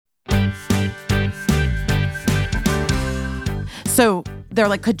So they're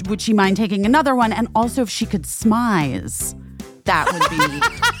like, would she mind taking another one? And also if she could smize, that would be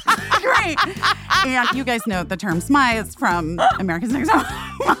great. And you guys know the term smize from America's Next Top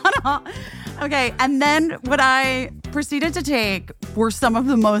Model. Okay, and then what I proceeded to take were some of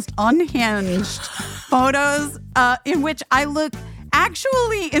the most unhinged photos in which I look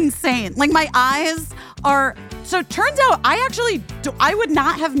actually insane. Like my eyes are... So it turns out I would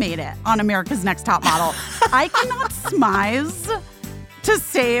not have made it on America's Next Top Model. I cannot smize to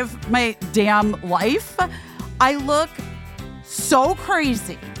save my damn life. I look so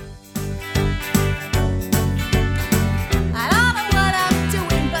crazy. I don't know what I'm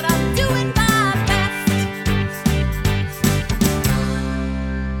doing, but I'm doing my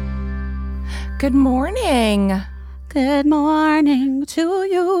best. Good morning. Good morning to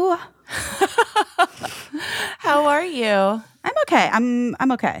you. How are you? I'm okay. I'm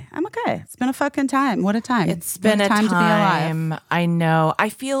okay. It's been a fucking time. What a time. It's been a time to be alive. I know. I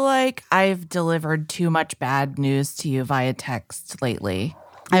feel like I've delivered too much bad news to you via text lately.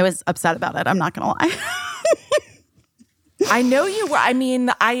 I was upset about it. I'm not going to lie. I know you were. I mean,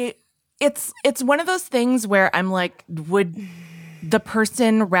 it's one of those things where I'm like, would the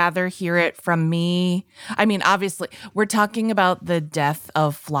person rather hear it from me? I mean, obviously, we're talking about the death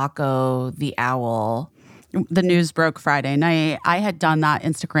of Flacco the owl. The news broke Friday night. I had done that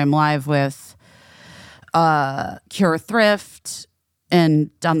Instagram live with Cure Thrift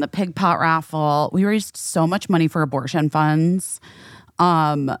and done the pig pot raffle. We raised so much money for abortion funds.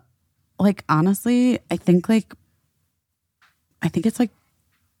 Like, honestly, I think it's like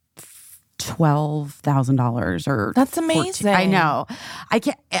 $12,000 or that's amazing. I know.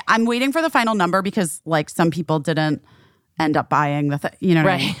 I'm waiting for the final number because like some people didn't end up buying the thing. You know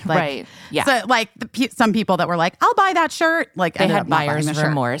what I mean? Like, right. Yeah. So like some people that were like, I'll buy that shirt. Like they ended had up not buying buyer's the shirt.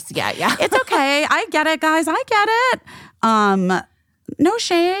 remorse. Yeah. It's okay. I get it, guys. I get it. No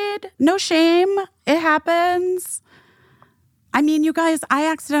shade, no shame. It happens. I mean, you guys,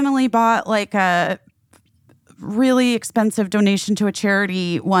 I accidentally bought like a really expensive donation to a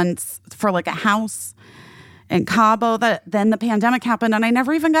charity once for like a house in Cabo that then the pandemic happened and I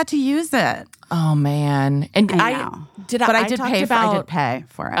never even got to use it. Oh man. And I did pay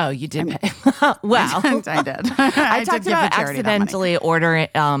for it. Oh, you did pay. Well, I did. I talked about accidentally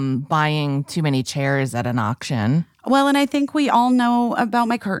buying too many chairs at an auction. Well, and I think we all know about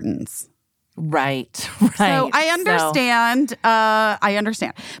my curtains. Right. So I understand. I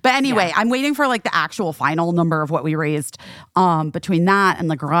understand. But anyway, yeah. I'm waiting for like the actual final number of what we raised between that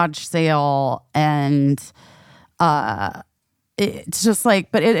and the garage sale. And it's just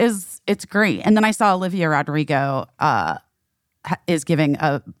like, but it's great. And then I saw Olivia Rodrigo is giving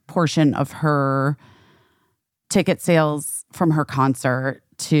a portion of her ticket sales from her concert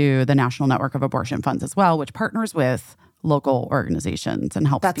to the National Network of Abortion Funds as well, which partners with local organizations and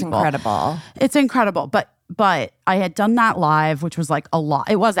helps people. That's incredible. It's incredible. But I had done that live, which was like a lot.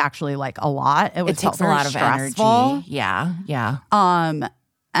 It was actually like a lot. It takes a lot of stressful. energy. Yeah.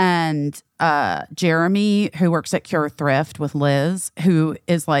 And Jeremy, who works at Cure Thrift with Liz, who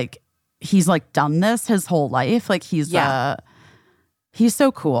is like, he's like done this his whole life. Like he's so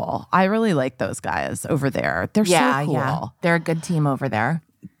cool. I really like those guys over there. They're so cool. Yeah. They're a good team over there.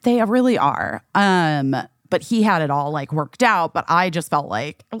 They really are. But he had it all like worked out. But I just felt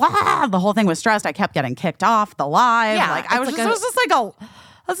like, the whole thing was stressed. I kept getting kicked off the live. Yeah, like it was just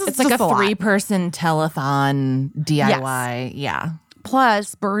it's like a 3-person telethon DIY. Yes. Yeah.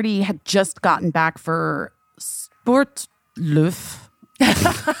 Plus, Birdie had just gotten back for Sportlöf,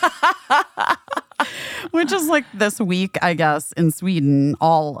 which is like this week, I guess, in Sweden.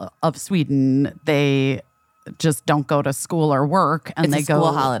 All of Sweden, they just don't go to school or work, and it's they a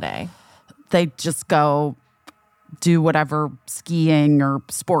school go holiday. They just go do whatever skiing or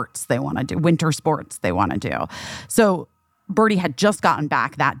sports they want to do, winter sports they want to do. So Birdie had just gotten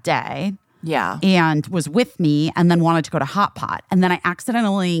back that day. Yeah. And was with me and then wanted to go to Hot Pot. And then I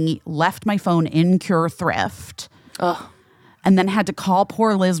accidentally left my phone in Cure Thrift. Ugh. And then had to call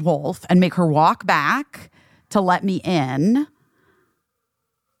poor Liz Wolfe and make her walk back to let me in.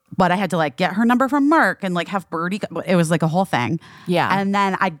 But I had to like get her number from Mark and like have Birdie. It was like a whole thing. Yeah. And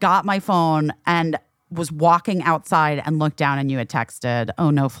then I got my phone and was walking outside and looked down and you had texted,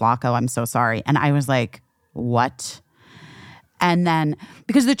 "Oh no, Flacco, I'm so sorry." And I was like, what? And then,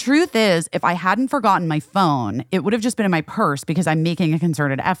 because the truth is, if I hadn't forgotten my phone, it would have just been in my purse because I'm making a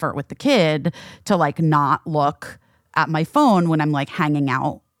concerted effort with the kid to like not look at my phone when I'm like hanging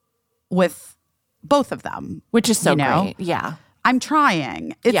out with both of them. Which is so great. Yeah. I'm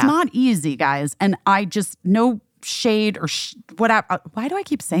trying. It's not easy, guys. And I just, no shade or whatever. Why do I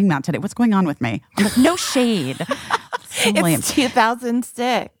keep saying that today? What's going on with me? I'm like, no shade. lame. It's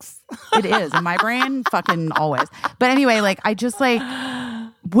 2006. It is in my brain, fucking always. But anyway, like I just like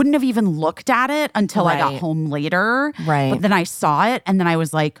wouldn't have even looked at it until I got Right. home later. Right. But then I saw it and then I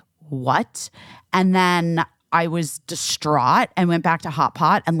was like, what? And then I was distraught and went back to Hot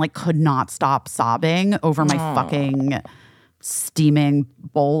Pot and like could not stop sobbing over my fucking steaming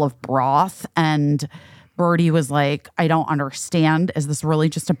bowl of broth. And Birdie was like, I don't understand. Is this really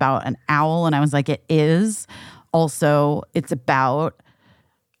just about an owl? And I was like, it is. Also, it's about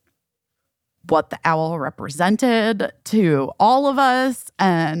what the owl represented to all of us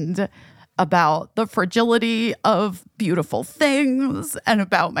and about the fragility of beautiful things and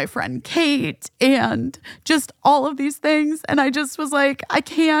about my friend Kate and just all of these things. And I just was like, I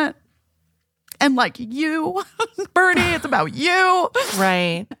can't. And like you, Birdie, it's about you.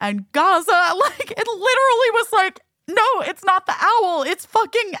 Right. And Gaza, like it literally was like, no, it's not the owl. It's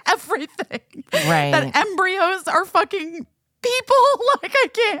fucking everything. Right. That embryos are fucking people. Like I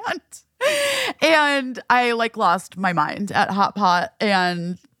can't. And I like lost my mind at Hot Pot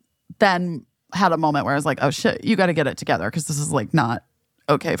and then had a moment where I was like, oh shit, you got to get it together because this is like not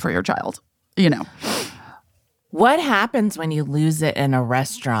okay for your child, you know? What happens when you lose it in a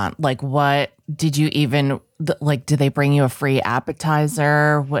restaurant? Like, what did you even like? Did they bring you a free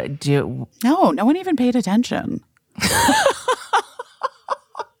appetizer? What do? No one even paid attention. I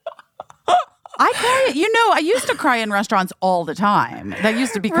cry. You know, I used to cry in restaurants all the time. That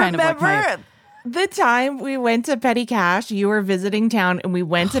used to be kind of like my. Remember the time we went to Petty Cash? You were visiting town, and we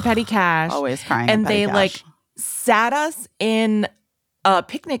went to Petty Cash. Always crying. and at Petty they Cash. like sat us in a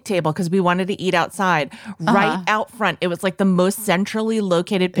picnic table because we wanted to eat outside right out front. It was like the most centrally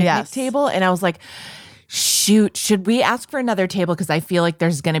located picnic table. And I was like, shoot, should we ask for another table? Because I feel like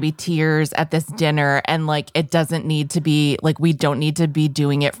there's going to be tears at this dinner. And like, it doesn't need to be like, we don't need to be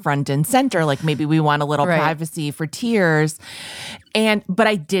doing it front and center. Like maybe we want a little privacy for tears. But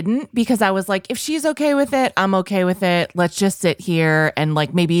I didn't because I was like, if she's okay with it, I'm okay with it. Let's just sit here and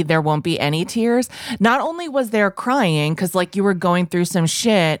like maybe there won't be any tears. Not only was there crying because like you were going through some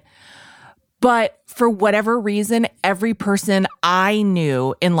shit, but for whatever reason, every person I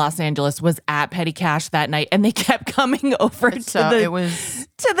knew in Los Angeles was at Petty Cash that night, and they kept coming over to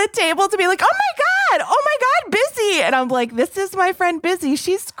the table to be like, oh my God, Busy. And I'm like, this is my friend Busy.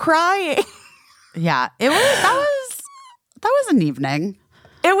 She's crying. Yeah, that was an evening.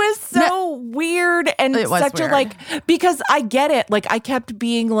 It was so weird and such weird. a like, because I get it. Like I kept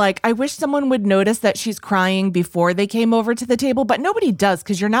being like, I wish someone would notice that she's crying before they came over to the table, but nobody does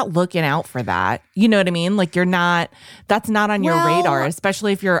because you're not looking out for that. You know what I mean? Like that's not on your radar,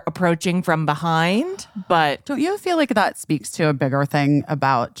 especially if you're approaching from behind. But don't you feel like that speaks to a bigger thing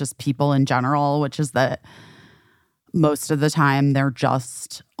about just people in general, which is that most of the time they're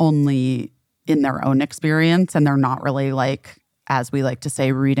just only in their own experience and they're not really like, as we like to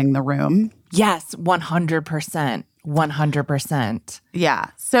say, reading the room. Yes, 100%. 100%. Yeah.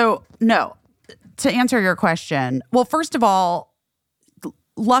 So, no, to answer your question, well, first of all,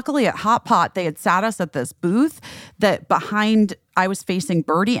 luckily at Hot Pot, they had sat us at this booth that I was facing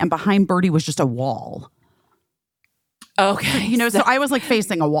Birdie, and behind Birdie was just a wall. Okay. You know, so I was like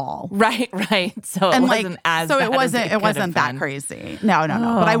facing a wall. Right. So it wasn't as bad it wasn't that crazy. No.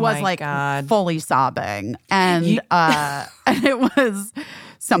 But I was like fully sobbing. And and it was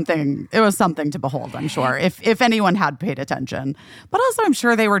something to behold, I'm sure. If anyone had paid attention. But also I'm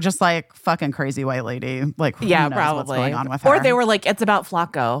sure they were just like, fucking crazy white lady. Like who knows probably what's going on with her. Or they were like, it's about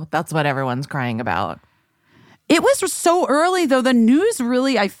Flacco. That's what everyone's crying about. It was so early, though. The news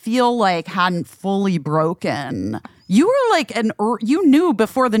really, I feel like, hadn't fully broken. You were like you knew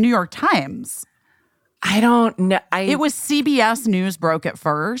before the New York Times. I don't know. It was CBS News broke it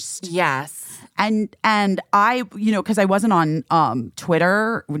first. Yes. And I, because I wasn't on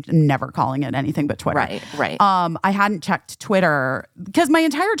Twitter, never calling it anything but Twitter. Right. I hadn't checked Twitter because my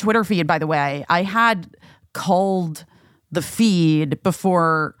entire Twitter feed, by the way, I had culled the feed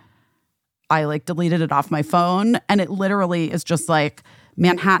before I like deleted it off my phone, and it literally is just like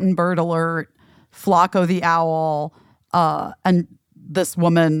Manhattan bird alert, Flacco the owl, and this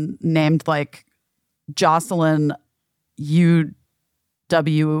woman named like Jocelyn UWS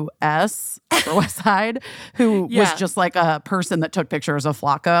for West Side, who was just like a person that took pictures of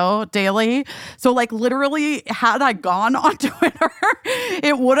Flacco daily. So like literally, had I gone on Twitter,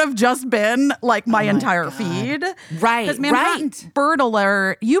 it would have just been like my entire feed. Right. Because Manhattan Bird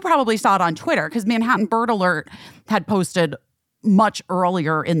Alert, you probably saw it on Twitter because Manhattan Bird Alert had posted much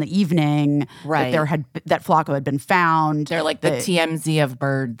earlier in the evening that Flacco had been found. They're like the TMZ of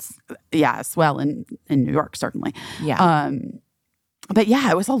birds. Yes, well, in New York, certainly. Yeah. But yeah,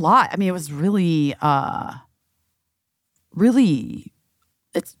 it was a lot. I mean, it was really, really,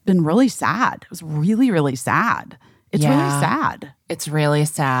 it's been really sad. It was really, really sad. It's really sad. It's really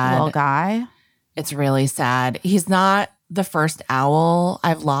sad. Little guy. It's really sad. He's not the first owl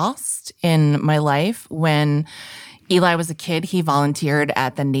I've lost in my life. When Eli was a kid, he volunteered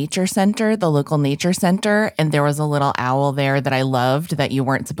at the nature center, the local nature center, and there was a little owl there that I loved that you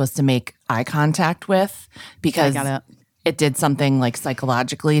weren't supposed to make eye contact with because it did something like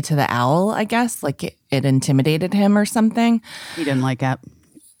psychologically to the owl, I guess. Like it intimidated him or something. He didn't like it.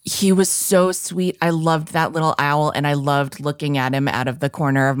 He was so sweet. I loved that little owl, and I loved looking at him out of the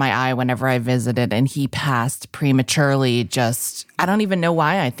corner of my eye whenever I visited, and he passed prematurely. Just, I don't even know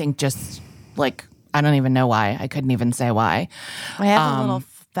why. I think just like, I don't even know why. I couldn't even say why. I have a little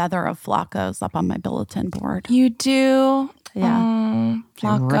feather of Flacco's up on my bulletin board. You do? Yeah.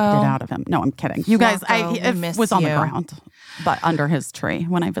 I ripped it out of him. No, I'm kidding. You guys, it was on the ground, but under his tree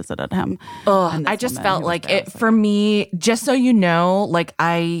when I visited him. I just felt like it for me, just so you know, like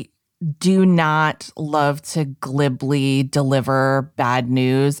I do not love to glibly deliver bad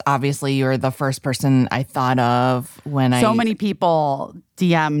news. Obviously, you're the first person I thought of when so many people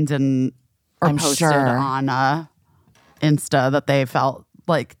DM'd and or posted on Insta that they felt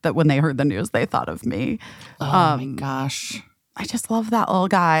like that when they heard the news, they thought of me. Oh my gosh. I just love that little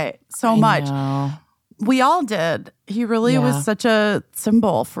guy so much. Know. We all did. He really was such a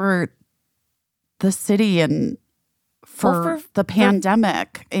symbol for the city and for the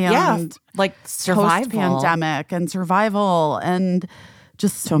pandemic and like survival. Post-pandemic and survival and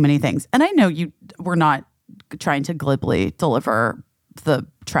just so many things. And I know we're not trying to glibly deliver the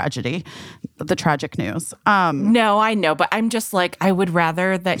tragic news. No, I know, but I'm just like, I would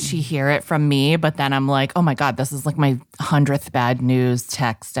rather that she hear it from me, but then I'm like, oh my God, this is like my 100th bad news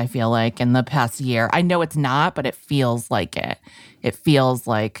text, I feel like, in the past year. I know it's not, but it feels like it. It feels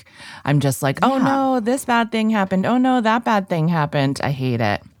like I'm just like, oh no, this bad thing happened. Oh no, that bad thing happened. I hate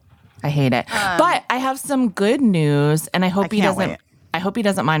it. But I have some good news, and I hope he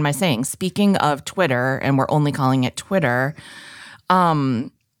doesn't mind my saying. Speaking of Twitter, and we're only calling it Twitter,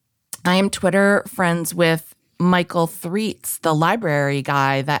 I am Twitter friends with Michael Threets, the library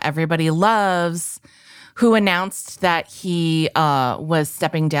guy that everybody loves, who announced that he was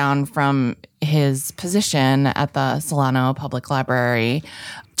stepping down from his position at the Solano Public Library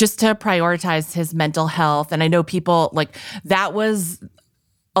just to prioritize his mental health. And I know people like that was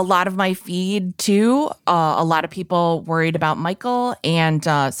a lot of my feed too. A lot of people worried about Michael. And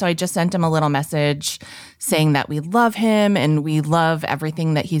so I just sent him a little message saying that we love him and we love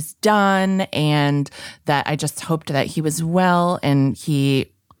everything that he's done and that I just hoped that he was well. And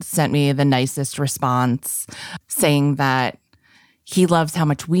he sent me the nicest response saying that he loves how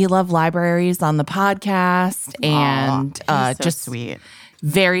much we love libraries on the podcast. And just sweet.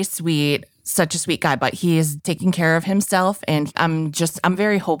 Very sweet. Such a sweet guy, but he is taking care of himself, and I'm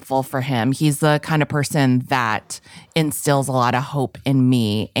very hopeful for him. He's the kind of person that instills a lot of hope in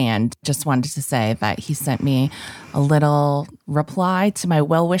me, and just wanted to say that he sent me a little reply to my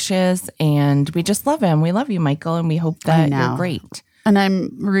well wishes, and we just love him. We love you, Michael, and we hope that you're great. And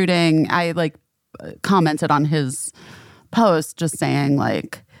I'm rooting. I commented on his post just saying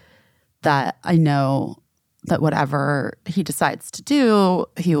that I know that whatever he decides to do,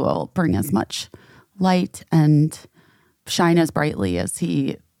 he will bring as much light and shine as brightly as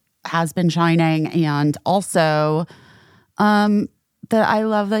he has been shining. And also that I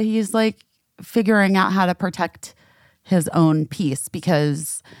love that he's figuring out how to protect his own peace,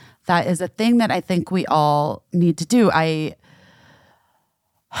 because that is a thing that I think we all need to do. I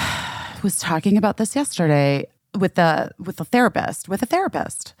was talking about this yesterday with a therapist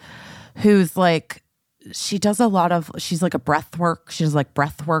who's she does a lot of, she's a breath work. She does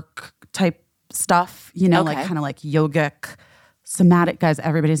breath work type stuff, kind of yogic, somatic. Guys,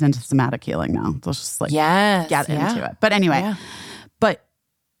 everybody's into somatic healing now. Let's just get into it. But anyway, but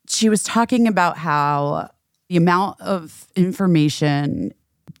she was talking about how the amount of information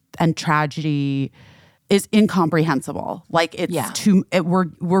and tragedy is incomprehensible. It's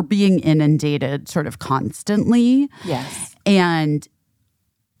we're being inundated sort of constantly. Yes. And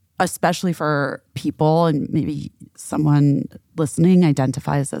especially for people, and maybe someone listening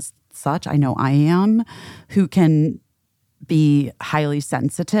identifies as such, I know I am, who can be highly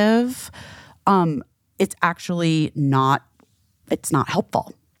sensitive, it's actually not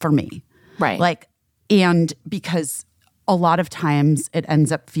helpful for me. Right. And because a lot of times it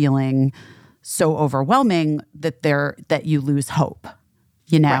ends up feeling so overwhelming that you lose hope,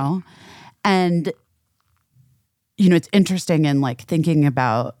 Right. And, it's interesting in thinking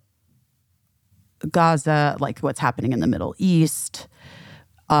about Gaza, what's happening in the Middle East,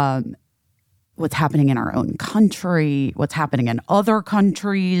 what's happening in our own country, what's happening in other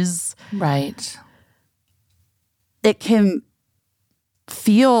countries. Right. It can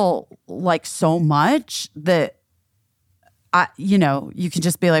feel like so much that, you can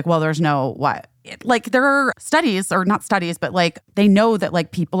just be like, well, there's no what. Like there are studies, or not studies, but like they know that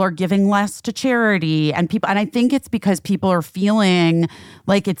like people are giving less to charity, and I think it's because people are feeling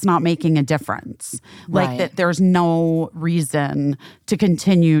like it's not making a difference. Like that there's no reason to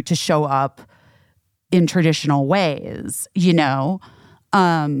continue to show up in traditional ways,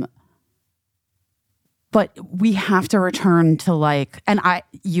 but we have to return to like, and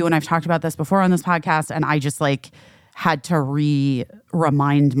you and I've talked about this before on this podcast, and I just like had to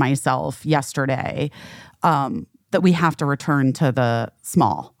remind myself yesterday that we have to return to the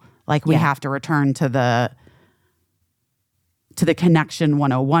small. Like we have to return to the connection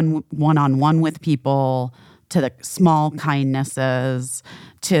 101, one-on-one with people, to the small kindnesses,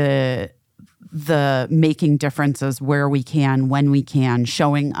 to the making differences where we can, when we can,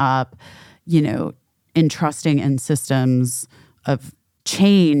 showing up, entrusting in systems of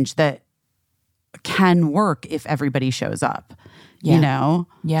change that can work if everybody shows up, Yeah.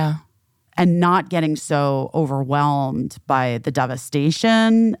 and not getting so overwhelmed by the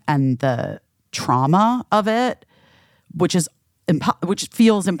devastation and the trauma of it, which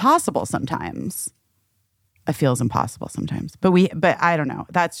feels impossible sometimes. It feels impossible sometimes, but I don't know.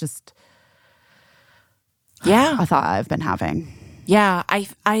 That's just a thought I've been having. Yeah,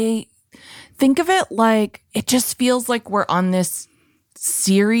 I think of it like it just feels like we're on this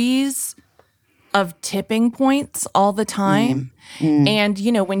series of tipping points all the time. And,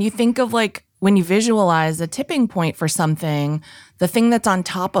 when you think of like, when you visualize a tipping point for something, the thing that's on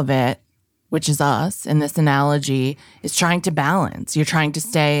top of it, which is us in this analogy, is trying to balance. You're trying to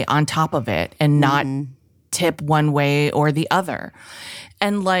stay on top of it and not tip one way or the other.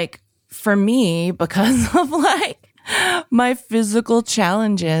 And like, for me, because of like my physical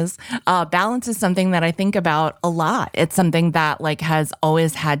challenges, balance is something that I think about a lot. It's something that like has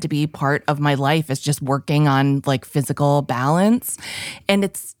always had to be part of my life, is just working on like physical balance. And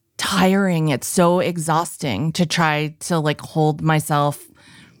it's tiring. It's so exhausting to try to like hold myself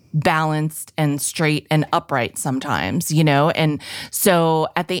balanced and straight and upright sometimes, And so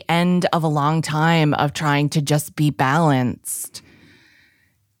at the end of a long time of trying to just be balanced,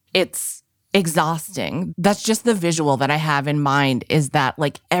 it's exhausting. That's just the visual that I have in mind, is that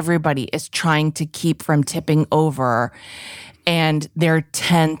like everybody is trying to keep from tipping over, and they're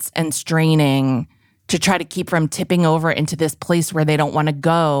tense and straining to try to keep from tipping over into this place where they don't want to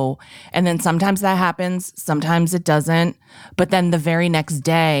go. And then sometimes that happens, sometimes it doesn't. But then the very next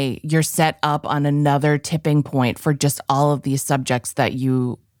day, you're set up on another tipping point for just all of these subjects that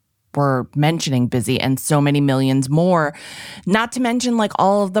you were mentioning, Busy, and so many millions more. Not to mention like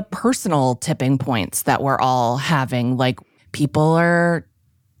all of the personal tipping points that we're all having. Like people are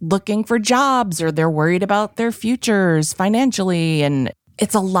looking for jobs, or they're worried about their futures financially. And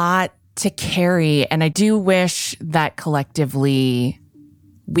it's a lot to carry. And I do wish that collectively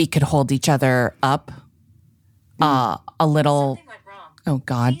we could hold each other up a little. Something went wrong. Oh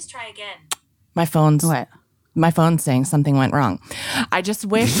God. Please try again. My phone's What? My phone's saying something went wrong. I just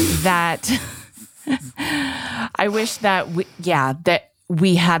wish that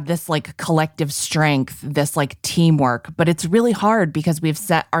we had this like collective strength, this like teamwork, but it's really hard because we've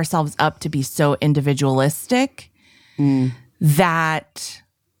set ourselves up to be so individualistic that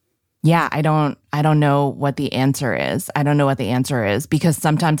I don't know what the answer is. I don't know what the answer is, because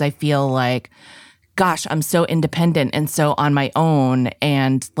sometimes I feel like, gosh, I'm so independent and so on my own.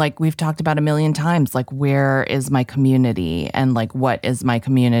 And like we've talked about a million times, like where is my community, and like what is my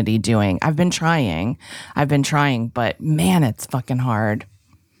community doing? I've been trying, but man, it's fucking hard.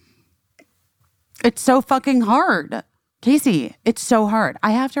 It's so fucking hard. Casey, it's so hard.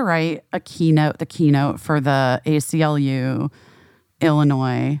 I have to write the keynote for the ACLU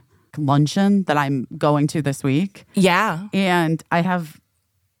Illinois luncheon that I'm going to this week. Yeah. And I have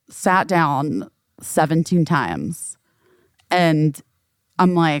sat down 17 times, and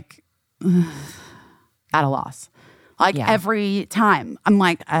I'm like at a loss. Like every time I'm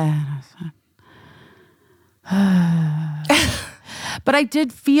like, but I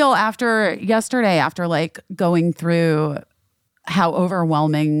did feel yesterday, after like going through how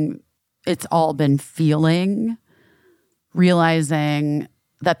overwhelming it's all been feeling, realizing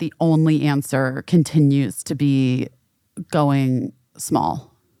that the only answer continues to be going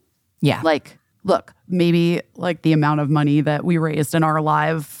small. Yeah. Like, look, maybe like the amount of money that we raised in our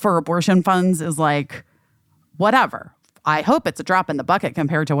live for abortion funds is like, whatever. I hope it's a drop in the bucket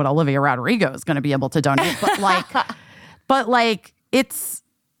compared to what Olivia Rodrigo is going to be able to donate. But like, it's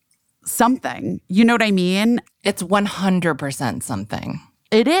something. You know what I mean? It's 100% something.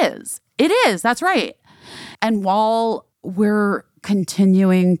 It is. It is. That's right. And while we're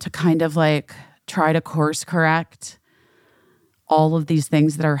continuing to kind of like try to course correct all of these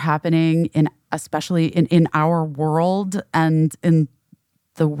things that are happening especially in our world and in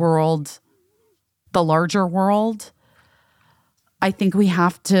the world, the larger world, I think we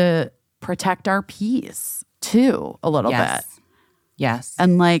have to protect our peace too a little bit. Yes.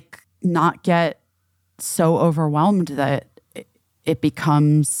 And like not get so overwhelmed that it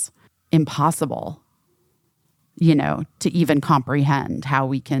becomes impossible, to even comprehend how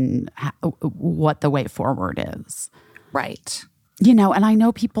we can, what the way forward is. Right. And I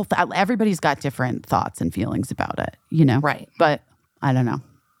know people, everybody's got different thoughts and feelings about it, Right. But I don't know.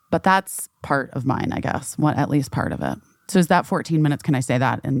 But that's part of mine, I guess. At least part of it. So is that 14 minutes? Can I say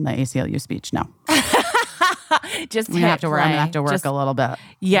that in the ACLU speech? No. Just I'm gonna have to work a little bit.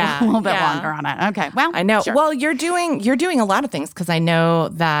 Yeah. A little bit longer on it. Okay. Well, I know. Sure. Well, you're doing a lot of things because I know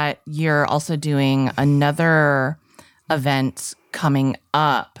that you're also doing another event coming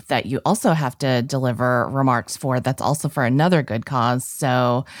up that you also have to deliver remarks for. That's also for another good cause.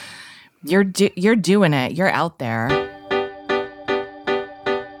 So you're doing it. You're out there.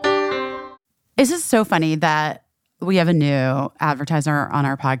 This is so funny that we have a new advertiser on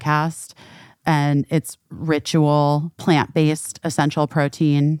our podcast, and it's Ritual Plant-Based Essential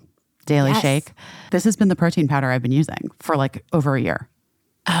Protein Daily Shake. This has been the protein powder I've been using for like over a year.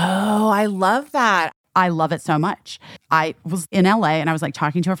 Oh, I love that. I love it so much. I was in LA and I was like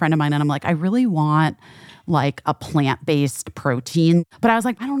talking to a friend of mine and I'm like, I really want like a plant-based protein. But I was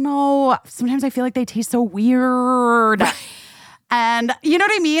like, I don't know. Sometimes I feel like they taste so weird. And you know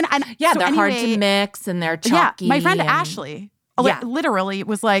what I mean? And yeah, so they're hard anyway, to mix and they're chalky. Yeah, my friend Ashley literally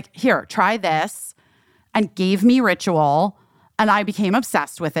was like, here, try this, and gave me Ritual. And I became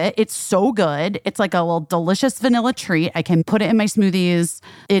obsessed with it. It's so good. It's like a little delicious vanilla treat. I can put it in my smoothies.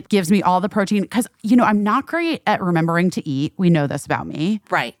 It gives me all the protein. Because, I'm not great at remembering to eat. We know this about me.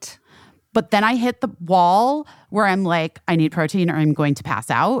 Right. But then I hit the wall where I'm like, I need protein or I'm going to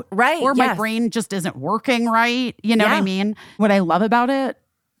pass out. Right. Or my brain just isn't working right. You know what I mean? What I love about it,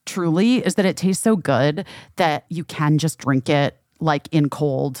 truly, is that it tastes so good that you can just drink it like in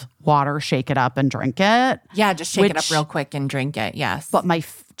cold water, shake it up and drink it. Yeah, just shake it up real quick and drink it. Yes. But my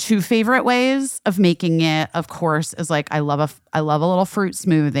two favorite ways of making it, of course, is like I love a little fruit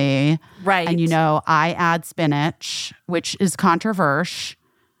smoothie. Right. And I add spinach, which is controversial.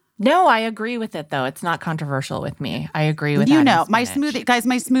 No, I agree with it though. It's not controversial with me. I agree with my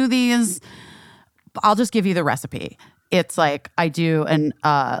smoothies, I'll just give you the recipe. It's like I do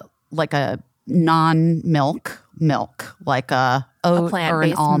like a non-milk, like a oat or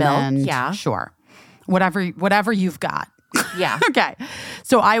an almond. Milk, yeah. Sure. Whatever you've got. Yeah. Okay.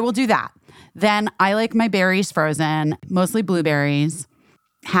 So I will do that. Then I like my berries frozen, mostly blueberries,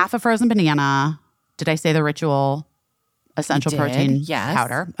 half a frozen banana. Did I say the Ritual essential protein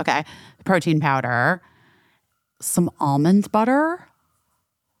powder? Okay. Protein powder, some almond butter.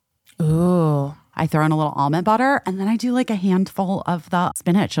 Ooh. I throw in a little almond butter, and then I do like a handful of the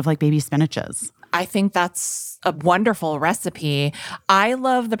spinach, of like baby spinaches. I think that's a wonderful recipe. I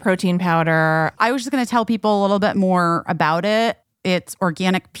love the protein powder. I was just going to tell people a little bit more about it. It's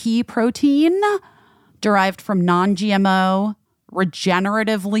organic pea protein derived from non-GMO,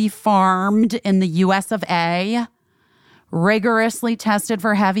 regeneratively farmed in the US of A, rigorously tested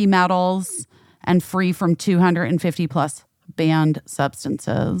for heavy metals, and free from 250 plus banned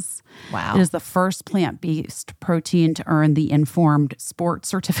substances. Wow. It is the first plant-based protein to earn the Informed Sport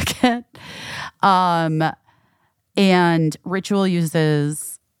certificate. And Ritual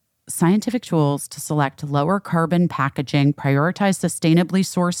uses scientific tools to select lower carbon packaging, prioritize sustainably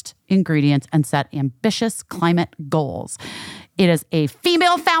sourced ingredients, and set ambitious climate goals. It is a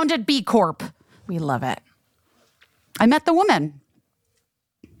female-founded B Corp. We love it. I met the woman.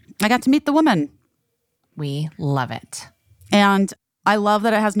 I got to meet the woman. We love it. And I love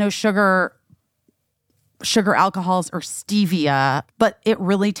that it has no sugar alcohols or stevia, but it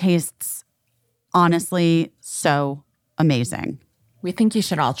really tastes, honestly, so amazing. We think you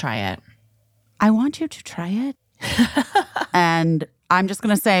should all try it. I want you to try it. And I'm just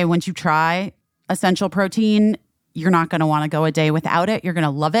going to say, once you try essential protein, you're not going to want to go a day without it. You're going to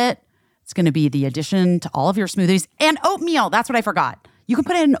love it. It's going to be the addition to all of your smoothies. And oatmeal. That's what I forgot. You can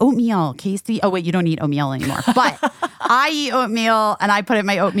put it in oatmeal, Casey. Oh, wait, you don't eat oatmeal anymore. But I eat oatmeal, and I put it in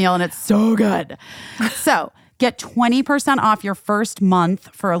my oatmeal, and it's so good. So get 20% off your first month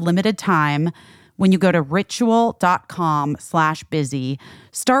for a limited time when you go to ritual.com/busy.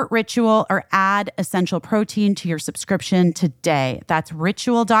 Start Ritual or add essential protein to your subscription today. That's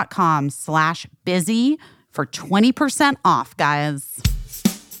ritual.com/busy for 20% off, guys.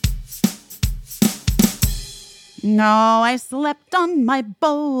 No, I slept on my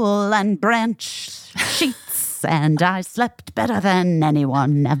bowl and branch sheets, and I slept better than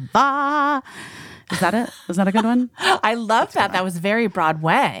anyone ever. Is that it? Is that a good one? I love that. That was very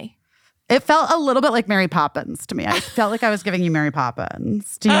Broadway. It felt a little bit like Mary Poppins to me. I felt like I was giving you Mary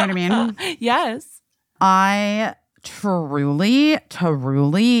Poppins. Do you know what I mean? Yes. I truly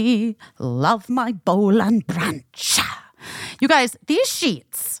love my bowl and branch. You guys, these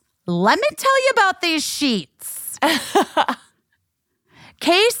sheets, let me tell you about these sheets.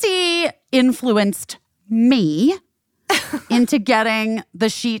 Casey influenced me into getting the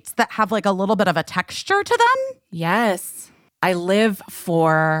sheets that have like a little bit of a texture to them. Yes. I live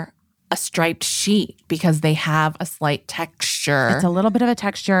for a striped sheet because they have a slight texture. It's a little bit of a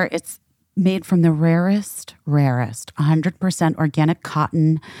texture. It's made from the rarest, 100% organic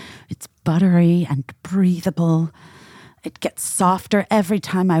cotton. It's buttery and breathable. It gets softer every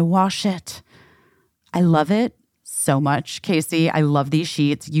time I wash it. I love it so much, Casey. I love these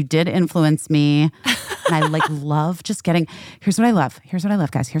sheets. You did influence me. And I love just getting, here's what I love,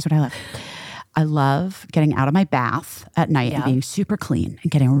 guys. Here's what I love. I love getting out of my bath at night and being super clean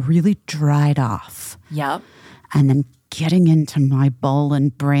and getting really dried off. Yep. And then getting into my bowl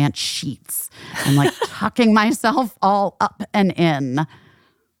and branch sheets and tucking myself all up and in.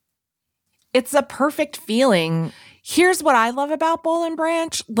 It's a perfect feeling. Here's what I love about Bowl and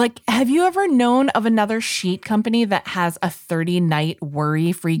Branch. Have you ever known of another sheet company that has a 30-night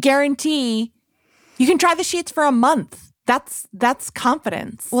worry-free guarantee? You can try the sheets for a month. That's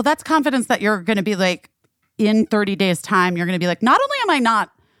confidence. Well, that's confidence that you're going to be in 30 days' time, you're going to be not only am I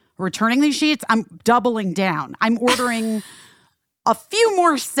not returning these sheets, I'm doubling down. I'm ordering a few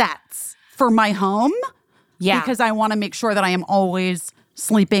more sets for my home. Yeah. Because I want to make sure that I am always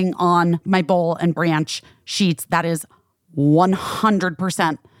sleeping on my Bowl and Branch sheets. That is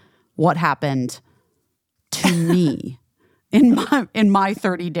 100% what happened to me in my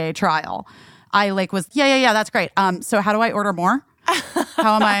 30-day trial. I was, yeah, that's great. So how do I order more?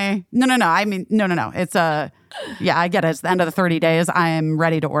 How am I? No. I mean, no. It's I get it. It's the end of the 30 days. I am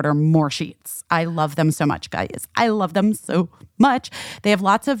ready to order more sheets. I love them so much, guys. I love them so much. They have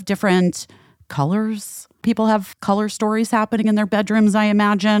lots of different colors. People have color stories happening in their bedrooms, I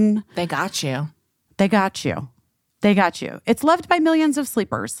imagine. They got you. It's loved by millions of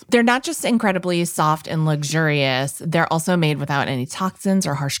sleepers. They're not just incredibly soft and luxurious. They're also made without any toxins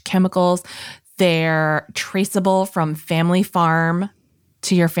or harsh chemicals. They're traceable from family farm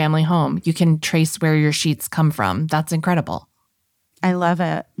to your family home. You can trace where your sheets come from. That's incredible. I love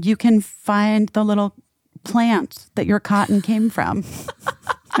it. You can find the little plant that your cotton came from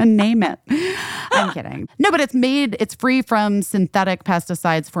and name it. I'm kidding. No, but it's free from synthetic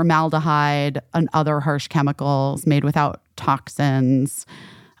pesticides, formaldehyde, and other harsh chemicals, made without toxins,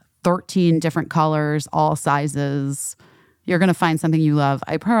 13 different colors, all sizes. You're going to find something you love.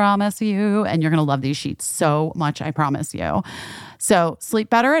 I promise you. And you're going to love these sheets so much. I promise you. So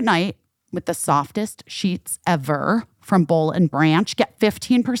sleep better at night with the softest sheets ever from Bowl and Branch. Get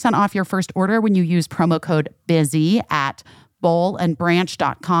 15% off your first order when you use promo code BUSY at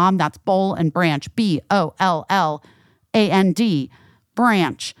bowlandbranch.com. That's Bowl and Branch, BOLLAND,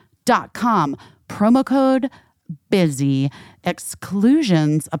 branch.com. Promo code BUSY.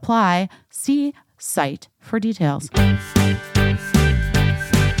 Exclusions apply. See site for details.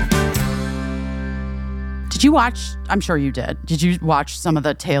 Did you watch, I'm sure you did you watch some of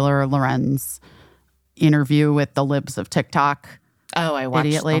the Taylor Lorenz interview with the libs of TikTok? Oh, I watched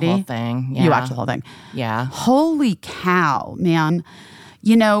Idiot lady? The whole thing. Yeah. You watched the whole thing? Yeah. Holy cow, man.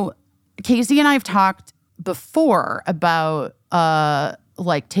 Casey and I have talked before about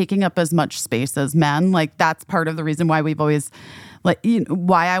taking up as much space as men. That's part of the reason why we've always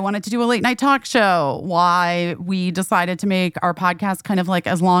why I wanted to do a late night talk show, why we decided to make our podcast kind of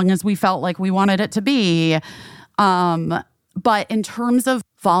as long as we felt like we wanted it to be. But in terms of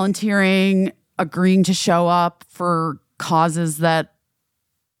volunteering, agreeing to show up for causes that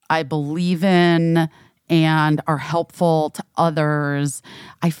I believe in and are helpful to others,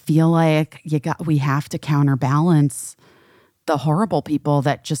 I feel like we have to counterbalance the horrible people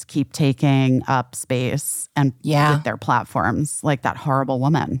that just keep taking up space and with their platforms, like that horrible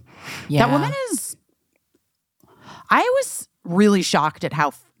woman. Yeah. That woman is, I was really shocked at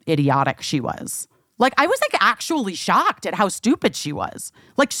how idiotic she was. I was actually shocked at how stupid she was.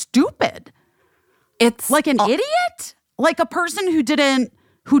 Stupid. It's an idiot? A person who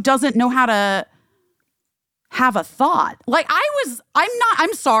doesn't know how to have a thought. Like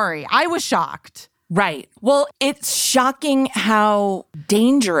I'm sorry. I was shocked. Right. Well, it's shocking how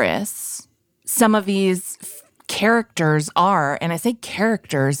dangerous some of these characters are. And I say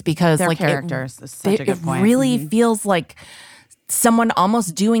characters because They're like characters. That's such a good point. It really feels like someone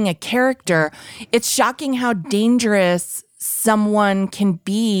almost doing a character. It's shocking how dangerous someone can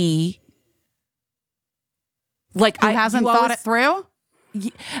be. Like Who hasn't thought it through?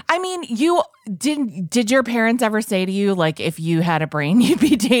 I mean, did your parents ever say to you, like, if you had a brain, you'd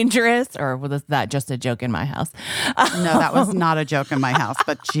be dangerous? Or was that just a joke in my house? No, that was not a joke in my house,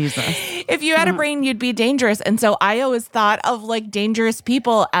 but Jesus. If you had a brain, you'd be dangerous. And so I always thought of like dangerous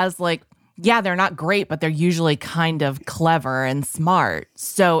people as like, yeah, they're not great, but they're usually kind of clever and smart.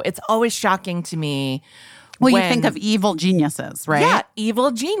 So it's always shocking to me. Well, you think of evil geniuses, right? Yeah,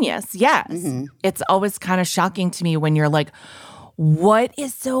 evil genius. Yes. Mm-hmm. It's always kind of shocking to me when you're like, what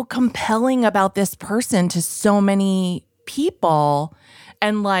is so compelling about this person to so many people?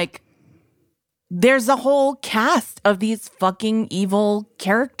 And like, there's a whole cast of these fucking evil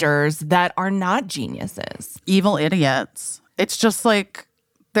characters that are not geniuses. Evil idiots. It's just like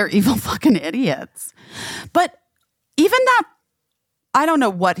they're evil fucking idiots. But even that, I don't know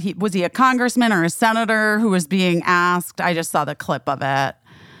what was he a congressman or a senator who was being asked? I just saw the clip of it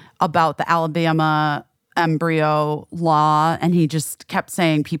about the Alabama embryo law, and he just kept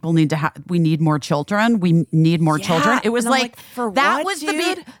saying people need to we need more children. We need more children. It was like for that what, was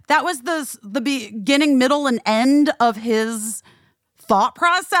dude? that was the beginning, middle, and end of his thought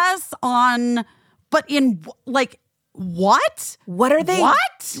process on. But in like what? What are they?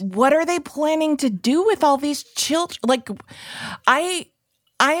 What? What are they planning to do with all these children? Like,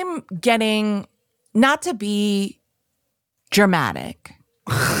 I'm getting, not to be dramatic.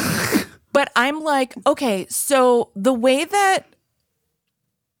 But I'm like, okay, so the way that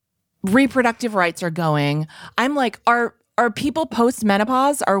reproductive rights are going, I'm like, are people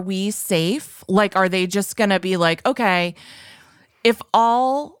post-menopause, are we safe? Like, are they just going to be like, okay, if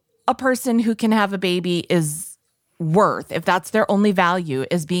all a person who can have a baby is worth, if that's their only value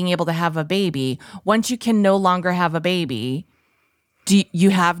is being able to have a baby, once you can no longer have a baby, you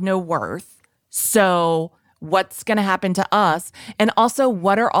have no worth. So what's going to happen to us? And also,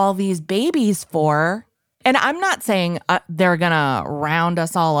 what are all these babies for? And I'm not saying they're going to round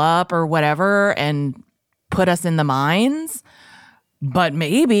us all up or whatever and put us in the mines, but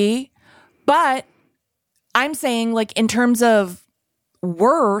maybe. But I'm saying, like, in terms of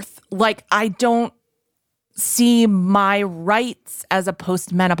worth, like, I don't see my rights as a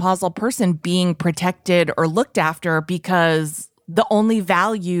postmenopausal person being protected or looked after, because the only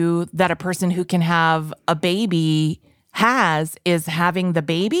value that a person who can have a baby has is having the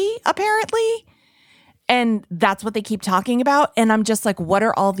baby, apparently. And that's what they keep talking about. And I'm just like, what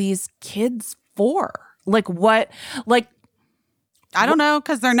are all these kids for? Like, what? Like, I don't know,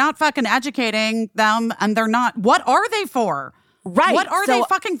 because they're not fucking educating them, and they're not. What are they for? Right. What are they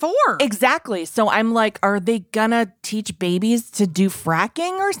fucking for? Exactly. So I'm like, are they gonna teach babies to do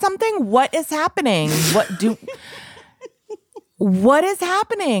fracking or something? What is happening? What is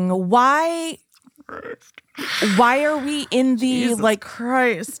happening? Why are we in the Jesus like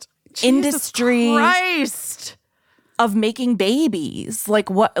Christ industry Christ of making babies? Like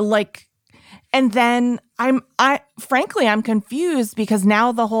what? Like, and then frankly I'm confused, because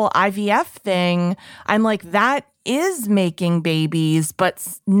now the whole IVF thing, I'm like, that is making babies, but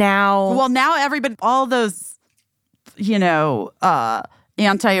now everybody, all those,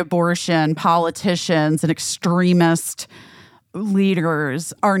 anti-abortion politicians and extremist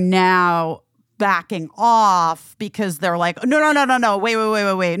leaders are now backing off because they're like, no, wait,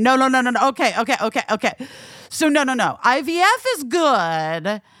 no, okay. So no, IVF is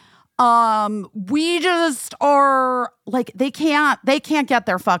good. We just are like, they can't get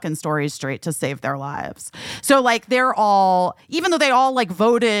their fucking stories straight to save their lives. So like, they're all, even though they all like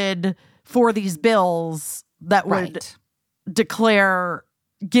voted for these bills that would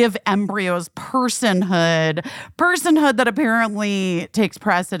give embryos personhood that apparently takes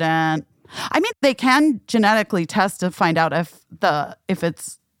precedent. I mean, they can genetically test to find out if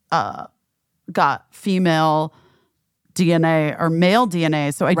it's got female DNA or male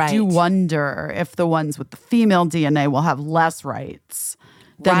DNA. So I do wonder if the ones with the female DNA will have less rights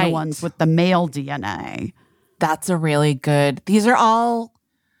than the ones with the male DNA. That's a really good, these are all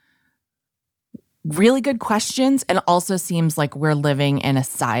really good questions, and also seems like we're living in a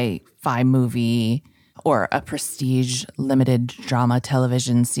sci-fi movie or a prestige limited drama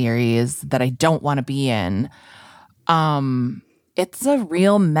television series that I don't want to be in. It's a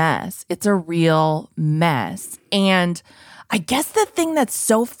real mess. And I guess the thing that's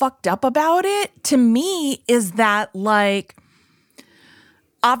so fucked up about it to me is that, like,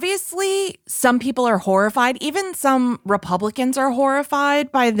 obviously some people are horrified. Even some Republicans are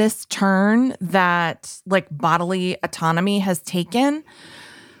horrified by this turn that, like, bodily autonomy has taken.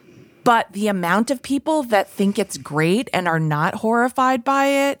 But the amount of people that think it's great and are not horrified by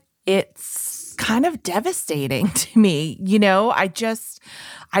it, it's kind of devastating to me. You know, I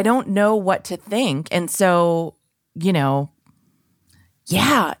don't know what to think. And so, you know,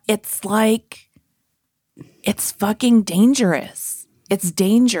 yeah, it's like, it's fucking dangerous. It's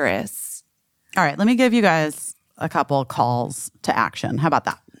dangerous. All right, let me give you guys a couple calls to action. How about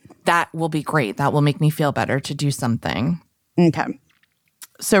that? That will be great. That will make me feel better to do something. Okay.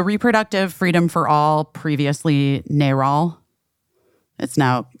 So Reproductive Freedom for All, previously NARAL. It's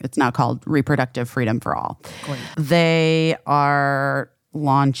now called Reproductive Freedom for All. Great. They are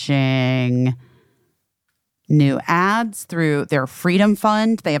launching new ads through their Freedom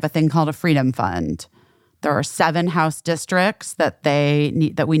Fund. They have a thing called a Freedom Fund. There are 7 House districts that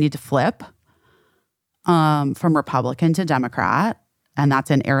we need to flip from Republican to Democrat, and that's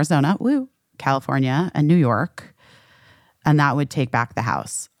in Arizona, California, and New York. And that would take back the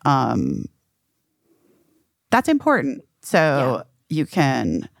House. That's important. So you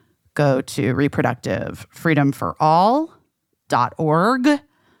can go to reproductivefreedomforall.org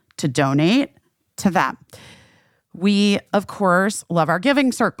to donate to them. We, of course, love our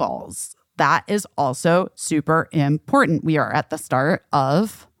giving circles. That is also super important. We are at the start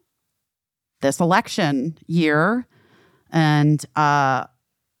of this election year, and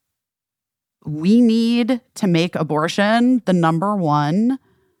we need to make abortion the number one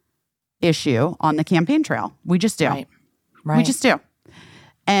issue on the campaign trail. We just do. Right. We just do.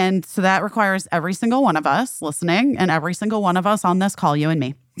 And so that requires every single one of us listening and every single one of us on this call, you and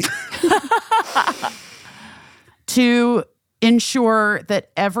me, to ensure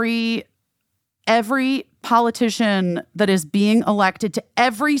that every politician that is being elected to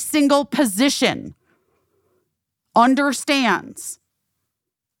every single position understands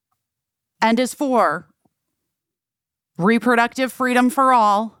and is for reproductive freedom for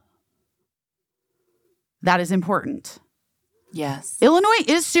all. That is important. Yes. Illinois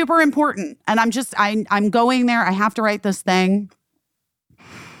is super important. And I'm going there. I have to write this thing.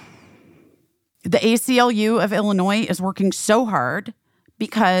 The ACLU of Illinois is working so hard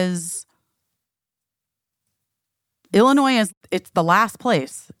because Illinois it's the last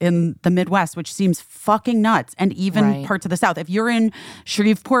place in the Midwest, which seems fucking nuts. And even parts of the South. If you're in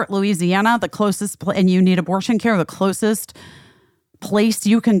Shreveport, Louisiana, the closest, and you need abortion care, the closest place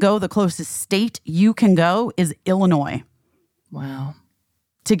you can go, the closest state you can go is Illinois. Wow.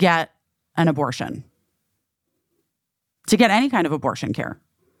 To get an abortion. To get any kind of abortion care.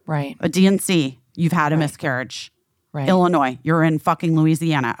 Right. A DNC, you've had a miscarriage. Right. Illinois, you're in fucking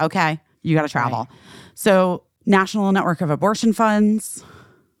Louisiana. Okay, you got to travel. Right. So National Network of Abortion Funds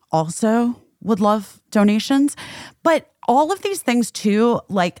also would love donations. But all of these things too,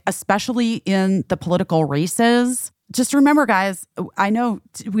 like especially in the political races, just remember, guys, I know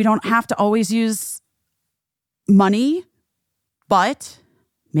we don't have to always use money, but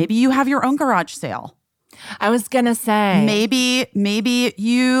maybe you have your own garage sale. I was going to say. Maybe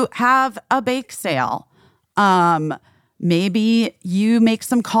you have a bake sale. Maybe you make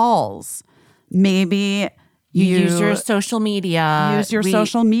some calls. Maybe you use your social media.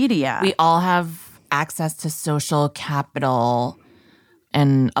 Social media. We all have access to social capital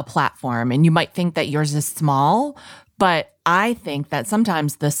and a platform. And you might think that yours is small, but I think that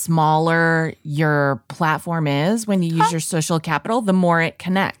sometimes the smaller your platform is when you use your social capital, the more it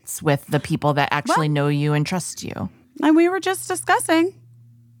connects with the people that actually know you and trust you. And we were just discussing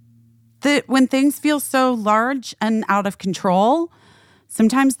that when things feel so large and out of control,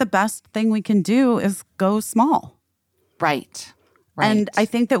 sometimes the best thing we can do is go small. Right. And I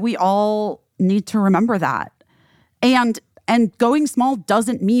think that we all need to remember that. And going small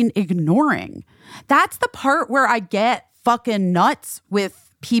doesn't mean ignoring. That's the part where I get fucking nuts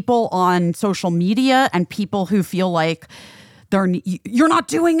with people on social media and people who feel like you're not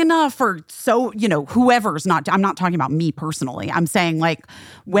doing enough, or so, whoever's not. I'm not talking about me personally. I'm saying, like,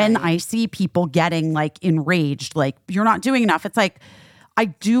 when I see people getting like enraged, like, you're not doing enough. It's like, I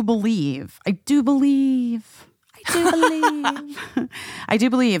do believe I do believe that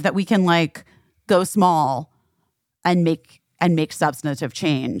we can like go small and make substantive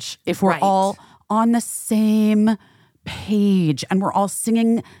change if we're all on the same page and we're all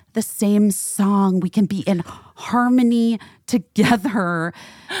singing the same song. We can be in harmony together.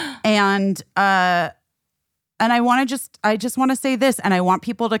 And I just want to say this, and I want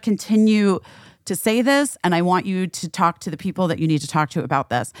people to continue to say this, and I want you to talk to the people that you need to talk to about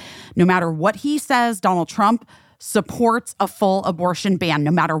this. No matter what he says, Donald Trump supports a full abortion ban.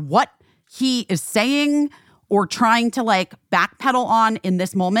 No matter what he is saying or trying to like backpedal on in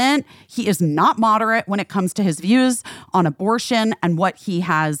this moment, he is not moderate when it comes to his views on abortion and what he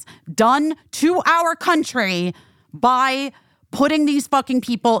has done to our country by putting these fucking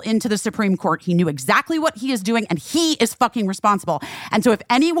people into the Supreme Court. He knew exactly what he is doing, and he is fucking responsible. And so if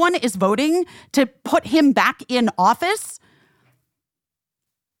anyone is voting to put him back in office,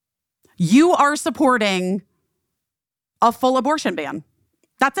 you are supporting a full abortion ban.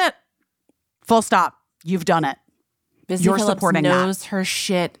 That's it. Full stop. You've done it. Busy You're Phillips supporting knows her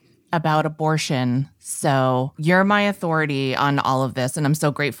shit about abortion. So you're my authority on all of this. And I'm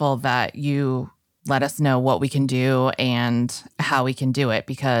so grateful that you let us know what we can do and how we can do it,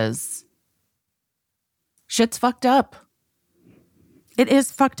 because shit's fucked up. It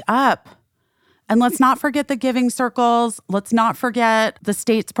is fucked up. And let's not forget the giving circles. Let's not forget the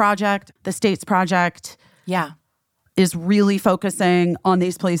States Project. The States Project is really focusing on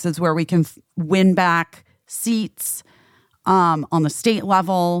these places where we can win back seats on the state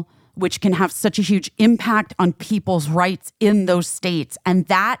level, which can have such a huge impact on people's rights in those states. And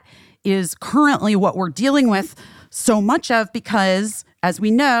that is currently what we're dealing with so much of, because as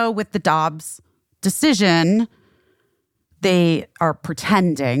we know with the Dobbs decision, they are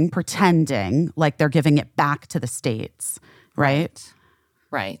pretending like they're giving it back to the states, right?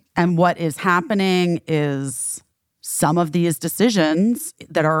 Right. And what is happening is some of these decisions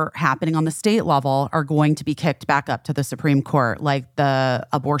that are happening on the state level are going to be kicked back up to the Supreme Court, like the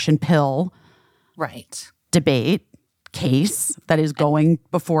abortion pill debate case that is going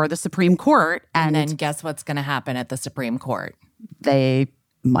before the Supreme Court. And then guess what's going to happen at the Supreme Court? They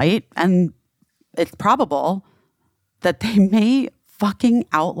might, and it's probable that they may fucking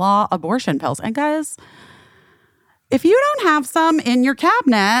outlaw abortion pills. And guys, if you don't have some in your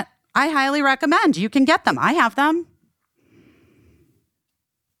cabinet, I highly recommend you can get them. I have them.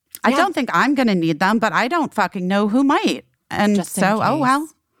 I don't think I'm going to need them, but I don't fucking know who might. And Just in so, oh case. well.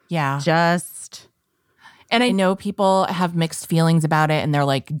 Yeah. Just. And I know people have mixed feelings about it, and they're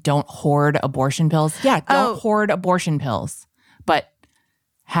like, don't hoard abortion pills. Yeah, don't hoard abortion pills, but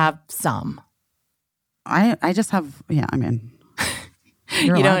have some. I just have, I mean,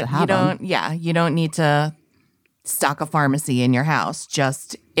 you don't need to stock a pharmacy in your house.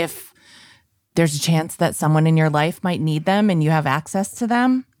 Just if there's a chance that someone in your life might need them and you have access to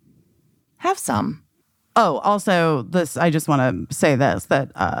them, have some. Oh, also this, I just want to say this,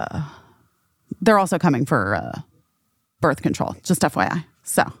 that they're also coming for birth control, just FYI.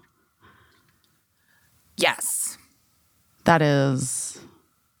 So. Yes. That is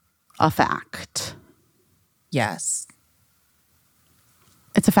a fact. Yes.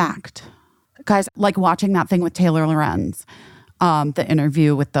 It's a fact. Guys, like watching that thing with Taylor Lorenz, the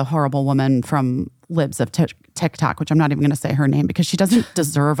interview with the horrible woman from Libs of TikTok, which I'm not even going to say her name because she doesn't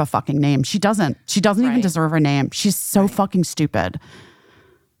deserve a fucking name. She doesn't even deserve a name. She's so fucking stupid.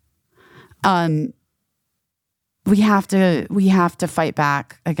 We have to fight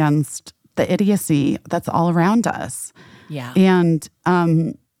back against the idiocy that's all around us. Yeah. And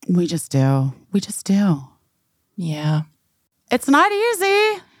we just do. Yeah. It's not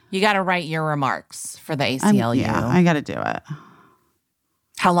easy. You got to write your remarks for the ACLU. I got to do it.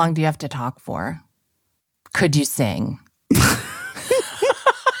 How long do you have to talk for? Could you sing?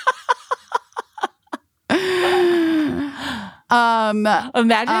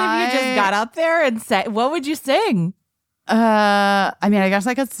 Imagine if you just got up there and said, what would you sing? I mean, I guess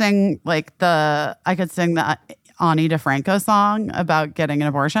I could sing the Ani DeFranco song about getting an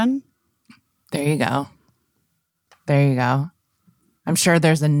abortion. There you go. I'm sure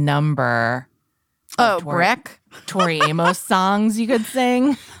there's a number of Brick? Tori Amos songs you could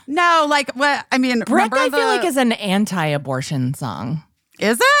sing. No, what? I mean, Brick, I feel like is an anti-abortion song.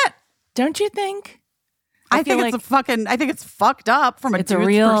 Is it? Don't you think? I think it's fucked up from a dude's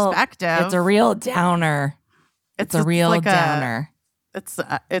perspective. It's a real downer. It's a real downer. It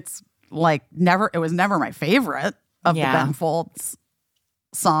was never my favorite of the Ben Folds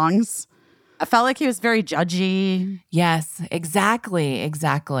songs. I felt like he was very judgy. Yes, exactly.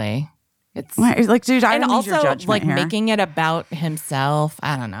 It's like, dude, I don't need your also judgment here. Making it about himself.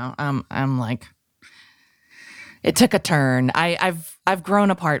 I don't know. I'm like, it took a turn. I've grown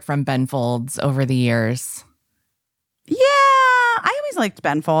apart from Ben Folds over the years. Yeah, I always liked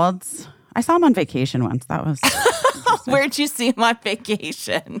Ben Folds. I saw him on vacation once. That was Where'd you see him on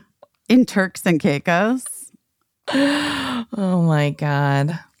vacation? In Turks and Caicos. Oh my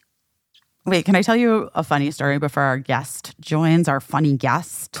God. Wait, can I tell you a funny story before our guest joins, our funny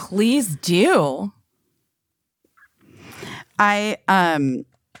guest? Please do.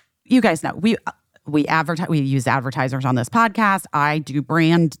 You guys know, we advertise, we use advertisers on this podcast. I do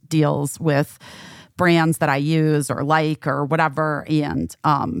brand deals with brands that I use or like or whatever. And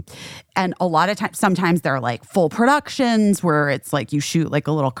a lot of times, sometimes they're like full productions where it's like you shoot like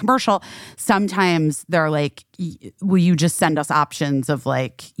a little commercial. Sometimes they're like, will you just send us options of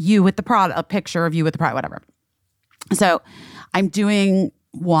like you with the product, a picture of you with the product, whatever. So I'm doing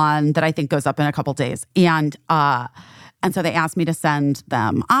one that I think goes up in a couple days. And so they asked me to send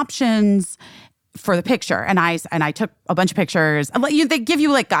them options for the picture. And I took a bunch of pictures. They give you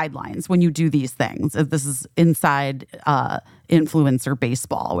like guidelines when you do these things. If this is inside influencer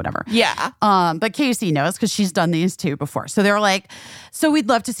baseball, whatever. Yeah. But Casey knows because she's done these too before. So they're like, so we'd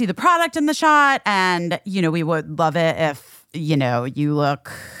love to see the product in the shot. And, we would love it if, you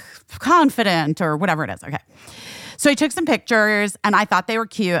look confident or whatever it is. Okay. So I took some pictures and I thought they were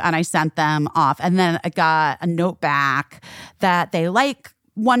cute and I sent them off. And then I got a note back that they like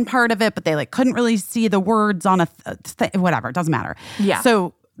one part of it, but they like couldn't really see the words on whatever. It doesn't matter. Yeah.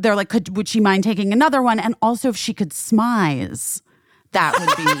 So they're like, would she mind taking another one? And also if she could smize, that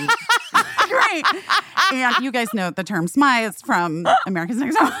would be great. And you guys know the term smize from America's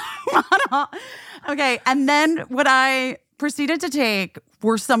Next Top Model. Okay. And then what I proceeded to take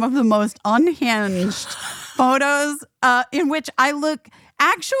were some of the most unhinged photos in which I look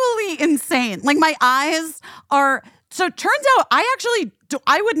actually insane. Like my eyes are... So it turns out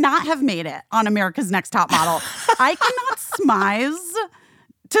I would not have made it on America's Next Top Model. I cannot smize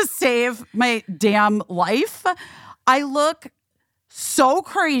to save my damn life. I look so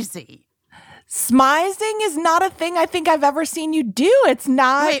crazy. Smizing is not a thing I think I've ever seen you do. It's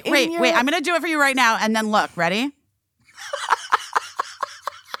not. Wait. I'm going to do it for you right now. And then look, ready?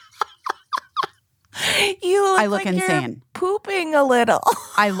 You look I look like insane. You're pooping a little.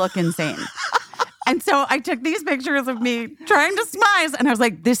 I look insane. And so I took these pictures of me trying to smize, and I was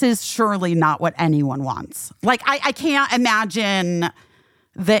like, this is surely not what anyone wants. Like, I can't imagine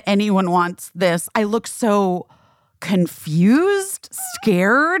that anyone wants this. I look so confused,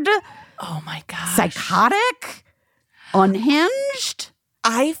 scared. Oh my gosh. Psychotic, unhinged.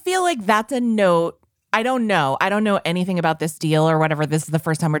 I feel like that's a note. I don't know anything about this deal or whatever. This is the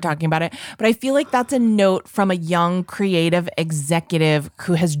first time we're talking about it. But I feel like that's a note from a young creative executive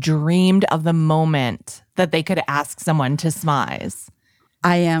who has dreamed of the moment that they could ask someone to smize.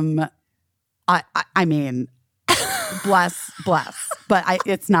 I mean, bless. But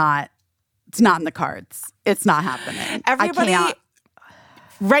it's not in the cards. It's not happening. Everybody...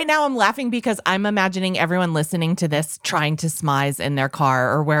 Right now, I'm laughing because I'm imagining everyone listening to this trying to smize in their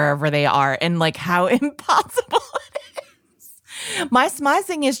car or wherever they are, and like how impossible it is. My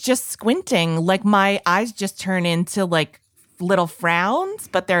smizing is just squinting. Like my eyes just turn into like little frowns,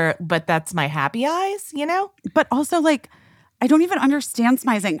 but that's my happy eyes, But also, like, I don't even understand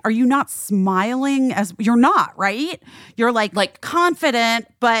smizing. Are you not smiling as you're not, right? You're like confident,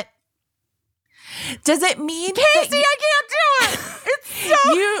 but does it mean Casey, I can't do it. It's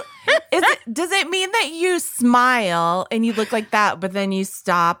so does it mean that you smile and you look like that, but then you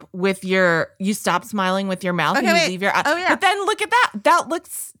stop smiling with your mouth and you leave your eye? Oh yeah. But then look at that. That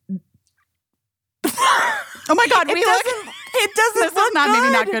looks oh my God, it doesn't this look is not good.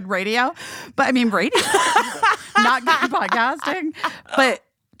 Maybe not good radio. But I mean radio. Not good podcasting. But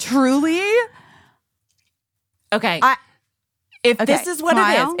truly. Okay. This is what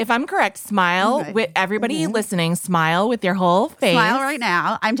smile. it is, if I'm correct, smile with everybody listening, smile with your whole face. Smile right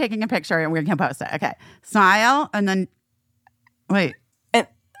now. I'm taking a picture and we're going to post it. Okay. Smile and then wait. Okay,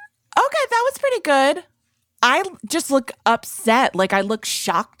 that was pretty good. I just look upset. Like I look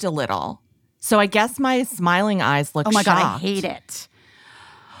shocked a little. So I guess my smiling eyes look shocked. Oh my God, I hate it.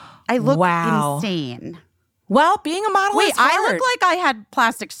 I look insane. Well, being a model is hard. I look like I had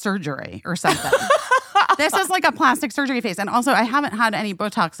plastic surgery or something. This is like a plastic surgery face. And also, I haven't had any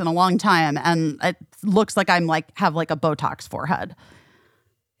Botox in a long time. And it looks like have like a Botox forehead.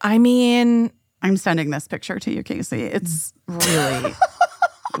 I mean... I'm sending this picture to you, Casey. It's really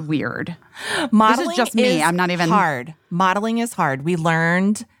weird. Modeling this is just me. I'm not even... hard. Modeling is hard. We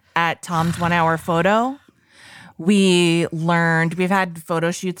learned at Tom's 1 Hour Photo. We've had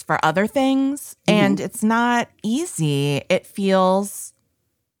photo shoots for other things, and it's not easy. It feels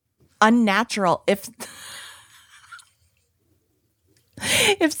unnatural. If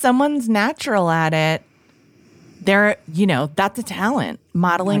someone's natural at it, that's a talent.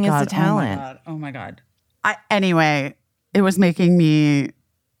 Modeling is a talent. Oh my God. Anyway, it was making me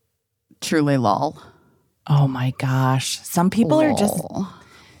truly lol. Oh my gosh. Some people are just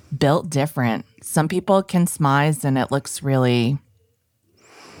built different. Some people can smize and it looks really.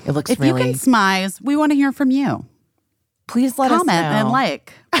 If you can smize, we want to hear from you. Please let us know. Comment and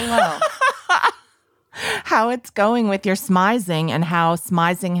like below. How it's going with your smizing and how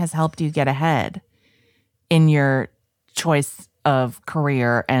smizing has helped you get ahead in your choice of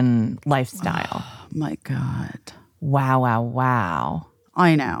career and lifestyle. Oh my God. Wow.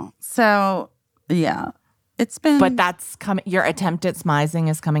 I know. So, yeah. It's been... But that's coming. Your attempt at smizing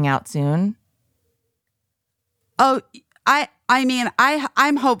is coming out soon? Oh, I mean,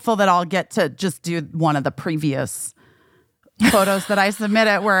 I'm hopeful that I'll get to just do one of the previous photos that I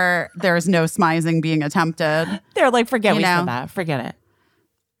submitted where there's no smizing being attempted. They're like, forget we said that. Forget it.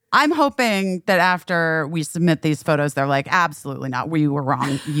 I'm hoping that after we submit these photos, they're like, absolutely not. We were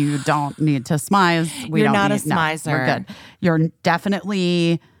wrong. You don't need to smize. You're not a smizer. No, we're good. You're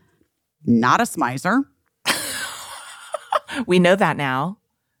definitely not a smizer. We know that now.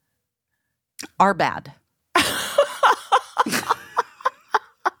 Are bad.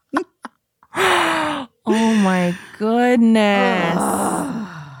 Oh my goodness.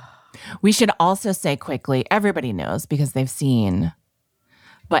 We should also say quickly, everybody knows because they've seen,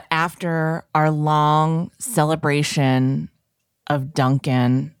 but after our long celebration of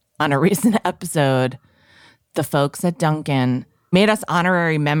Duncan on a recent episode, the folks at Duncan made us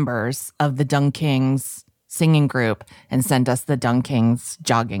honorary members of the Dunk Kings singing group and sent us the Dunk Kings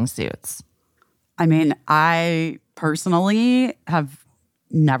jogging suits. I mean, I personally have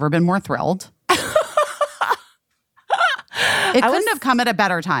never been more thrilled. It couldn't have come at a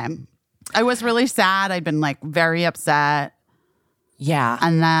better time. I was really sad. I'd been like very upset. Yeah.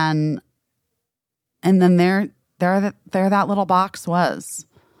 And then there that little box was.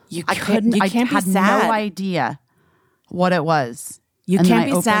 I had no idea what it was. You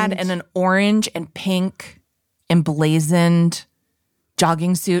can't be sad in an orange and pink emblazoned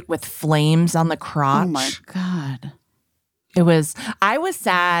jogging suit with flames on the crotch. Oh my God. I was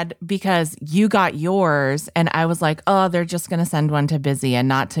sad because you got yours and I was like, oh, they're just going to send one to Busy and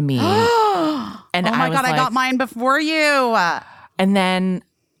not to me. And oh my God, I got mine before you. And then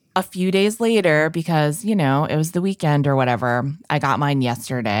a few days later, because, it was the weekend or whatever, I got mine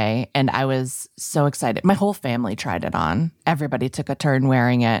yesterday and I was so excited. My whole family tried it on. Everybody took a turn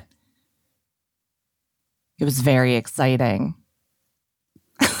wearing it. It was very exciting.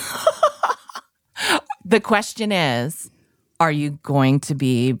 The question is, are you going to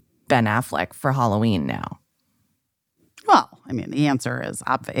be Ben Affleck for Halloween now? Well, I mean, the answer is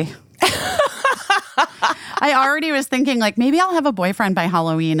obvious. I already was thinking, like, maybe I'll have a boyfriend by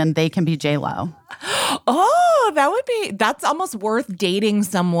Halloween and they can be J-Lo. Oh, that's almost worth dating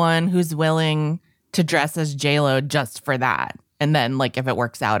someone who's willing to dress as J-Lo just for that. And then, like, if it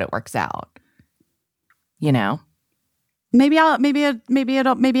works out, it works out. Maybe I'll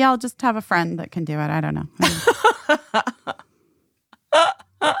just have a friend that can do it. I don't know.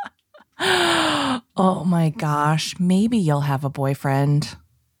 Oh my gosh. Maybe you'll have a boyfriend.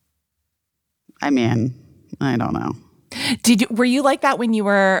 I mean, I don't know. Were you like that when you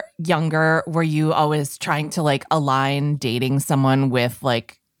were younger? Were you always trying to like align dating someone with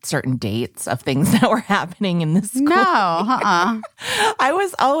like certain dates of things that were happening in the school? No, I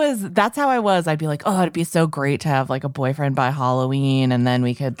was always, that's how I was. I'd be like, oh, it'd be so great to have like a boyfriend by Halloween and then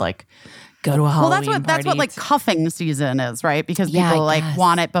we could like go to a Halloween party. That's what like cuffing season is, right? Because people like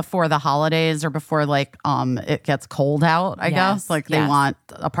want it before the holidays or before like it gets cold out, I guess. Like they want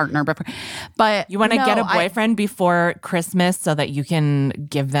a partner before. But you want to get a boyfriend before Christmas so that you can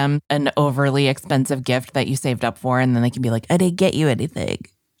give them an overly expensive gift that you saved up for and then they can be like, I didn't get you anything.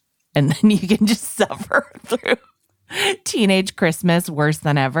 And then you can just suffer through teenage Christmas worse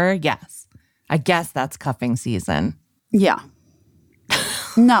than ever. Yes. I guess that's cuffing season. Yeah.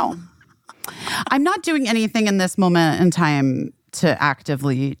 No. I'm not doing anything in this moment in time to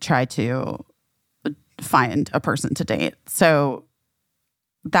actively try to find a person to date. So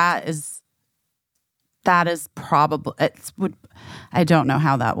that is probably I don't know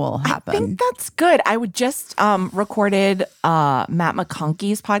how that will happen. I think that's good. I would just recorded Matt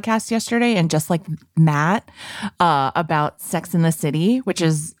McConkey's podcast yesterday, and just like Matt about Sex and the City, which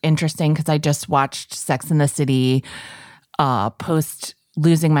is interesting because I just watched Sex and the City post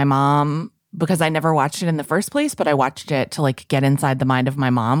losing my mom, because I never watched it in the first place, but I watched it to like get inside the mind of my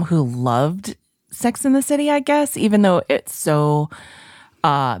mom, who loved Sex and the City, I guess, even though it's so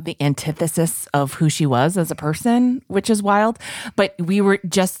the antithesis of who she was as a person, which is wild. But we were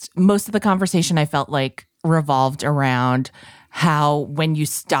just, most of the conversation I felt like revolved around how when you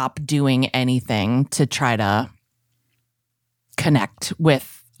stop doing anything to try to connect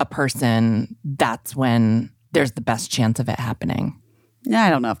with a person, that's when there's the best chance of it happening. Yeah, I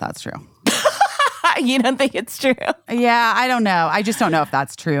don't know if that's true. You don't think it's true? Yeah, I don't know. I just don't know if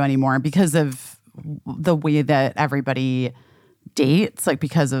that's true anymore because of the way that everybody dates, like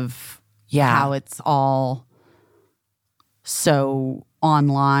because of how it's all so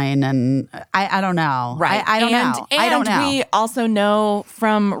online, and I don't know. Right. I don't know. And I don't know. we also know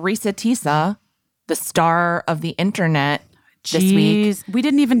from Risa Tisa, the star of the internet this week. We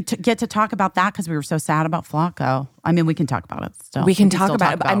didn't even get to talk about that because we were so sad about Flacco. I mean, we can talk about it still. We can talk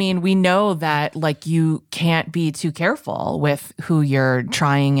about it. But I mean, we know that like you can't be too careful with who you're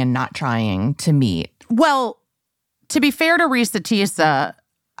trying and not trying to meet. Well, to be fair to Risa Tisa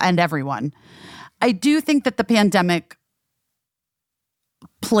and everyone, I do think that the pandemic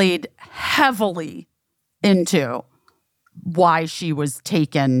played heavily into why she was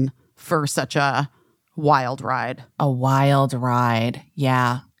taken for such a wild ride. A wild ride.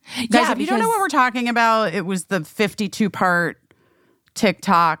 Yeah. Guys, if you don't know what we're talking about, it was the 52-part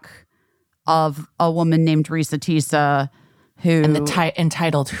TikTok of a woman named Risa Tisa who... And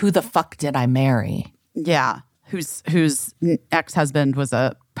entitled, Who the Fuck Did I Marry? Yeah. Whose ex-husband was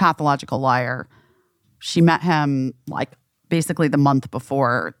a pathological liar. She met him like basically the month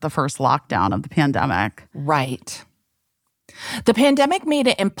before the first lockdown of the pandemic. Right. The pandemic made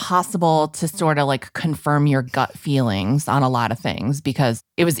it impossible to sort of like confirm your gut feelings on a lot of things because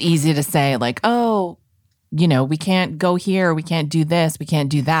it was easy to say like, oh, you know, we can't go here, we can't do this, we can't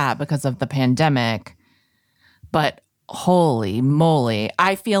do that because of the pandemic. But holy moly,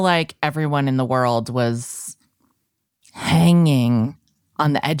 I feel like everyone in the world was hanging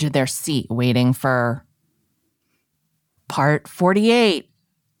on the edge of their seat waiting for part 48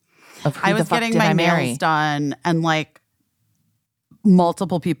 of Who the Fuck Did I Marry? I was getting my nails done and like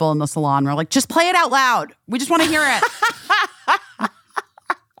multiple people in the salon were like, just play it out loud. We just want to hear it.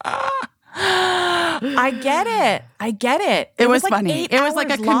 I get it. It was funny. It was like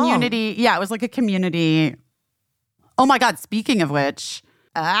a community. Yeah, it was like a community. Oh my God, speaking of which,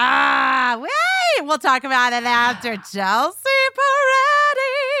 wait, we'll talk about it after Chelsea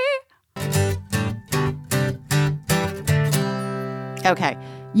Peretti. Okay.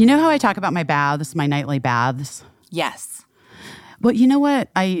 You know how I talk about my baths, my nightly baths? Yes. Well, you know what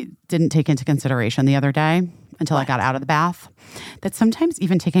I didn't take into consideration the other day until I got out of the bath? That sometimes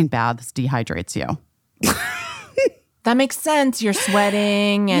even taking baths dehydrates you. That makes sense. You're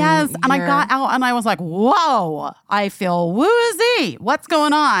sweating. And yes. And I got out and I was like, whoa, I feel woozy. What's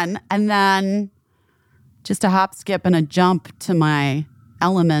going on? And then just a hop, skip, and a jump to my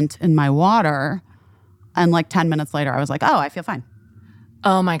element in my water. And like 10 minutes later, I was like, oh, I feel fine.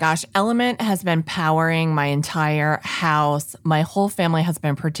 Oh my gosh. Element has been powering my entire house. My whole family has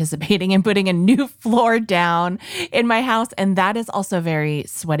been participating in putting a new floor down in my house. And that is also very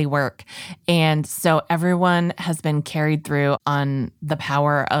sweaty work. And so everyone has been carried through on the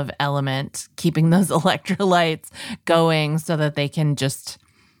power of Element, keeping those electrolytes going so that they can just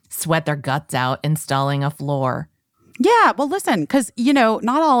sweat their guts out installing a floor. Yeah, well, listen, because, you know,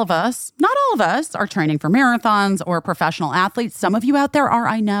 not all of us are training for marathons or professional athletes. Some of you out there are,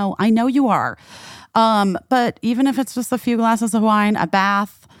 I know you are. But even if it's just a few glasses of wine, a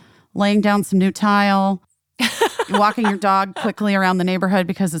bath, laying down some new tile, walking your dog quickly around the neighborhood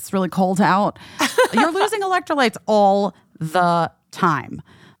because it's really cold out, you're losing electrolytes all the time.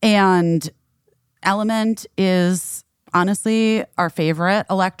 And Element is honestly our favorite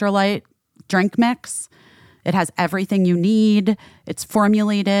electrolyte drink mix. It has everything you need. It's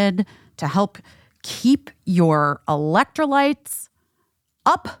formulated to help keep your electrolytes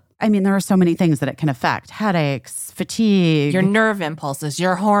up. I mean, there are so many things that it can affect. Headaches, fatigue. Your nerve impulses,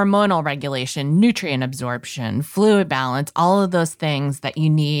 your hormonal regulation, nutrient absorption, fluid balance, all of those things that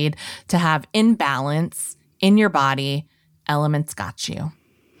you need to have in balance in your body. Element's got you.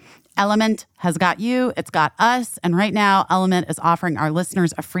 Element has got you. It's got us. And right now, Element is offering our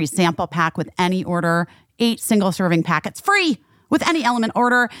listeners a free sample pack with any order. 8 single-serving packets free with any Element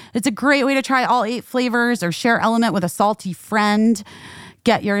order. It's a great way to try all 8 flavors or share Element with a salty friend.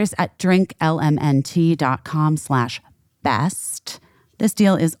 Get yours at drinklmnt.com/best. This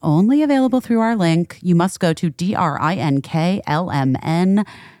deal is only available through our link. You must go to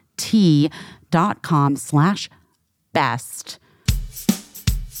drinklmnt.com/best.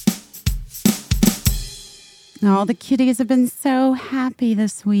 Oh, the kitties have been so happy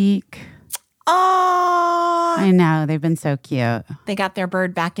this week. Oh, I know. They've been so cute. They got their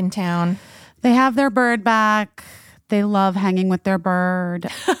bird back in town. They have their bird back. They love hanging with their bird.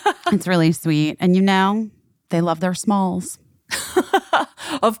 It's really sweet. And you know, they love their Smalls.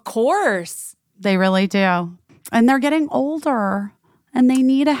 Of course. They really do. And they're getting older and they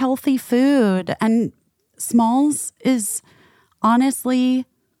need a healthy food. And Smalls is honestly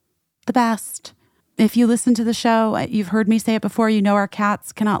the best. If you listen to the show, you've heard me say it before, you know our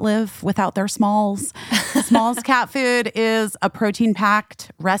cats cannot live without their Smalls. Smalls cat food is a protein-packed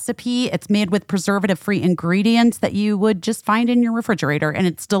recipe. It's made with preservative-free ingredients that you would just find in your refrigerator, and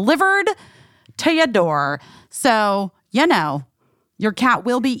it's delivered to your door. So, you know, your cat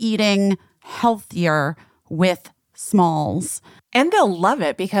will be eating healthier with Smalls. And they'll love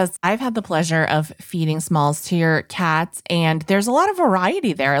it because I've had the pleasure of feeding Smalls to your cats, and there's a lot of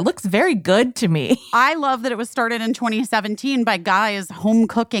variety there. It looks very good to me. I love that it was started in 2017 by guys home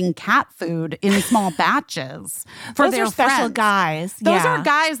cooking cat food in small batches for Those their are special friends. guys. Those Yeah. are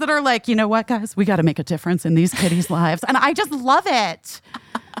guys that are like, you know what, guys, we got to make a difference in these kitties' lives. And I just love it.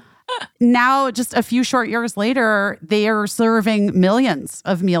 Now, just a few short years later, they are serving millions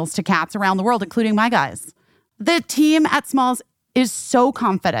of meals to cats around the world, including my guys. The team at Smalls is so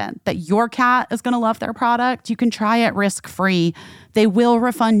confident that your cat is going to love their product. You can try it risk-free. They will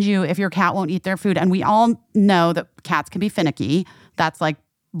refund you if your cat won't eat their food. And we all know that cats can be finicky. That's like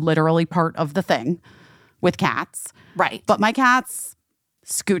literally part of the thing with cats. Right. But my cats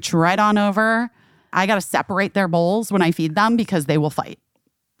scooch right on over. I got to separate their bowls when I feed them because they will fight.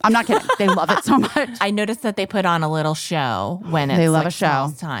 I'm not kidding. They love it so much. I noticed that they put on a little show when it's They love like a show.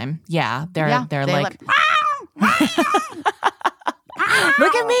 Smalls time. Yeah, they're they like,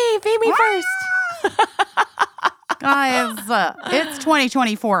 look at me, feed me first. Guys, it's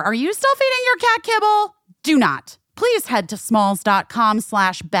 2024. Are you still feeding your cat kibble? Do not. Please head to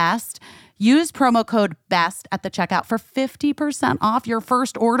smalls.com/best. Use promo code BEST at the checkout for 50% off your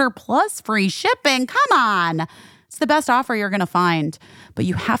first order plus free shipping. Come on. It's the best offer you're going to find. But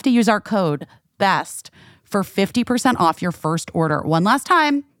you have to use our code BEST for 50% off your first order. One last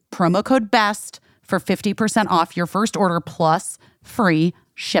time, promo code BEST for 50% off your first order plus free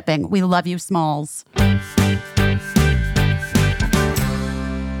shipping. We love you, Smalls.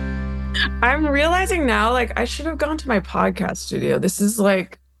 I'm realizing now, like, I should have gone to my podcast studio. This is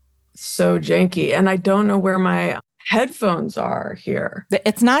like so janky, and I don't know where my headphones are here.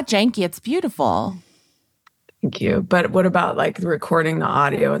 It's not janky. It's beautiful. Thank you. But what about like recording the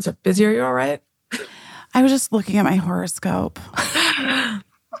audio and stuff? Busy, are you all right? I was just looking at my horoscope.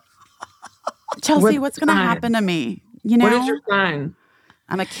 Chelsea, what's going to happen to me? You know, What is your sign?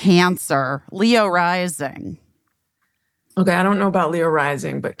 I'm a Cancer, Leo rising. Okay, I don't know about Leo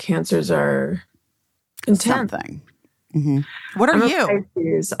rising, but Cancers are intense. Something. Mm-hmm. What are I'm you? A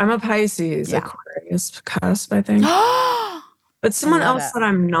Pisces. I'm a Pisces, Yeah. Aquarius cusp, I think. But someone I love else it. said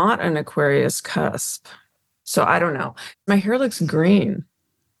I'm not an Aquarius cusp. So I don't know. My hair looks green.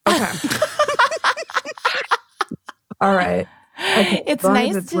 Okay. All right. Okay. It's as long as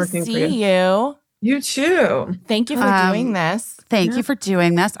nice it's to working for see you. You too. Thank you for doing this. Thank you for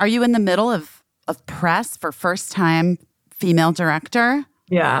doing this. Are you in the middle of press for first time female director?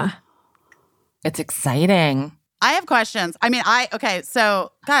 Yeah. It's exciting. I have questions. I mean, okay,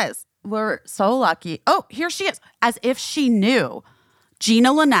 so guys, we're so lucky. Oh, here she is. As if she knew.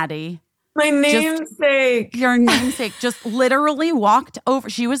 Gina Linetti, My namesake. your namesake, just literally walked over.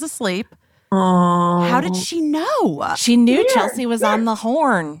 She was asleep. Oh. How did she know? She knew Chelsea was on the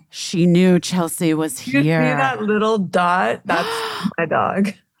horn. She knew Chelsea was You see here. that little dot? That's my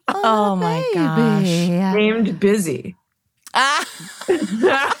dog. Oh my gosh. Named Busy. Ah.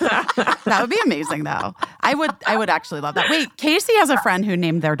 That would be amazing, though. I would actually love that. Wait, Casey has a friend who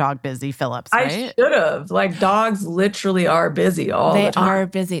named their dog Busy Phillips, I right? should have. Like, dogs literally are busy all They the time. are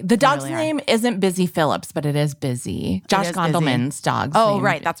busy. The dog's really are. name isn't Busy Phillips, but it is Busy. Josh is Gondelman's dog's Oh, named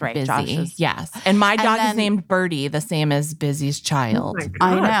right. That's right. Busy. Josh's. Yes. And my dog then- is named Birdie, the same as Busy's child. Oh my God.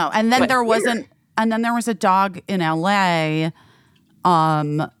 I know. And then But there weird. was a dog in LA.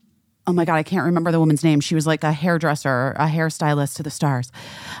 Oh my God, I can't remember the woman's name. She was like a hairdresser, a hairstylist to the stars.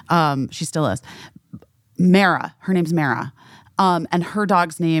 She still is. Mara. Her name's Mara. And her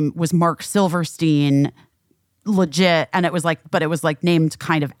dog's name was Mark Silverstein, legit. And it was like named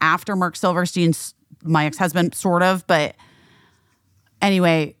kind of after Mark Silverstein's, my ex-husband, sort of. But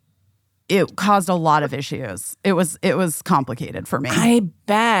anyway, it caused a lot of issues. It was complicated for me. I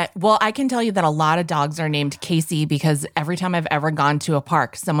bet. Well, I can tell you that a lot of dogs are named Casey because every time I've ever gone to a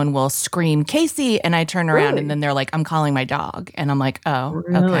park, someone will scream Casey, and I turn around Really? and then they're like, "I'm calling my dog," and I'm like, "Oh, okay,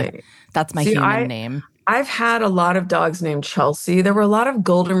 Really? that's my See, human name." I've had a lot of dogs named Chelsea. There were a lot of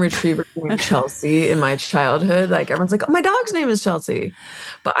golden retrievers named Chelsea in my childhood. Like, everyone's like, oh, my dog's name is Chelsea.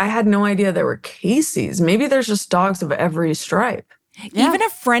 But I had no idea there were Caseys. Maybe there's just dogs of every stripe. Yeah. Even a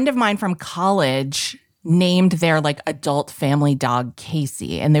friend of mine from college named their like adult family dog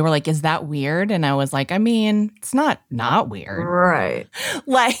Casey. And they were like, is that weird? And I was like, I mean, it's not weird. Right.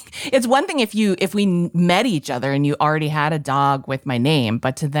 Like, it's one thing if we met each other and you already had a dog with my name,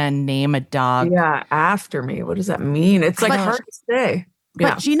 but to then name a dog. Yeah, after me. What does that mean? It's like hard to say.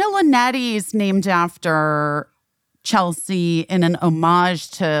 But Gina Linetti's named after Chelsea in an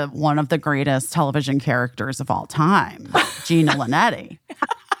homage to one of the greatest television characters of all time, Gina Linetti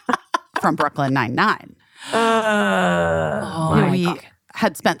from Brooklyn Nine-Nine. We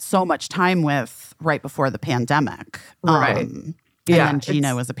had spent so much time with right before the pandemic. Right. And then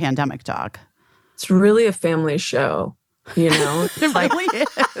Gina was a pandemic dog. It's really a family show, you know? It really is.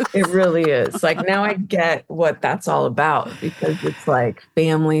 It really is. Like, now I get what that's all about, because it's like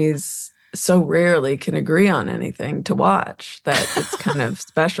families so rarely can agree on anything to watch that it's kind of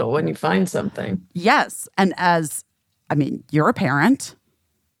special when you find something. Yes. And you're a parent.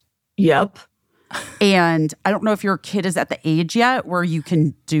 Yep. And I don't know if your kid is at the age yet where you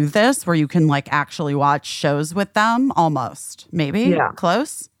can do this, where you can like actually watch shows with them almost. Maybe? Yeah.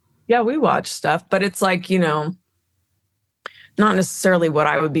 Close? Yeah, we watch stuff, but it's like, you know, not necessarily what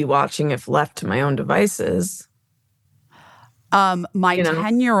I would be watching if left to my own devices. My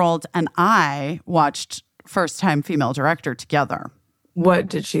 10-year-old and I watched First Time Female Director together. What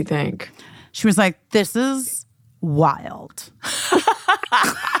did she think? She was like, this is wild.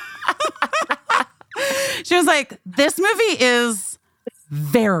 She was like, this movie is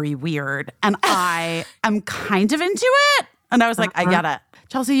very weird. And I am kind of into it. And I was like, I get it.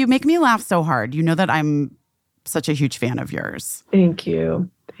 Chelsea, you make me laugh so hard. You know that I'm such a huge fan of yours. Thank you.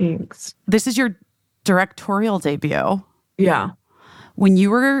 Thanks. This is your directorial debut. Yeah. When you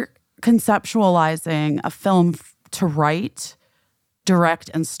were conceptualizing a film to write,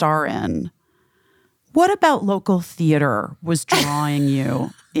 direct, and star in, what about local theater was drawing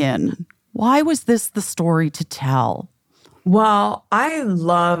you in? Why was this the story to tell? Well, I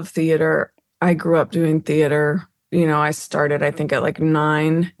love theater. I grew up doing theater. You know, I started, I think, at like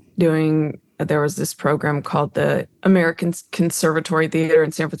 9 there was this program called the American Conservatory Theater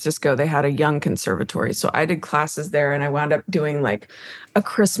in San Francisco. They had a young conservatory. So I did classes there, and I wound up doing like A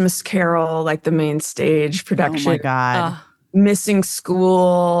Christmas Carol, like the main stage production. Oh my God. Missing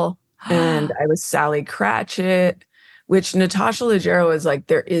School. And I was Sally Cratchit, which Natasha Leggero is like,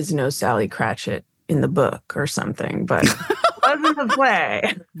 there is no Sally Cratchit in the book or something, but it wasn't the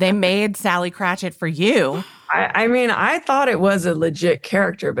play. They made Sally Cratchit for you. I mean, I thought it was a legit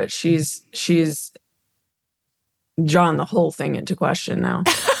character, but she's drawn the whole thing into question now.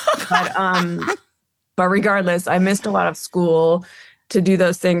 But regardless, I missed a lot of school to do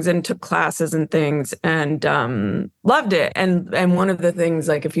those things and took classes and things, and loved it. And one of the things,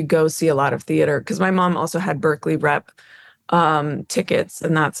 like, if you go see a lot of theater, because my mom also had Berkeley Rep tickets,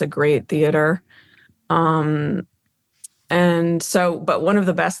 and that's a great theater. And so, but one of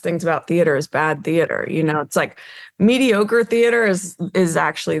the best things about theater is bad theater. You know, it's like mediocre theater is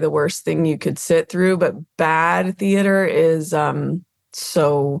actually the worst thing you could sit through, but bad theater is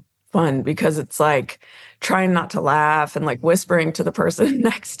so fun, because it's like trying not to laugh and like whispering to the person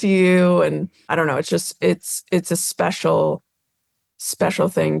next to you. And I don't know, it's just, it's a special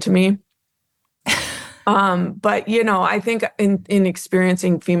thing to me. But, you know, I think in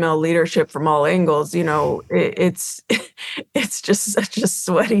experiencing female leadership from all angles, you know, it's just such a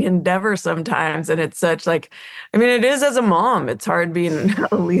sweaty endeavor sometimes. And it's such like, I mean, it is as a mom, it's hard being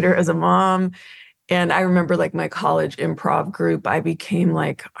a leader as a mom. And I remember like my college improv group, I became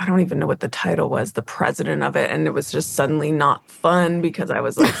like, I don't even know what the title was, the president of it. And it was just suddenly not fun, because I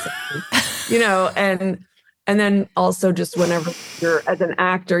was like, you know, and then also just whenever you're as an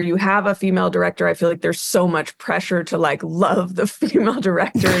actor, you have a female director, I feel like there's so much pressure to like love the female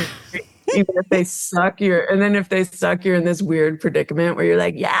director, even if they suck. And then if they suck, you're in this weird predicament where you're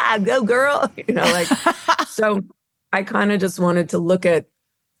like, yeah, go girl, you know, like, so I kind of just wanted to look at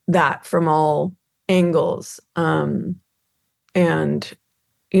that from all angles. And,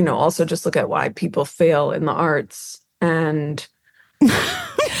 you know, also just look at why people fail in the arts. And, you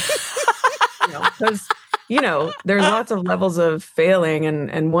know, because, you know, there's lots of levels of failing,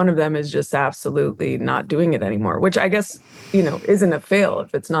 and one of them is just absolutely not doing it anymore, which I guess, you know, isn't a fail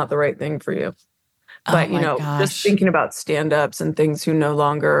if it's not the right thing for you. But, you know, just thinking about stand-ups and things who no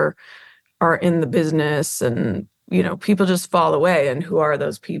longer are in the business, and, you know, people just fall away, and who are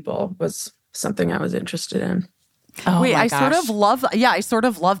those people was something I was interested in. Oh, wait, I sort of love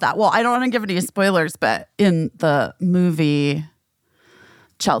that. Well, I don't want to give any spoilers, but in the movie,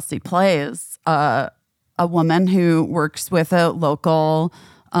 Chelsea plays a woman who works with a local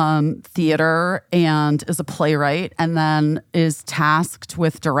theater and is a playwright, and then is tasked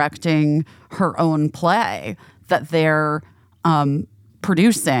with directing her own play that they're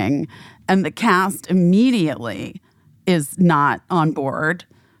producing. And the cast immediately is not on board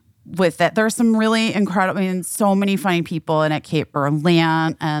with it. There's some really incredible, I mean, so many funny people in it. Kate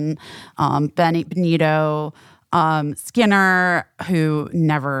Berlant and Benito Skinner, who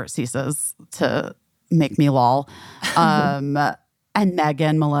never ceases to make me lol. And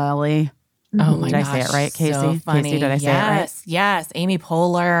Megan Mullally. Oh my Did gosh, I say it right, Casey? so funny. Casey, did I say it right? Yes, Amy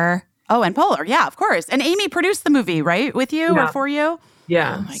Poehler. Oh, and Poehler, yeah, of course. And Amy produced the movie, right, with you or for you?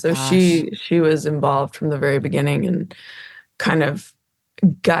 Yeah. Oh my so gosh. she was involved from the very beginning and kind of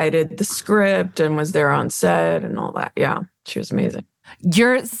guided the script and was there on set and all that. Yeah. She was amazing.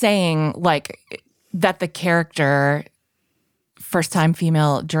 You're saying like that the character, first time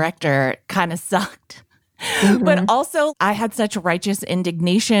female director, kind of sucked. But also I had such righteous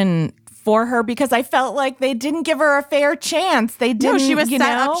indignation for her because I felt like they didn't give her a fair chance. They didn't. No, she was set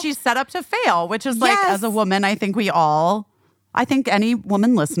up. She's set up to fail, which is like, as a woman, I think I think any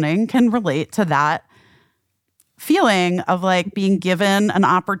woman listening can relate to that feeling of like being given an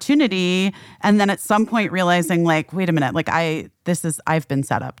opportunity and then at some point realizing like, wait a minute, like I've been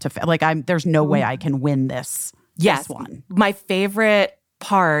set up to fail. Like there's no way I can win this. Yes. This one. My favorite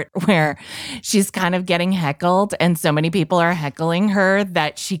part where she's kind of getting heckled and so many people are heckling her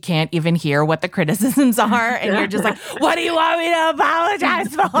that she can't even hear what the criticisms are, and you're just like, what do you want me to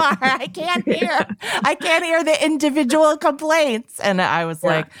apologize for? I can't hear the individual complaints. And I was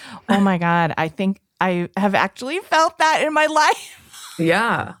like, oh my God, I think I have actually felt that in my life.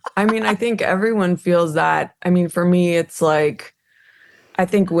 Yeah. I mean, I think everyone feels that. I mean, for me, it's like, I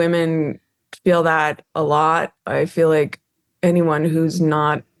think women feel that a lot. I feel like anyone who's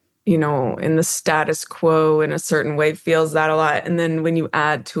not, in the status quo in a certain way feels that a lot. And then when you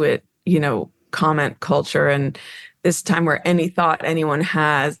add to it, comment culture and this time where any thought anyone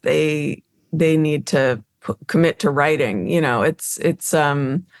has, they need to commit to writing, it's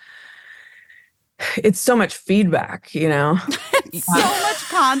so much feedback, So much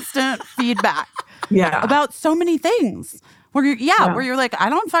constant feedback. Yeah. About so many things. Where you're like, I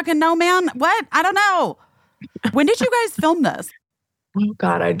don't fucking know, man. What? I don't know. When did you guys film this? Oh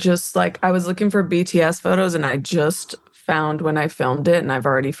God, I was looking for BTS photos and I just found when I filmed it and I've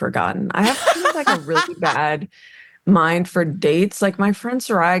already forgotten. I have kind of like a really bad mind for dates. Like my friend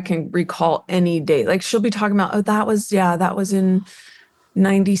Soraya can recall any date. Like she'll be talking about, that was in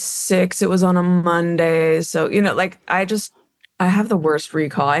 96. It was on a Monday. So, I have the worst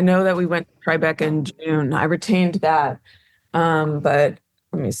recall. I know that we went to Tribeca in June. I retained that. But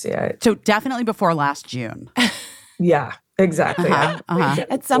let me see. So definitely before last June. Yeah, exactly.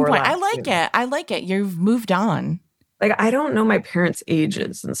 At some point. I like it. You've moved on. Like, I don't know my parents'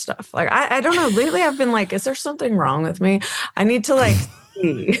 ages and stuff. Like, I don't know. Lately, I've been like, is there something wrong with me? I need to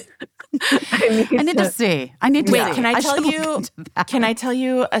see. I need to see. Wait, can I tell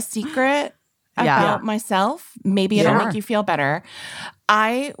you a secret about myself? Maybe it'll make you feel better.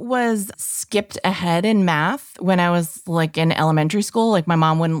 I was skipped ahead in math when I was like in elementary school. Like my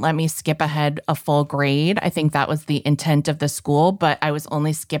mom wouldn't let me skip ahead a full grade. I think that was the intent of the school, but I was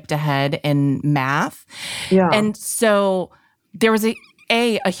only skipped ahead in math. Yeah. And so there was a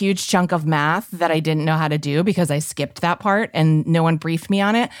huge chunk of math that I didn't know how to do because I skipped that part and no one briefed me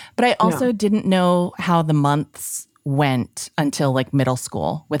on it. But I also didn't know how the months went until like middle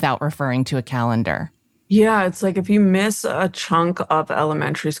school without referring to a calendar. Yeah, it's like if you miss a chunk of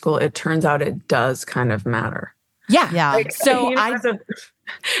elementary school, it turns out it does kind of matter. Yeah. Like, so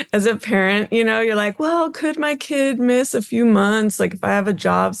as a parent, you're like, well, could my kid miss a few months? Like if I have a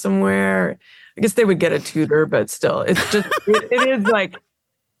job somewhere, I guess they would get a tutor, but still, it's just,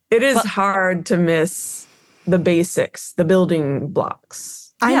 it is hard to miss the basics, the building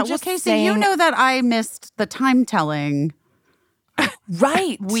blocks. Casey, saying, you know that I missed the time telling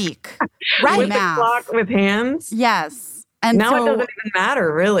week. Right. With the clock with hands? Yes. And now it doesn't even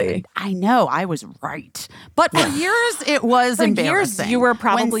matter, really. I know. I was right. But for years, it was embarrassing. You were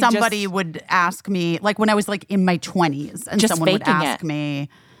probably when somebody would ask me, like when I was like in my 20s and someone would ask me,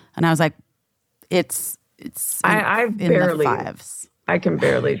 and I was like, it's I've barely, the fives. I can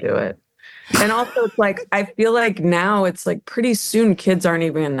barely do it. And also it's like, I feel like now it's like pretty soon kids aren't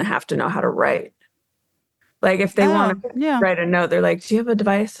even going to have to know how to write. Like if they want to write a note, they're like, do you have a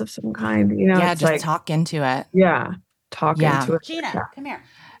device of some kind? Just like, talk into it. Yeah. Talk into it. Gina, come here.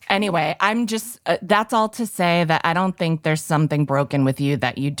 Anyway, I'm just, that's all to say that I don't think there's something broken with you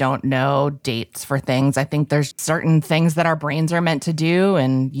that you don't know dates for things. I think there's certain things that our brains are meant to do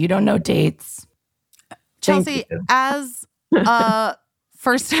and you don't know dates. Chelsea, as a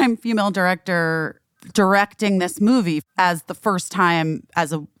first time female director directing this movie as the first time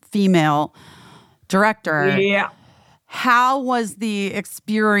as a female director. Yeah. How was the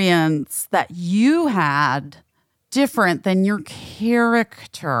experience that you had different than your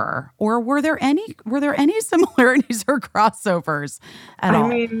character? Or were there any similarities or crossovers at all? I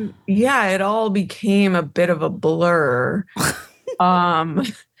mean, yeah, it all became a bit of a blur.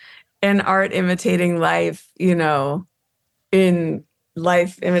 And art imitating life, in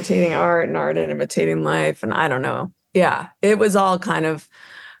life imitating art and art imitating life. And I don't know. Yeah, it was all kind of,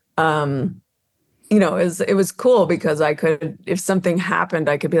 it was cool because I could, if something happened,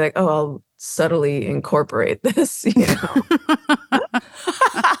 I could be like, oh, I'll subtly incorporate this,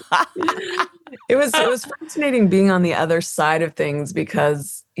 It was fascinating being on the other side of things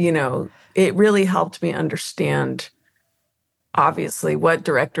because, it really helped me understand obviously what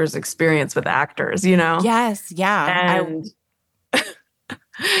directors experience with actors, Yes, yeah. And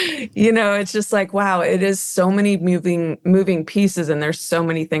it's just like, wow, it is so many moving pieces and there's so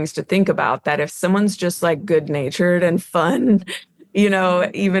many things to think about that if someone's just like good natured and fun,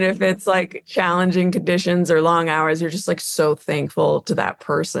 even if it's like challenging conditions or long hours, you're just like so thankful to that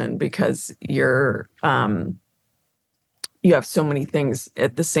person because you have so many things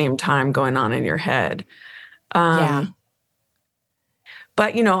at the same time going on in your head. Yeah.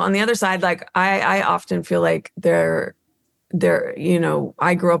 But, on the other side, like I often feel like I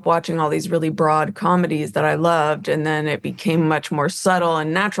grew up watching all these really broad comedies that I loved, and then it became much more subtle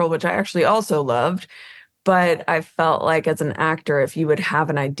and natural, which I actually also loved. But I felt like as an actor, if you would have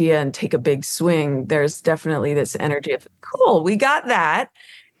an idea and take a big swing, there's definitely this energy of, cool, we got that.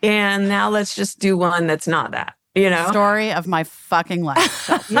 And now let's just do one that's not that, Story of my fucking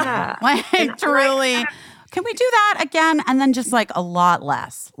life. Yeah. Like, truly. Can we do that again? And then just like a lot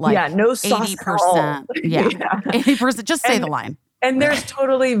less. Like no sauce 80%. Yeah. 80%. Just say the line. And there's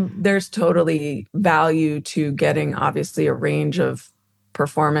totally value to getting obviously a range of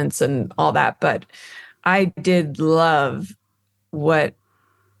performance and all that. But I did love what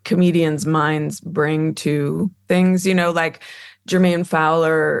comedians' minds bring to things, like Jermaine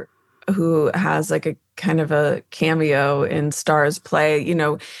Fowler, who has like a kind of a cameo in Star's play.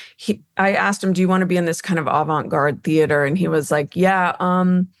 I asked him, do you want to be in this kind of avant-garde theater? And he was like, yeah,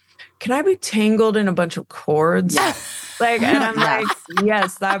 can I be tangled in a bunch of chords? Yes. And I'm like,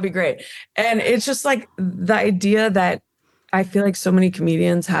 yes, that'd be great. And it's just like the idea that I feel like so many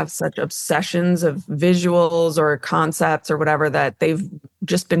comedians have such obsessions of visuals or concepts or whatever that they've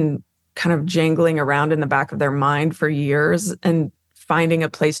just been kind of jangling around in the back of their mind for years, and finding a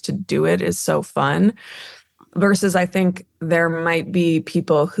place to do it is so fun. Versus I think there might be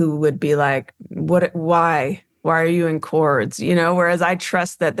people who would be like, why are you in chords? Whereas I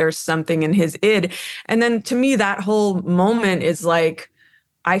trust that there's something in his id. And then to me, that whole moment is like,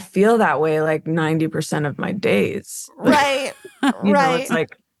 I feel that way like 90% of my days. Right. Right. It's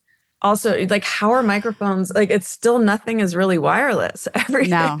like, also, like, how are microphones? Like, it's still nothing is really wireless.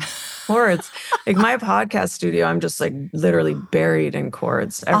 Everything chords. Like my podcast studio, I'm just like literally buried in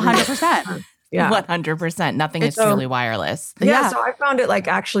chords. 100%. Yeah. 100%. Nothing is truly wireless. Yeah. So I found it like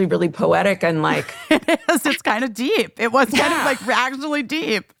actually really poetic and like. It is. It's kind of deep. It was kind of like actually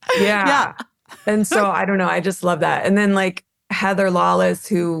deep. Yeah. And so I don't know. I just love that. And then like Heather Lawless,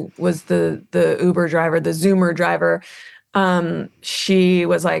 who was the Uber driver, the Zoomer driver, she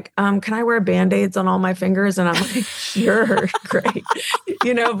was like, can I wear Band-Aids on all my fingers? And I'm like, sure, great.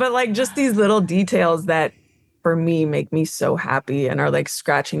 But like just these little details that for me make me so happy and are like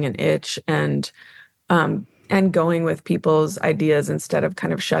scratching an itch and going with people's ideas instead of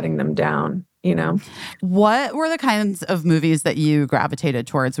kind of shutting them down, What were the kinds of movies that you gravitated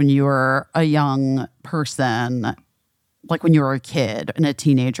towards when you were a young person? Like when you were a kid and a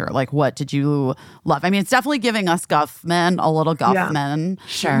teenager, like what did you love? I mean, it's definitely giving us Guffman, a little Guffman. Yeah.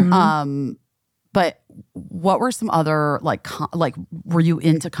 Sure. But what were some other like were you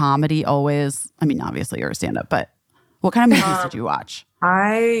into comedy always? I mean, obviously you're a stand-up, but what kind of movies did you watch?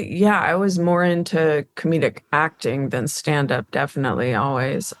 I was more into comedic acting than stand-up, definitely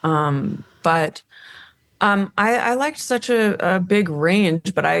always. But I liked such a big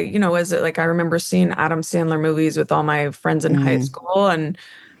range, but I remember seeing Adam Sandler movies with all my friends in high school, and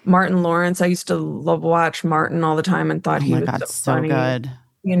Martin Lawrence. I used to watch Martin all the time and thought he was so funny. Good.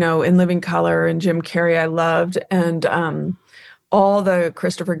 In Living Color, and Jim Carrey I loved, and all the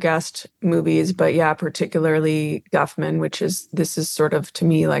Christopher Guest movies, but yeah, particularly Guffman, this is sort of to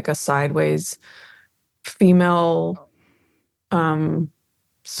me like a sideways female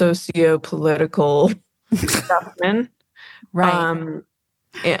socio-political Guffman, right?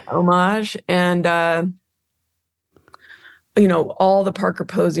 Homage, and all the Parker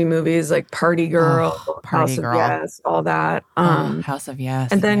Posey movies, like Party Girl, Party House Girl. of Yes, all that. House of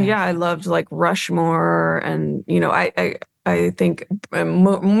Yes. And then, yes. I loved like Rushmore. And, I think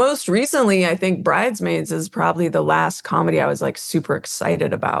most recently, I think Bridesmaids is probably the last comedy I was like super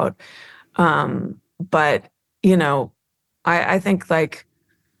excited about. But, I think like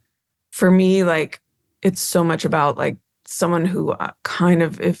for me, like it's so much about like someone who kind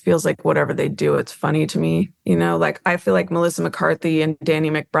of, it feels like whatever they do, it's funny to me. Like I feel like Melissa McCarthy and Danny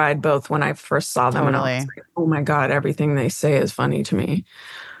McBride both, when I first saw them, and I was like, oh my God, everything they say is funny to me.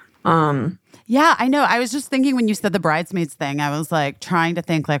 Yeah, I know. I was just thinking when you said the Bridesmaids thing, I was like trying to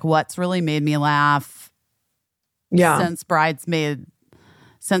think like what's really made me laugh. Yeah. Since Bridesmaids,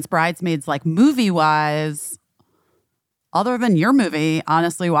 like movie wise, other than your movie,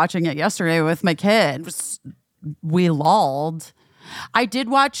 honestly, watching it yesterday with my kid, we lolled. I did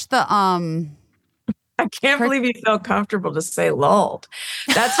watch the I can't believe you felt comfortable to say lulled.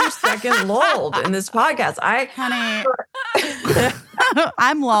 That's your second lulled in this podcast. Honey,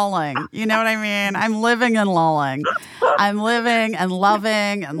 I'm lulling. You know what I mean? I'm living and lulling. I'm living and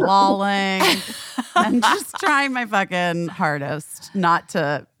loving and lulling and just trying my fucking hardest not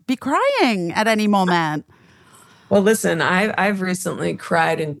to be crying at any moment. Well, listen, I've recently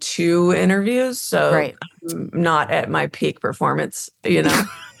cried in 2 interviews, so Great. I'm not at my peak performance,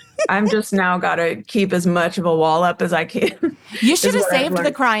 I'm just now got to keep as much of a wall up as I can. You should have saved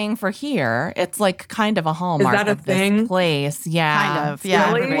the crying for here. It's like kind of a hallmark that a of thing? this place. Yeah. Kind of.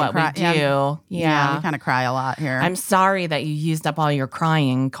 Yeah. Really? What we do. Yeah. We kind of cry a lot here. I'm sorry that you used up all your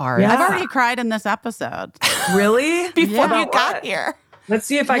crying cards. Yeah. I've already cried in this episode. Really? Before Yeah. you got here. Let's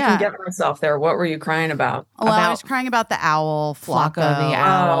see if I can get myself there. What were you crying about? Well, I was crying about the owl, Flocko the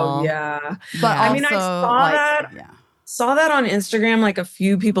owl. Oh, yeah. But I mean, I also, saw like, that. Yeah. Saw that on Instagram, like a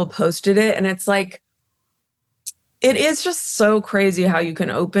few people posted it, and it's like, it is just so crazy how you can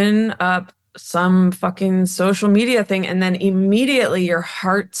open up some fucking social media thing and then immediately your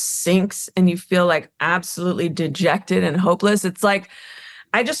heart sinks and you feel like absolutely dejected and hopeless. It's like,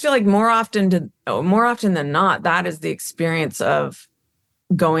 I just feel like more often than not, that is the experience of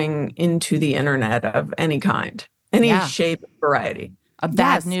going into the internet of any kind, any shape, variety. A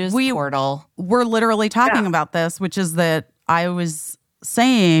bad news portal. We're literally talking about this, which is that I was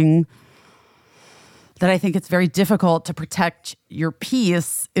saying that I think it's very difficult to protect your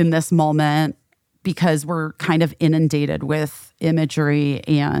peace in this moment because we're kind of inundated with imagery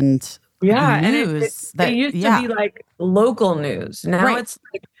and news. And it used to be like local news. Now it's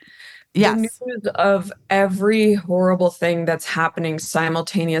like the news of every horrible thing that's happening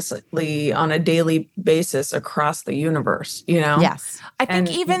simultaneously on a daily basis across the universe, Yes. I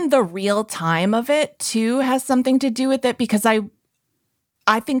think even the real time of it too has something to do with it, because I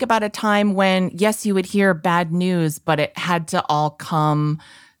think about a time when, yes, you would hear bad news, but it had to all come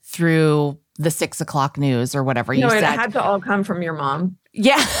through the 6:00 news or whatever you said. It had to all come from your mom.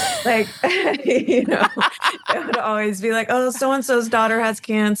 Yeah. Like, it would always be like, oh, so-and-so's daughter has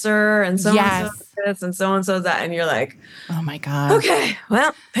cancer and so-and-so this and so-and-so's that. And you're like, oh my God. Okay,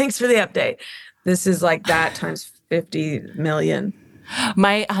 well, thanks for the update. This is like that times 50 million.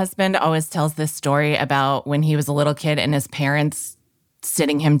 My husband always tells this story about when he was a little kid and his parents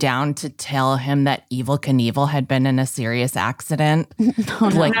sitting him down to tell him that Evel Knievel had been in a serious accident,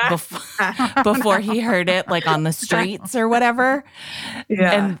 before he heard it, like on the streets or whatever.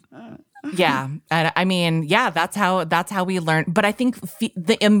 Yeah. And I mean, that's how we learn. But I think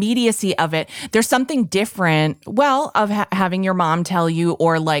the immediacy of it, there's something different, of having your mom tell you,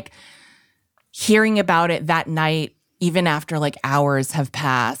 or like hearing about it that night, even after like hours have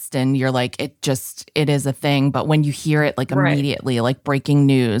passed and you're like, it is a thing. But when you hear it like immediately, like breaking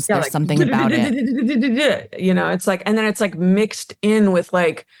news, there's like, something about it. It's like, and then it's like mixed in with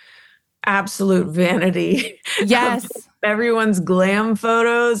like absolute vanity. Yes. Everyone's glam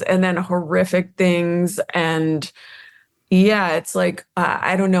photos and then horrific things. And it's like,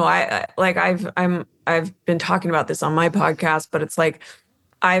 I don't know. I've been talking about this on my podcast, but it's like,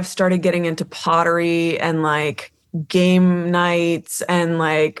 I've started getting into pottery and like game nights and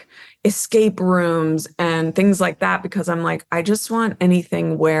like escape rooms and things like that, because I'm like, I just want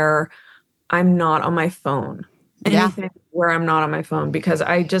anything where I'm not on my phone. Anything where I'm not on my phone, because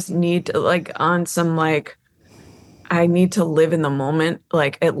I just need to like on some like, I need to live in the moment,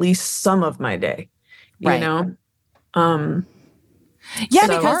 like at least some of my day, you know?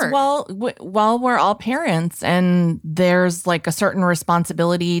 Because well, we're all parents and there's like a certain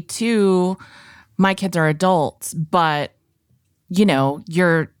responsibility to, my kids are adults, but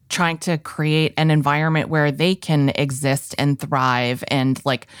you're trying to create an environment where they can exist and thrive and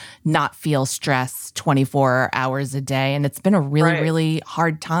like not feel stress 24 hours a day. And it's been a really, Right. really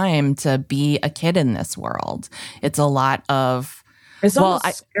hard time to be a kid in this world. It's a lot of, It's well,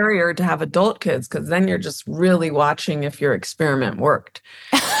 almost scarier to have adult kids because then you're just really watching if your experiment worked.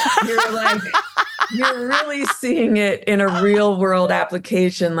 You're like, you're really seeing it in a real world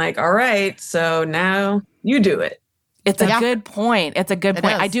application. Like, all right, so now you do it. It's a good point. It's a good It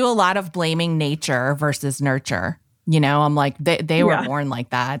point. I is. do a lot of blaming nature versus nurture. You know, I'm like, they were Yeah. born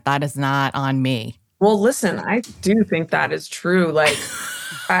like that. That is not on me. Well, listen, I do think that is true. Like,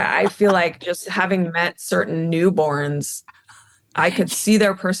 I feel like just having met certain newborns, I could see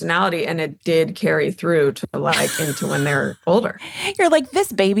their personality and it did carry through to like into when they're older. You're like,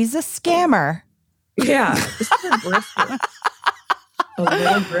 this baby's a scammer. Yeah. This is a grifter. A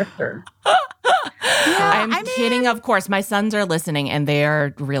little grifter. I'm kidding, of course. My sons are listening and they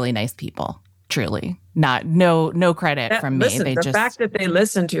are really nice people. Truly. No credit from me. Listen, They the just fact that they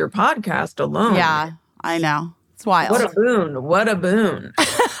listen to your podcast alone. Yeah, I know. It's wild. What a boon. What a boon.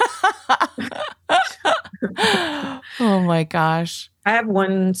 oh my gosh. I have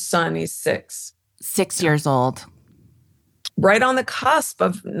one son, he's 6. 6 years old. Right on the cusp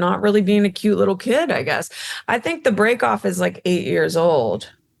of not really being a cute little kid, I guess. I think the break off is like 8 years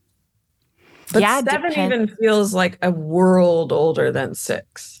old. But Yeah, 7 even feels like a world older than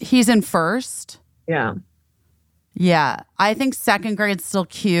 6. He's in first. Yeah. Yeah, I think second grade's still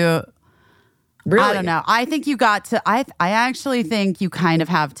cute. Really? I don't know. I think you got to. I actually think you kind of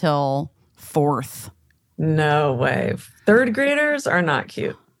have till fourth. No way. 3rd graders are not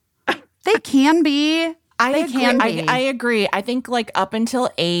cute. They can be. They can be. I agree. I think like up until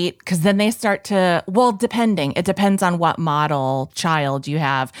 8, because then they start to, well, depending. It depends on what model child you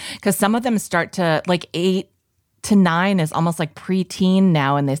have. Because some of them start to, like 8 to 9 is almost like preteen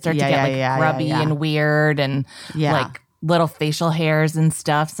now. And they start to get like grubby and weird and like little facial hairs and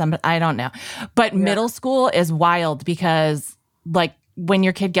stuff. I don't know. But middle school is wild because like when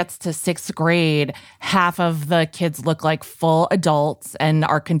your kid gets to 6th grade, half of the kids look like full adults and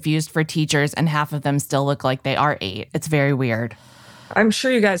are confused for teachers, and half of them still look like they are 8. It's very weird. I'm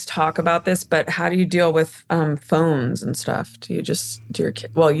sure you guys talk about this, but how do you deal with phones and stuff? Do you just do your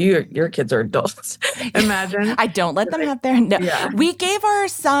kid? Well, your kids are adults. Imagine. I don't let them have their. No. Yeah. We gave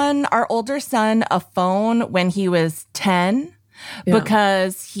our older son, a phone when he was 10. Yeah.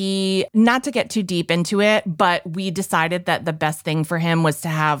 Because he, not to get too deep into it, but we decided that the best thing for him was to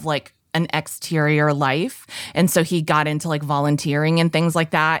have like an exterior life. And so he got into like volunteering and things like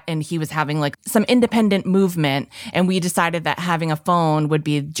that. And he was having like some independent movement. And we decided that having a phone would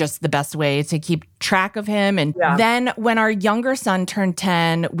be just the best way to keep track of him. And then when our younger son turned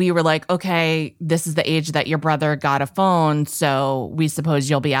 10, we were like, okay, this is the age that your brother got a phone. So we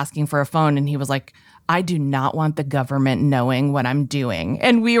suppose you'll be asking for a phone. And he was like, I do not want the government knowing what I'm doing.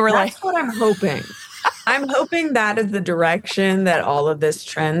 And we were That's what I'm hoping. I'm hoping that is the direction that all of this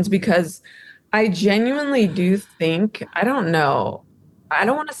trends, because I genuinely do think, I don't know, I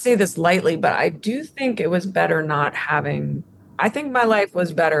don't want to say this lightly, but I do think it was better not having, I think my life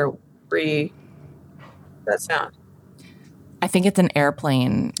was better pre that sound. I think it's an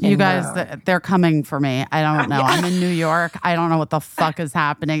airplane. You guys, they're coming for me. I don't know. I'm in New York. I don't know what the fuck is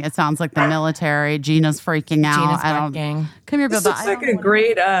happening. It sounds like the military. Gina's freaking out. Gina's I don't. barking. Come here, This Bill. looks like a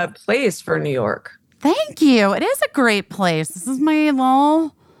great place for New York. Thank you. It is a great place. This is my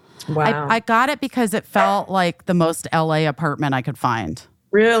little. Wow. I got it because it felt like the most LA apartment I could find.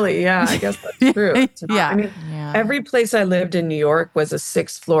 Really? Yeah, I guess that's true. It's not- Yeah. I mean, every place I lived in New York was a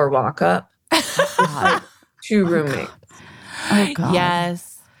 6th floor walk up. Like 2 roommates. Oh God.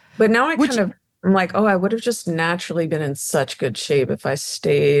 Yes. But now I'm like, oh, I would have just naturally been in such good shape if I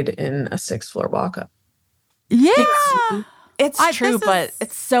stayed in a 6th floor walk up. Yeah. It's true, but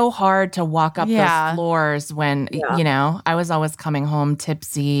it's so hard to walk up those floors when, you know, I was always coming home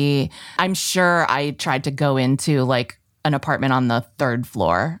tipsy. I'm sure I tried to go into like an apartment on the 3rd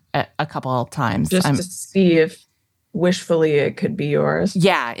floor a couple of times. Just to see if wishfully it could be yours.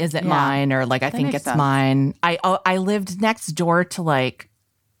 Yeah, is it mine? Or like, I think makes it's sense. mine. I lived next door to like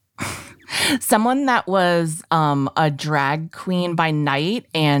someone that was a drag queen by night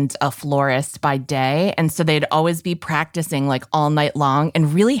and a florist by day. And so they'd always be practicing like all night long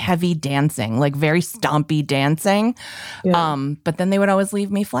and really heavy dancing, like very stompy dancing. Yeah. But then they would always leave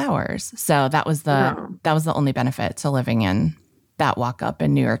me flowers. So that was the only benefit to living in that walk up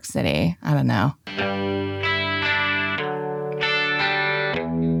in New York City. I don't know.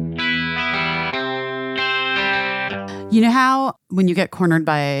 You know how when you get cornered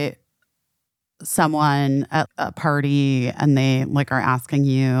by someone at a party and they like are asking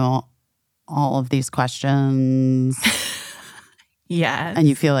you all of these questions. Yes. And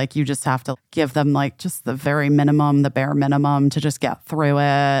you feel like you just have to give them like just the very minimum, the bare minimum to just get through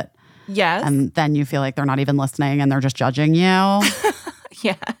it. Yes. And then you feel like they're not even listening and they're just judging you.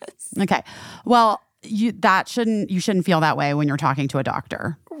 Yes. Okay. Well, you shouldn't feel that way when you're talking to a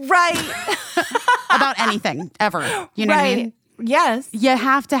doctor Right. about anything ever. You know what I mean? Yes. You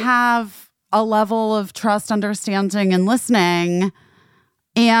have to have a level of trust, understanding, and listening.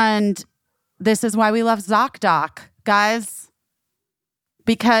 And this is why we love ZocDoc, guys.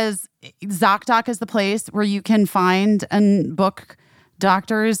 Because ZocDoc is the place where you can find and book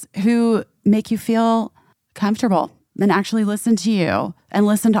doctors who make you feel comfortable and actually listen to you and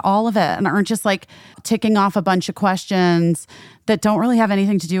listen to all of it and aren't just like ticking off a bunch of questions that don't really have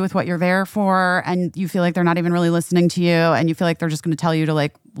anything to do with what you're there for. And you feel like they're not even really listening to you. And you feel like they're just going to tell you to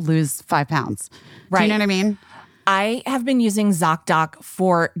like lose 5 pounds. Right. Do you know what I mean? I have been using ZocDoc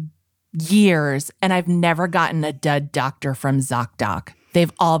for years and I've never gotten a dud doctor from ZocDoc.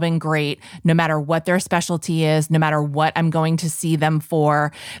 They've all been great, no matter what their specialty is, no matter what I'm going to see them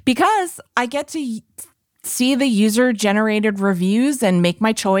for, because I get to see the user-generated reviews and make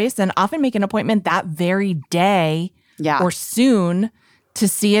my choice and often make an appointment that very day or soon to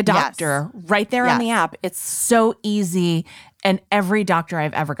see a doctor right there on the app. It's so easy. And every doctor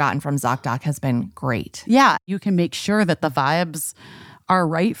I've ever gotten from ZocDoc has been great. Yeah. You can make sure that the vibes are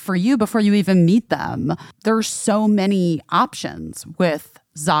right for you before you even meet them. There's so many options with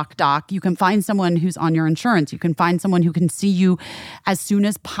ZocDoc. You can find someone who's on your insurance. You can find someone who can see you as soon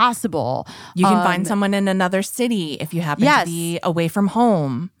as possible. You can find someone in another city if you happen to be away from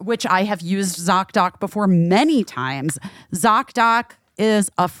home. Which I have used ZocDoc before many times. ZocDoc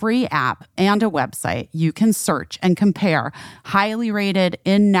is a free app and a website. You can search and compare highly rated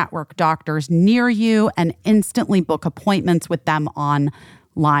in-network doctors near you and instantly book appointments with them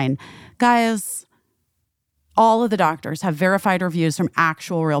online. Guys, all of the doctors have verified reviews from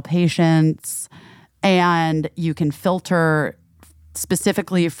actual real patients, and you can filter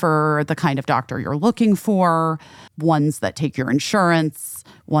specifically for the kind of doctor you're looking for, ones that take your insurance,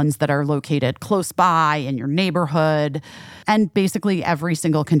 ones that are located close by in your neighborhood, and basically every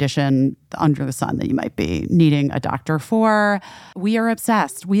single condition under the sun that you might be needing a doctor for. We are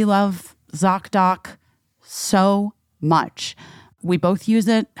obsessed. We love ZocDoc so much. We both use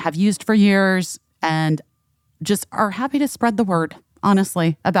it, have used for years, and just are happy to spread the word,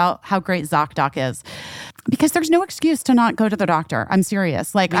 honestly, about how great ZocDoc is. Because there's no excuse to not go to the doctor. I'm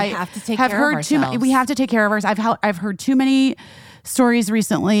serious. Like, we have to take care of ourselves. We have to take care of ourselves. I've heard too many stories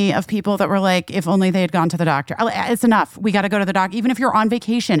recently of people that were like, if only they had gone to the doctor. It's enough. We got to go to the doctor. Even if you're on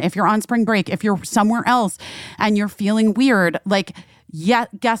vacation, if you're on spring break, if you're somewhere else and you're feeling weird, like,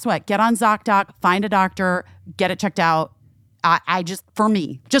 guess what? Get on ZocDoc, find a doctor, get it checked out. I just, for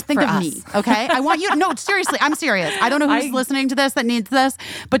me, just think of me, okay? I want you, no, seriously, I'm serious. I don't know who's listening to this that needs this,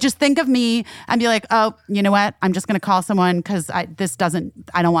 but just think of me and be like, oh, you know what? I'm just going to call someone because I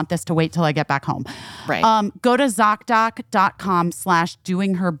don't want this to wait till I get back home. Right. Go to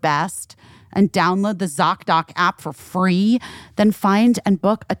ZocDoc.com/doingherbest and download the ZocDoc app for free. Then find and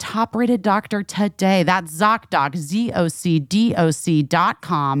book a top-rated doctor today. That's ZocDoc,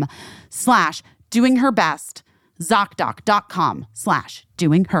 ZocDoc.com/doingherbest.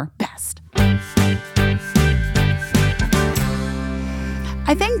 ZocDoc.com/doingherbest.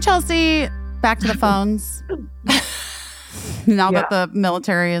 I think, Chelsea, back to the phones. Now that the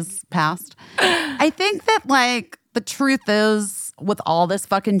military is passed. I think that, like, the truth is, with all this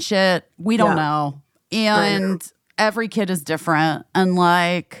fucking shit, we don't know. And every kid is different. And,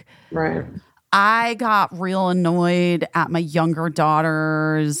 like, I got real annoyed at my younger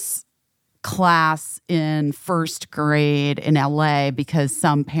daughter's class in first grade in LA because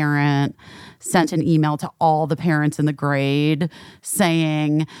some parent sent an email to all the parents in the grade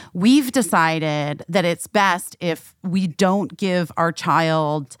saying, we've decided that it's best if we don't give our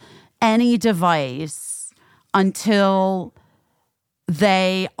child any device until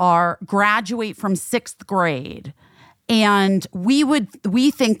they graduate from 6th grade. And we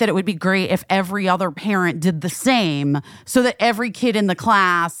think that it would be great if every other parent did the same so that every kid in the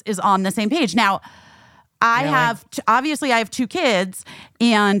class is on the same page. Now, I have 2 kids,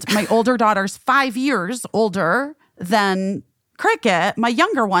 and my older daughter's 5 years older than Cricket, my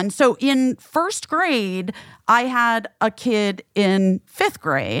younger one. So in first grade, I had a kid in 5th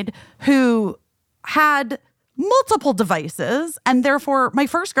grade who had multiple devices, and therefore my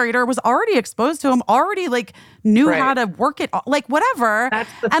first grader was already exposed to them, already like knew how to work it, like whatever. That's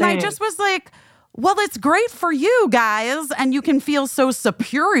the and thing. I just was like, well, it's great for you guys, and you can feel so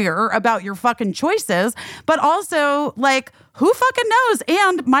superior about your fucking choices, but also, like, who fucking knows?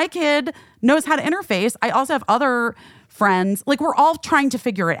 And my kid knows how to interface. I also have other friends, like, we're all trying to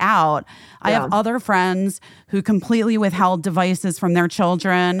figure it out. I have other friends who completely withheld devices from their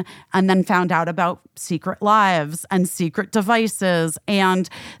children and then found out about secret lives and secret devices and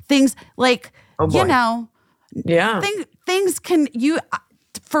things like, you know, things can,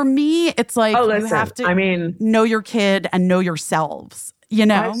 for me, it's like you have to know your kid and know yourselves, you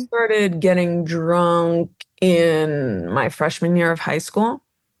know? I started getting drunk in my freshman year of high school.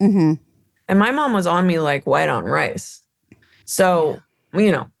 Mm-hmm. And my mom was on me like white on rice. So,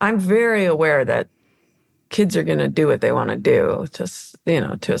 you know, I'm very aware that kids are going to do what they want to do, just, you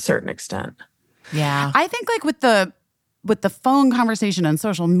know, to a certain extent. Yeah. I think like with the phone conversation and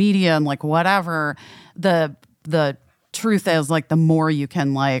social media and like whatever, the truth is like the more you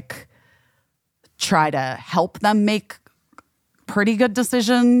can like try to help them make pretty good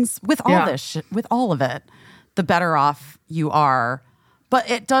decisions with all this shit, with all of it, the better off you are. But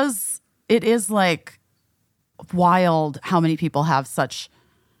it is like wild how many people have such.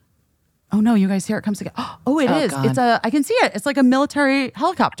 Oh no, you guys, here it comes again. Oh, it is. God. It's I can see it. It's like a military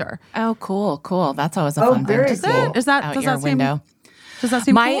helicopter. Oh, cool. That's always a fun thing to see. Is that out does your that seem window? Does that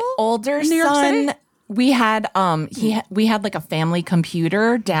seem My cool? older in New York son, City? we had we had like a family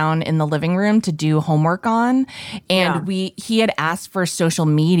computer down in the living room to do homework on, and he had asked for social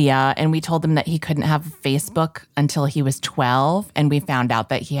media, and we told him that he couldn't have Facebook until he was 12, and we found out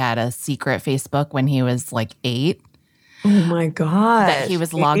that he had a secret Facebook when he was like 8. Oh my God. That he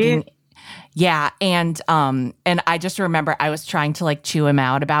was logging. Yeah. And I just remember I was trying to like chew him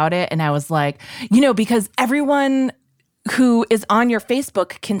out about it. And I was like, you know, because everyone who is on your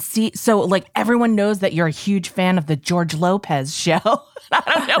Facebook can see. So like everyone knows that you're a huge fan of the George Lopez show.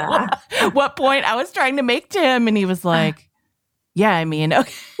 I don't know what point I was trying to make to him. And he was like, yeah, I mean,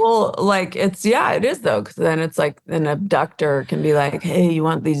 okay. Well, like it is though. Cause then it's like an abductor can be like, hey, you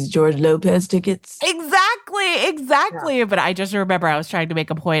want these George Lopez tickets? Exactly. Yeah. But I just remember I was trying to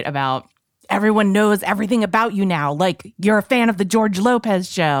make a point about everyone knows everything about you now. Like you're a fan of the George Lopez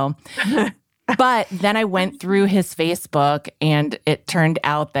show. But then I went through his Facebook and it turned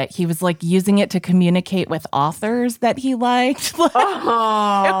out that he was like using it to communicate with authors that he liked.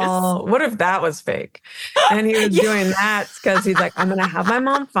 What if that was fake? And he was doing that because he's like, I'm going to have my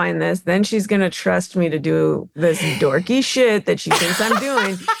mom find this. Then she's going to trust me to do this dorky shit that she thinks I'm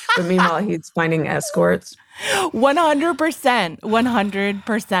doing. But meanwhile, he's finding escorts.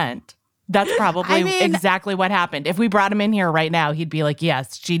 100%. That's probably exactly what happened. If we brought him in here right now, he'd be like,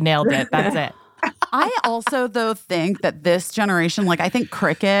 yes, she nailed it. That's it. I also, though, think that this generation, like I think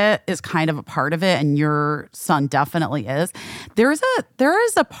cricket is kind of a part of it, and your son definitely is. There is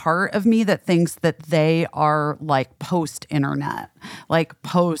a part of me that thinks that they are like post-internet, like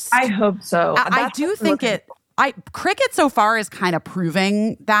post. I hope so. I do think it. Cricket so far is kind of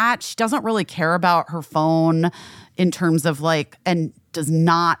proving that she doesn't really care about her phone in terms of like, and does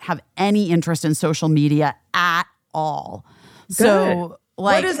not have any interest in social media at all. Good. So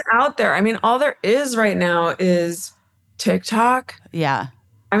like, what is out there? I mean, all there is right now is TikTok. Yeah.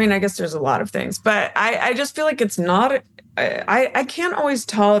 I mean, I guess there's a lot of things, but I just feel like it's not, I can't always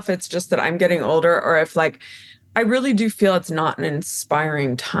tell if it's just that I'm getting older or if like, I really do feel it's not an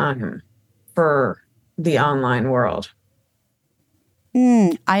inspiring time for the online world.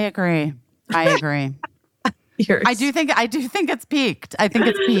 I agree. I do think it's peaked. I think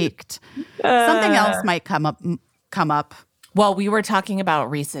it's peaked. Something else might come up. Well, we were talking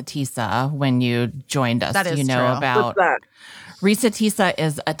about Risa Tisa when you joined us. That is true. About What's that? Risa Tisa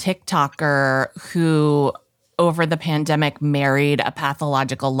is a TikToker who over the pandemic married a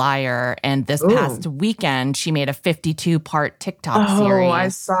pathological liar, and this past weekend she made a 52-part TikTok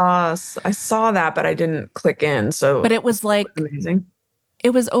series. Oh, I saw that, but I didn't click in. So, but it was like amazing.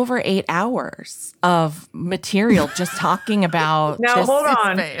 It was over 8 hours of material just talking about. Now hold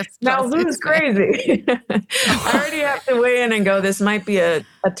on. Now who's crazy? I already have to weigh in and go. This might be a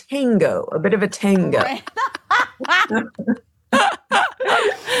tango, a bit of a tango. Right.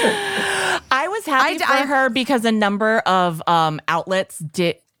 I was happy for her because a number of outlets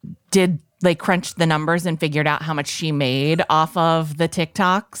did like crunched the numbers and figured out how much she made off of the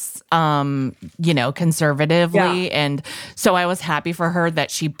TikToks, conservatively. Yeah. And so I was happy for her that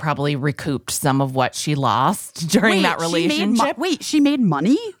she probably recouped some of what she lost during that relationship. She made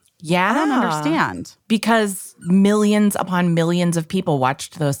money? Yeah. I don't understand. Because millions upon millions of people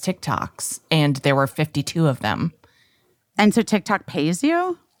watched those TikToks, and there were 52 of them. And so TikTok pays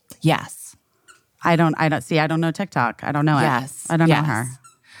you? Yes. I don't know TikTok. I don't know it. Yes. I don't know her.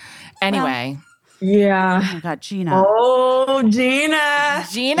 Anyway, Yeah. Oh my God, Gina. Oh, Gina.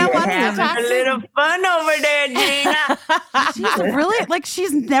 Gina You're wants to having talk a to- little fun over there, Gina. She's really, like,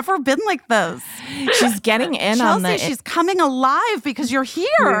 she's never been like this. She's getting in on Chelsea, the. she's coming alive because you're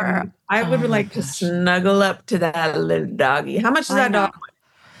here. I would like to snuggle up to that little doggy. How much is that dog?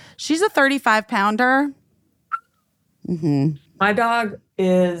 She's a 35-pounder. My dog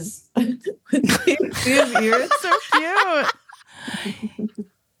is. His ears. So cute.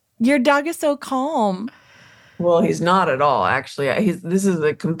 Your dog is so calm. Well, he's not at all, actually. This is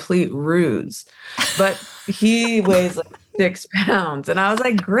a complete ruse. But he weighs like 6 pounds. And I was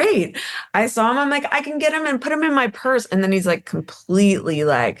like, great. I saw him. I'm like, I can get him and put him in my purse. And then he's like completely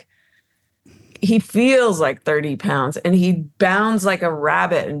like, he feels like 30 pounds and he bounds like a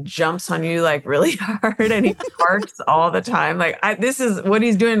rabbit and jumps on you like really hard. And he barks all the time. Like this is what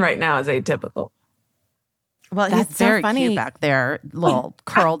he's doing right now is atypical. Well, That's he's so very funny. cute back there, little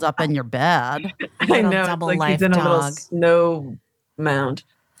curled up in your bed. I know. double It's like life he's in a little dog. snow mound.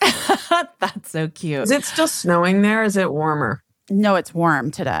 That's so cute. Is it still snowing there? Is it warmer? No, it's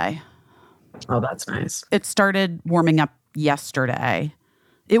warm today. Oh, that's nice. It started warming up yesterday.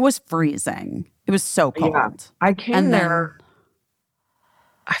 It was freezing. It was so cold. Yeah. I came And there.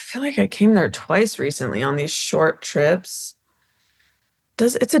 I feel like I came there twice recently on these short trips.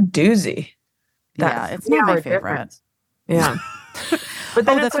 It's a doozy. Yeah, it's not my 3-hour favorite. difference. Yeah. But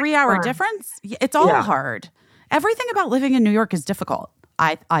then The it's like 3-hour fun. difference? It's all Yeah. hard. Everything about living in New York is difficult,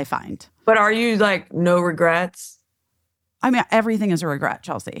 I find. But are you like no regrets? I mean, everything is a regret,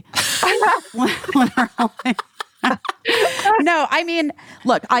 Chelsea. Literally. No, I mean,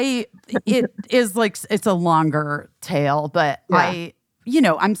 look, it is like, it's a longer tale, but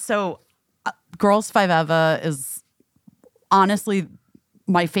Yeah. I'm so, Girls Five Eva is honestly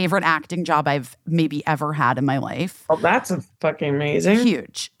my favorite acting job I've maybe ever had in my life. Oh, that's a fucking amazing.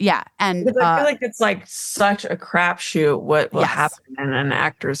 Huge. Yeah. And Because I feel like it's like such a crapshoot what will Yes. happen in an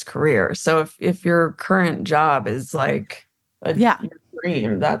actor's career. So if your current job is like your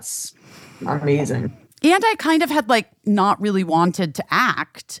dream, that's amazing. And I kind of had like not really wanted to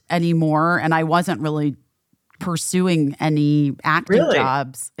act anymore, and I wasn't really pursuing any acting Really?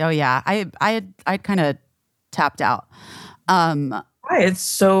 jobs. Oh yeah, I kind of tapped out. Why? It's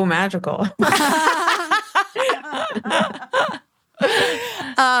so magical.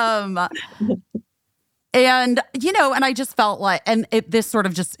 And and I just felt like, and this sort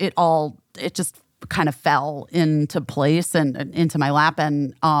of just it just kind of fell into place and into my lap,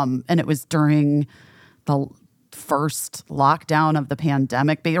 and it was during the first lockdown of the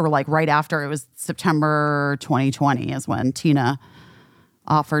pandemic, or like right after. It was September 2020 is when Tina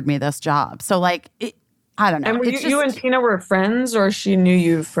offered me this job. So like, I don't know. And were It's you and Tina were friends, or she knew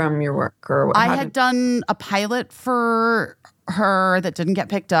you from your work, or I had done a pilot for her that didn't get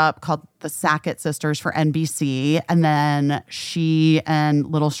picked up called The Sackett Sisters for NBC. And then she and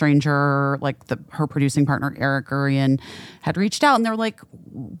Little Stranger, like her producing partner, Eric Gurian, had reached out and they were like,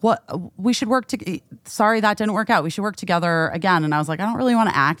 "What? We should work together. Sorry, that didn't work out. We should work together again." And I was like, I don't really want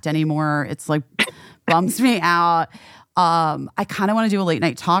to act anymore. It's like bums me out. I kind of want to do a late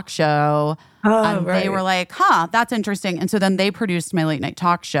night talk show. And right. they were like, that's interesting. And so then they produced my late night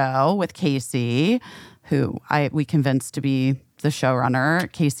talk show with Casey, who we convinced to be the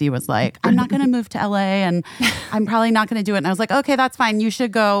showrunner. Casey was like, I'm not going to move to LA and I'm probably not going to do it. And I was like, okay, that's fine. You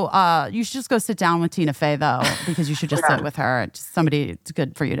should go, you should just go sit down with Tina Fey though, because you should just sit with her. It's somebody, it's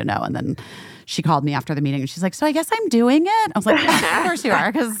good for you to know. And then she called me after the meeting and she's like, so I guess I'm doing it. I was like, yeah, of course you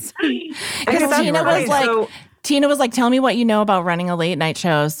are. Because Tina was like, tell me what you know about running a late night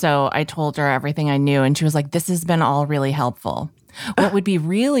show. So I told her everything I knew. And she was like, this has been all really helpful. What would be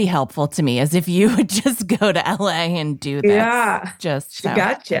really helpful to me is if you would just go to LA and do this. Yeah. Just She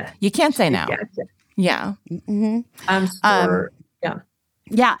gotcha. You can't say no. Gotcha. Yeah. mm-hmm. I'm sure. Yeah.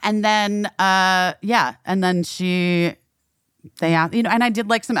 Yeah. And then, and then they asked, and I did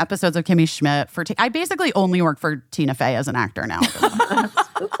like some episodes of Kimmy Schmidt I basically only work for Tina Fey as an actor now.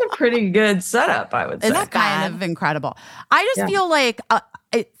 That's a pretty good setup, I would say. It's kind of incredible. I just feel like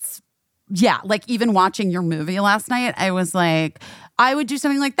like even watching your movie last night, I was like, I would do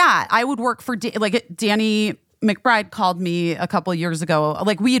something like that. I would work for, Danny McBride called me a couple of years ago.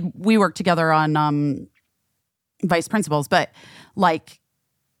 Like we worked together on Vice Principals, but like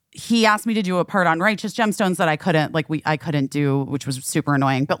he asked me to do a part on Righteous Gemstones that I couldn't do, which was super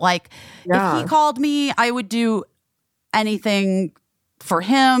annoying. But like if he called me, I would do anything for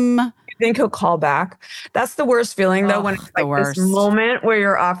him. You think he'll call back? That's the worst feeling, though, when it's like this moment where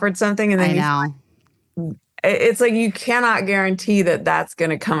you're offered something and then I know. It's like you cannot guarantee that that's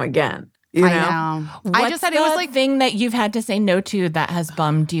going to come again. You I know? know. What's I just said it was like thing that you've had to say no to that has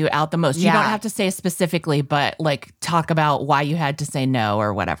bummed you out the most. You Yeah. don't have to say specifically, but like talk about why you had to say no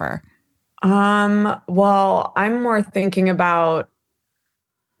or whatever. Well, I'm more thinking about,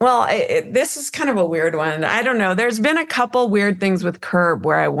 well, this is kind of a weird one. I don't know. There's been a couple weird things with Curb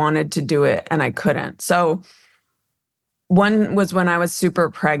where I wanted to do it and I couldn't. So one was when I was super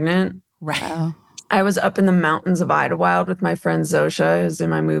pregnant. Right. I was up in the mountains of Idlewild with my friend Zosha, who's in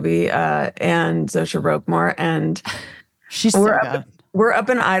my movie, and Zosha Roquemore. And she's so good. we're up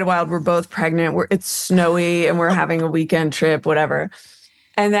in Idlewild. We're both pregnant. It's snowy and we're having a weekend trip, whatever.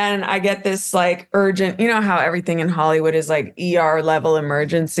 And then I get this like urgent, you know how everything in Hollywood is like ER level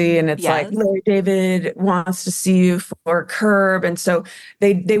emergency. And it's like, Larry David wants to see you for Curb. And so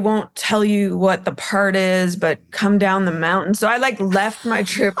they won't tell you what the part is, but come down the mountain. So I like left my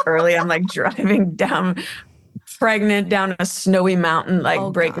trip early. I'm like driving down pregnant down a snowy mountain,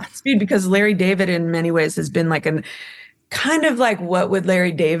 like breaking speed, because Larry David in many ways has been like an kind of like, what would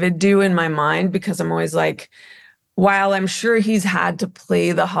Larry David do in my mind? Because I'm always like, while I'm sure he's had to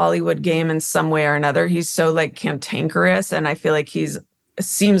play the Hollywood game in some way or another, he's so like cantankerous. And I feel like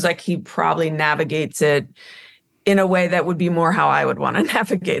seems like he probably navigates it in a way that would be more how I would want to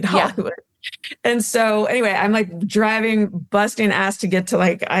navigate Hollywood. Yeah. And so anyway, I'm like driving, busting ass to get to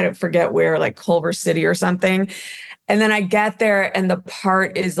like, I don't forget where, like Culver City or something. And then I get there and the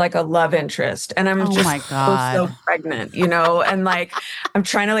part is like a love interest. And I'm just my God. so pregnant, you know? And like, I'm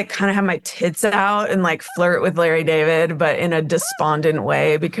trying to like kind of have my tits out and like flirt with Larry David, but in a despondent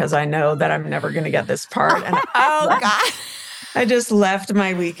way because I know that I'm never going to get this part. And God. I just left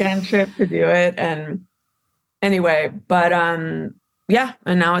my weekend trip to do it. And anyway, but yeah,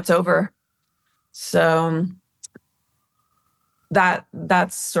 and now it's over. So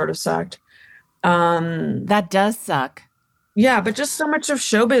that's sort of sucked. That does suck. Yeah, but just so much of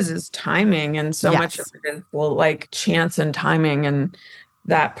showbiz is timing, and so much of it is like chance and timing, and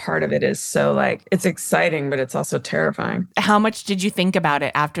that part of it is so like it's exciting, but it's also terrifying. How much did you think about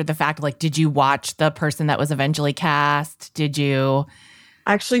it after the fact? Like, did you watch the person that was eventually cast? Did you?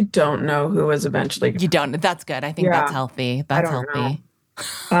 I actually don't know who was eventually. You don't. That's good. I think that's healthy. That's healthy.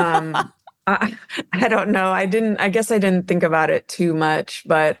 I don't know. I guess I didn't think about it too much,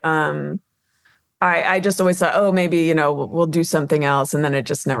 but I just always thought, oh, maybe, you know, we'll do something else. And then it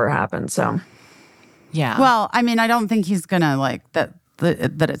just never happened. So, yeah. Well, I mean, I don't think he's going to like that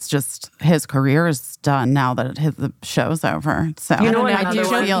it's just his career is done now that the show's over. So, you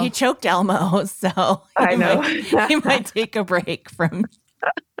know, he choked Elmo. So I know he might take a break from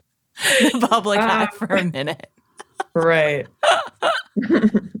the public eye for a minute. Right.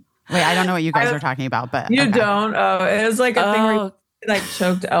 Wait, I don't know what you guys are talking about, but you don't. Oh, it was like a thing where he, like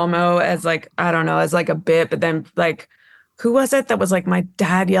choked Elmo as like, I don't know, as like a bit, but then like, who was it that was like, my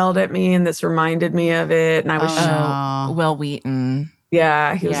dad yelled at me and this reminded me of it. And I was Will Wheaton.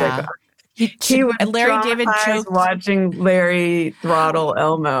 Yeah. He was like, he was Larry David choked watching Larry throttle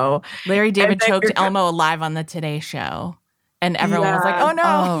Elmo. Larry David choked Elmo alive on the Today Show. And everyone was like, oh no.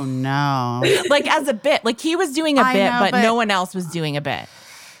 Oh no. Like as a bit, like he was doing a bit, but no one else was doing a bit.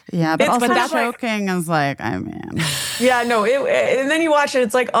 Yeah, but also that's choking is like, I mean. Yeah, no, and then you watch it,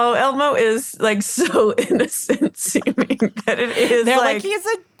 it's like, oh, Elmo is like so innocent seeming that it is. They're like he's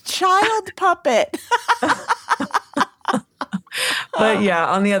a child puppet. But yeah,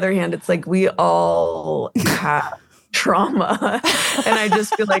 on the other hand, it's like we all have trauma. And I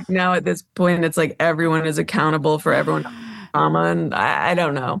just feel like now at this point, it's like everyone is accountable for everyone's trauma. And I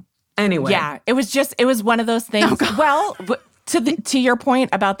don't know. Anyway. Yeah, it was one of those things. Well, to your point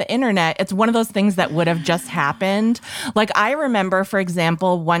about the internet, it's one of those things that would have just happened. Like I remember, for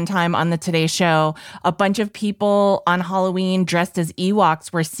example, one time on the Today Show, a bunch of people on Halloween dressed as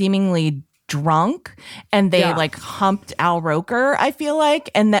Ewoks were seemingly drunk and they like humped Al Roker, I feel like.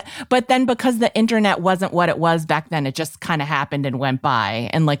 But then because the internet wasn't what it was back then, it just kind of happened and went by.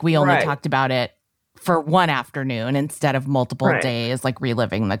 And like we only talked about it for one afternoon instead of multiple days, like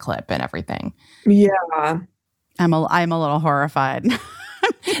reliving the clip and everything. Yeah. I'm a little horrified.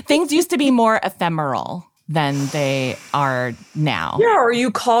 Things used to be more ephemeral than they are now. Yeah, or you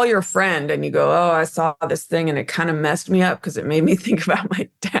call your friend and you go, oh, I saw this thing and it kind of messed me up because it made me think about my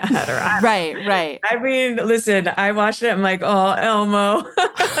dad. Or Right. I mean, listen, I watched it. I'm like, oh, Elmo.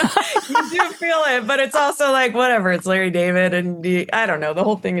 You do feel it, but it's also like, whatever. It's Larry David. And I don't know. The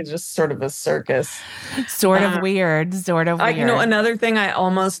whole thing is just sort of a circus. Sort of weird. You know, another thing I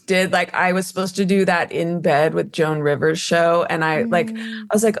almost did, like I was supposed to do that in bed with Joan Rivers' show. And I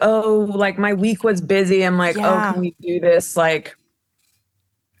was like, oh, like my week was busy. I'm like, oh, can we do this like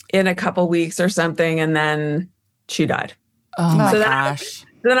in a couple weeks or something? And then she died. Oh my gosh.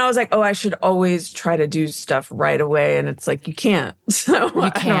 Then I was like, oh, I should always try to do stuff right away. And it's like, you can't. So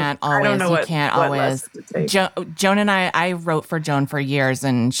You can't always. I don't know you can't always. Joan and I wrote for Joan for years,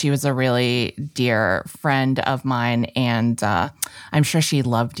 and she was a really dear friend of mine. And I'm sure she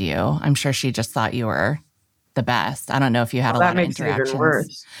loved you. I'm sure she just thought you were the best. I don't know if you had a lot of interactions. That makes it even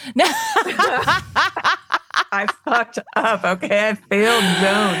worse. I fucked up. Okay, I failed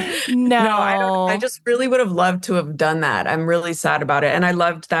Joan. No, I just really would have loved to have done that. I'm really sad about it, and I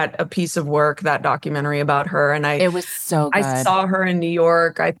loved that A Piece of Work, that documentary about her. And it was so good. I saw her in New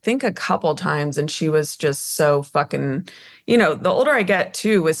York, I think a couple times, and she was just so fucking. You know, the older I get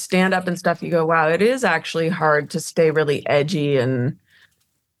too, with stand up and stuff, you go, wow, it is actually hard to stay really edgy and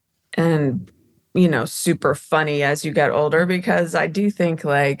super funny as you get older, because I do think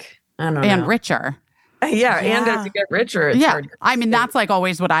like I don't know, and richer. Yeah, and as you get richer, it's hard. I mean, that's like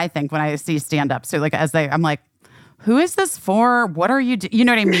always what I think when I see stand-up. So like I'm like, who is this for? What are you you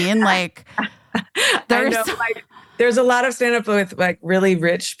know what I mean? Like there's a lot of stand-up with like really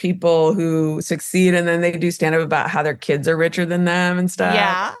rich people who succeed, and then they do stand-up about how their kids are richer than them and stuff.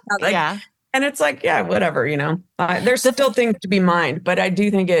 Yeah. And it's like, yeah, whatever, there's still things to be mined, but I do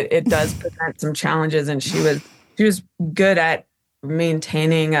think it does present some challenges, and she was good at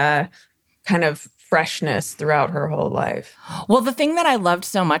maintaining a kind of freshness throughout her whole life. Well, the thing that I loved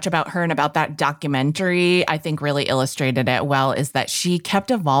so much about her and about that documentary, I think really illustrated it well, is that she kept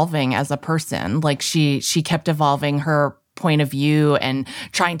evolving as a person. Like she kept evolving her point of view and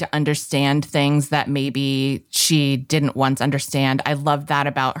trying to understand things that maybe she didn't once understand. I love that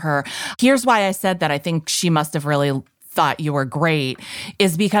about her. Here's why I said that I think she must have really thought you were great,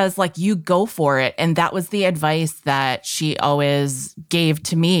 is because like you go for it. And that was the advice that she always gave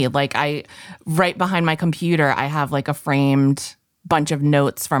to me. Like right behind my computer, I have like a framed bunch of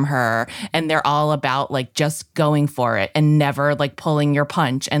notes from her, and they're all about like just going for it and never like pulling your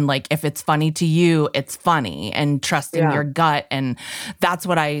punch. And like, if it's funny to you, it's funny, and trusting your gut. And that's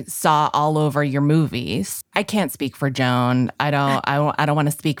what I saw all over your movies. I can't speak for Joan. I don't want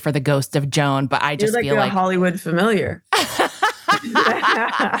to speak for the ghost of Joan, but I just feel like a Hollywood familiar.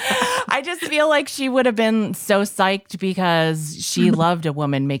 I just feel like she would have been so psyched because she loved a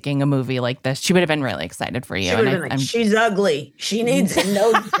woman making a movie like this. She would have been really excited for you. She would have been like, she's ugly. She needs a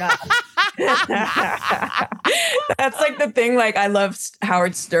nose job. That's like the thing. Like, I love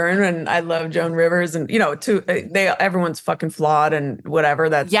Howard Stern and I love Joan Rivers, and everyone's fucking flawed and whatever.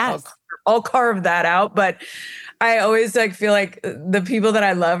 That's I'll carve that out. But I always like feel like the people that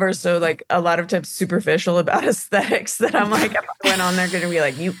I love are so like a lot of times superficial about aesthetics that I'm like, if I went on, they're going to be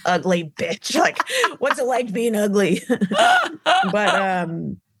like, you ugly bitch. Like, what's it like being ugly?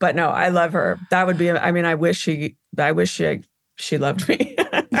 But no, I love her. That would be, I mean, I wish she loved me.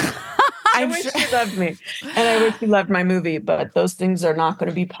 I wish she loved me, and I wish she loved my movie, but those things are not going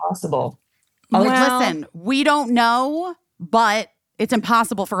to be possible. Listen, we don't know, but it's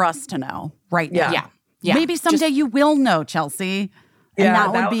impossible for us to know right now. Yeah. Maybe someday you will know, Chelsea. And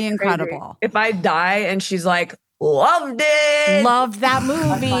that would be incredible. Crazy. If I die and she's like, loved it. Loved that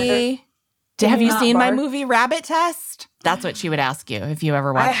movie. Have you seen my movie Rabbit Test? That's what she would ask you if you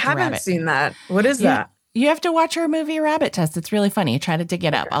ever watched I haven't Rabbit. seen that. What is that? You have to watch her movie Rabbit Test. It's really funny. Try to dig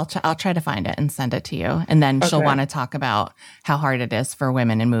it up. I'll try to find it and send it to you. And then she'll want to talk about how hard it is for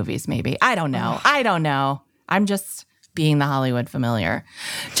women in movies, maybe. I don't know. I'm just being the Hollywood familiar.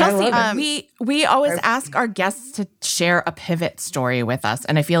 Chelsea, we always ask our guests to share a pivot story with us.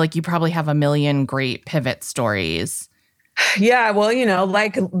 And I feel like you probably have a million great pivot stories. Yeah, well,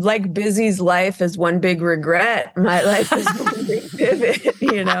 like Busy's life is one big regret. My life is one big pivot,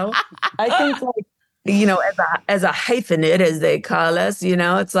 I think as a hyphenate, as they call us,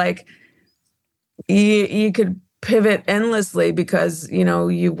 it's like you could pivot endlessly because,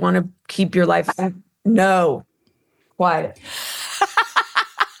 you want to keep your life. No. Quiet.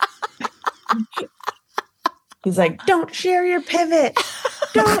 He's like, don't share your pivot.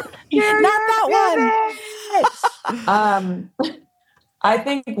 Don't share Not that one. I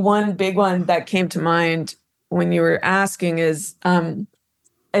think one big one that came to mind when you were asking is that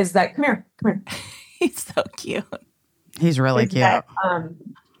come here. He's so cute. He's really cute.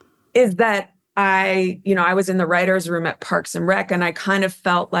 Is that I was in the writer's room at Parks and Rec, and I kind of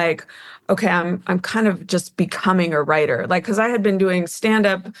felt like, okay, I'm kind of just becoming a writer. Like, because I had been doing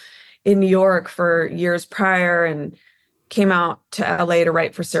stand-up in New York for years prior and came out to LA to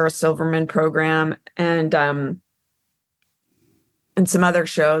write for Sarah Silverman program and some other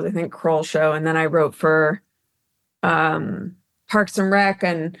shows, I think Kroll Show. And then I wrote for Parks and Rec,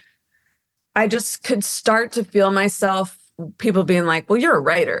 and I just could start to feel myself, people being like, well, you're a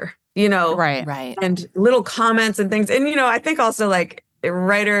writer. Right. And little comments and things. And, I think also like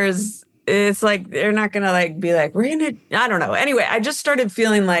writers, it's like they're not gonna like be like, we're gonna, I don't know. Anyway, I just started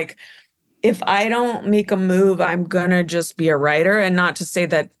feeling like if I don't make a move, I'm gonna just be a writer. And not to say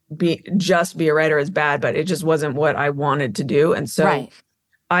that be a writer is bad, but it just wasn't what I wanted to do. And so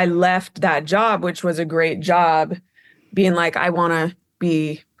I left that job, which was a great job, being like, I want to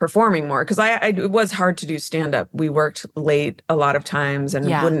be performing more. Because it was hard to do stand-up. We worked late a lot of times and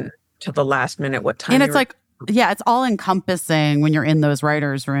wouldn't till the last minute what time. And it's like, it's all encompassing when you're in those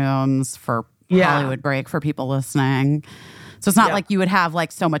writers' rooms for Hollywood Break for people listening. So it's not like you would have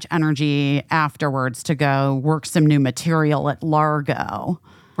like so much energy afterwards to go work some new material at Largo.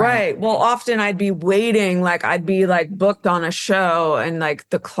 Right. Well, often I'd be waiting, like I'd be like booked on a show and like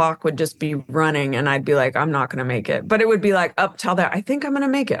the clock would just be running and I'd be like, I'm not going to make it. But it would be like up till there, I think I'm going to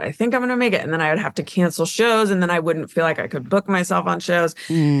make it. I think I'm going to make it. And then I would have to cancel shows and then I wouldn't feel like I could book myself on shows.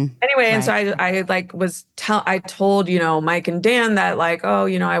 Anyway, and so I like I told, Mike and Dan that like, oh,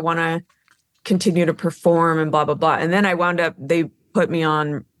 I want to continue to perform and blah, blah, blah. And then I wound up, they put me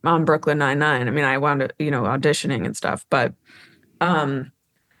on Brooklyn Nine-Nine. I mean, I wound up, auditioning and stuff, but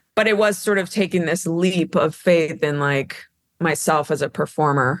it was sort of taking this leap of faith in like myself as a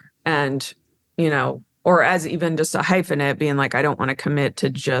performer and, or as even just a hyphenate being like, I don't want to commit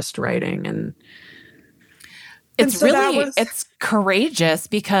to just writing. And it's it's courageous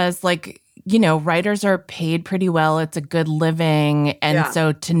because like, writers are paid pretty well. It's a good living. And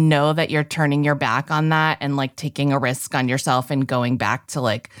so to know that you're turning your back on that and like taking a risk on yourself and going back to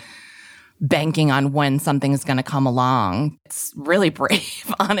like banking on when something's going to come along. It's really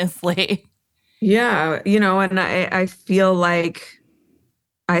brave, honestly. Yeah. And I feel like,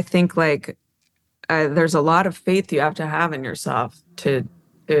 I think like there's a lot of faith you have to have in yourself to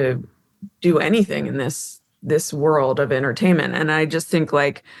do anything in this world of entertainment. And I just think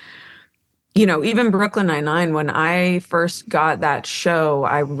like, even Brooklyn Nine-Nine, when I first got that show,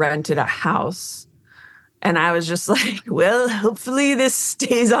 I rented a house. And I was just like, well, hopefully this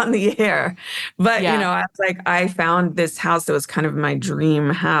stays on the air. But, I was like, I found this house that was kind of my dream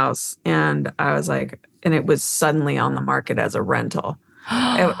house. And I was like, and it was suddenly on the market as a rental,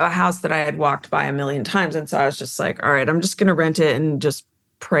 a house that I had walked by a million times. And so I was just like, all right, I'm just going to rent it and just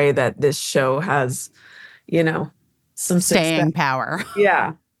pray that this show has, some staying power.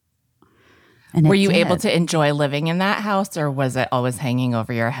 Yeah. And were you able to enjoy living in that house or was it always hanging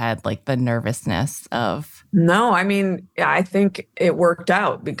over your head, like the nervousness of? No, I mean, I think it worked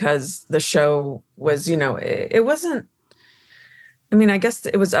out because the show was, it wasn't, I mean, I guess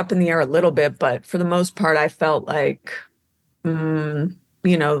it was up in the air a little bit, but for the most part, I felt like,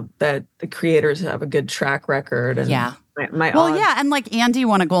 that the creators have a good track record. And and like Andy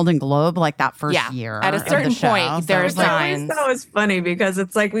won a Golden Globe like that first year. At a certain point, there's signs. That was funny because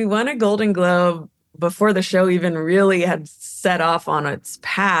it's like we won a Golden Globe before the show even really had set off on its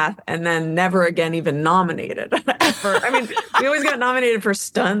path and then never again even nominated. We always got nominated for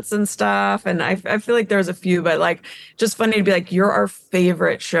stunts and stuff. And I feel like there's a few, but like just funny to be like, you're our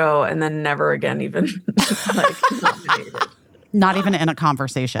favorite show and then never again even like nominated. Not even in a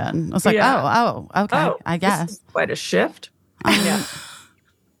conversation. It's like, okay, I guess. This is quite a shift. I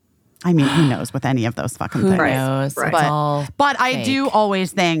mean, who knows with any of those fucking things. Who knows? Right. But I do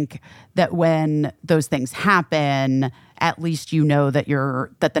always think that when those things happen, at least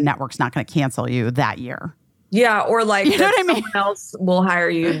that the network's not going to cancel you that year. Yeah, or like someone else will hire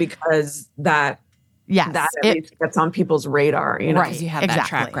you because that at least gets on people's radar. Right, because you have that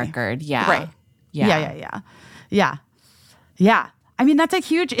track record. Yeah. Right. Yeah. Yeah. I mean, that's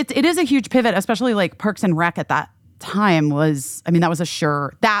it is a huge pivot, especially like Parks and Rec at that time that was a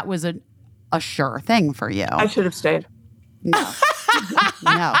sure thing for you. I should have stayed. No,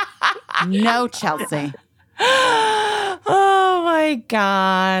 Chelsea. Oh my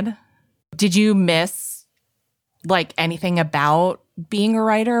God. Did you miss like anything about being a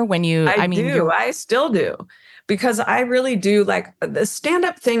writer when you, I still do because I really do like the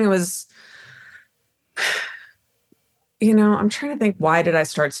stand-up thing was, I'm trying to think, why did I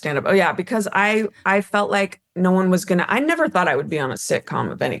start stand-up? Oh, yeah, because I felt like no one was I never thought I would be on a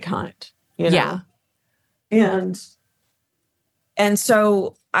sitcom of any kind, Yeah. And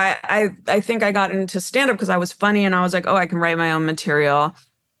so I think I got into stand-up because I was funny and I was like, oh, I can write my own material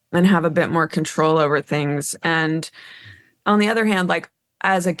and have a bit more control over things. And on the other hand, like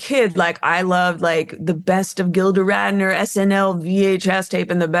as a kid, like I loved like the best of Gilda Radner, SNL VHS tape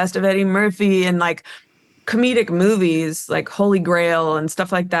and the best of Eddie Murphy and like comedic movies like Holy Grail and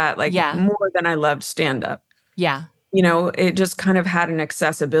stuff like that, like more than I loved stand-up. Yeah. It just kind of had an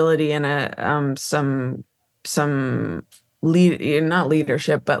accessibility and some not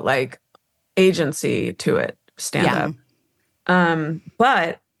leadership, but like agency to it, stand-up.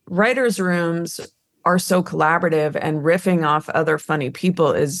 But writers' rooms are so collaborative, and riffing off other funny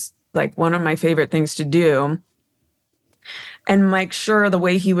people is like one of my favorite things to do. And Mike Schur, the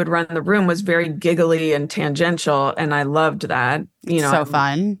way he would run the room was very giggly and tangential, and I loved that. So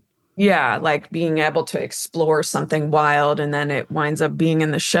fun. Yeah, like being able to explore something wild and then it winds up being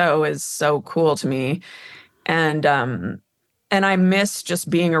in the show is so cool to me. And I miss just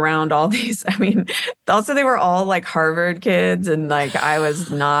being around all these. I mean, also they were all like Harvard kids, and like I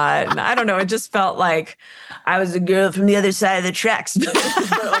was not. And I don't know. It just felt like I was a girl from the other side of the tracks, but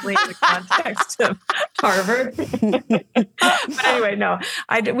only in the context of Harvard. But anyway, no,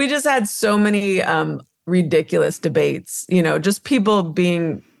 we just had so many ridiculous debates. Just people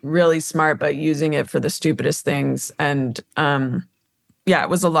being really smart but using it for the stupidest things, and it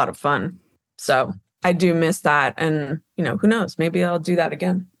was a lot of fun. So I do miss that. And, who knows? Maybe I'll do that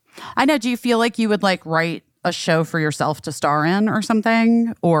again. I know. Do you feel like you would like write a show for yourself to star in or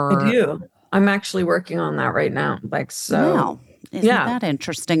something? Or I do. I'm actually working on that right now. Like, so. Wow. Isn't that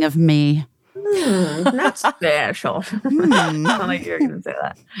interesting of me? Not special. Not like you're going to say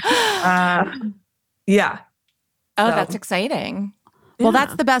that. Yeah. Oh, that's exciting. Well,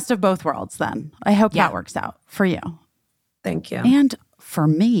 that's the best of both worlds then. I hope that works out for you. Thank you. And for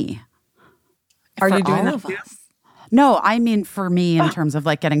me. Are you doing all that of us? No, I mean for me in terms of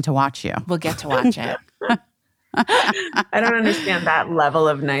like getting to watch you. We'll get to watch it. I don't understand that level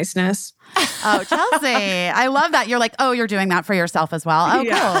of niceness. Oh, Chelsea. I love that. You're like, oh, you're doing that for yourself as well. Oh,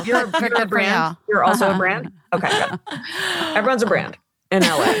 cool. You're a brand. You're also a brand? Okay, good. Everyone's a brand in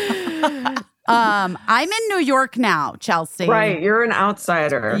LA. I'm in New York now, Chelsea. Right. You're an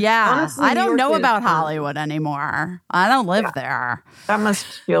outsider. Yeah. Honestly, I don't New York know is about fun. Hollywood anymore. I don't live there. That must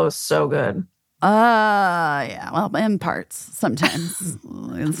feel so good. Yeah. Well, in parts sometimes.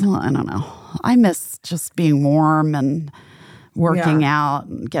 I don't know. I miss just being warm and working out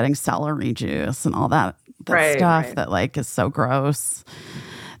and getting celery juice and all that stuff that like is so gross.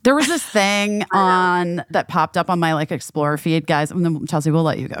 There was this thing that popped up on my like Explore feed, guys. And then Chelsea, we'll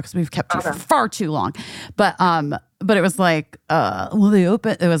let you go because we've kept you for far too long. But it was like,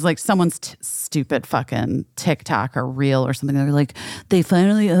 it was like someone's stupid fucking TikTok or reel or something. They were like, they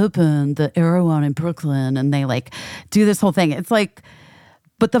finally opened the Erewhon in Brooklyn, and they like do this whole thing. It's like,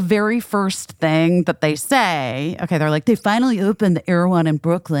 but the very first thing that they say, they're like, they finally opened the Erewhon in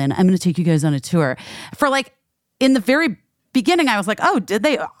Brooklyn. I'm going to take you guys on a tour. For like, in the very beginning, I was like, oh, did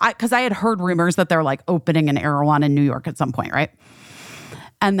they? Because I had heard rumors that they're like opening an Erewhon in New York at some point, right?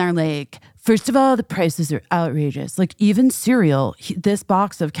 And they're like, first of all, the prices are outrageous. Like even cereal, this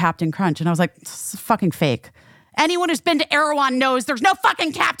box of Captain Crunch. And I was like, this is fucking fake. Anyone who's been to Erewhon knows there's no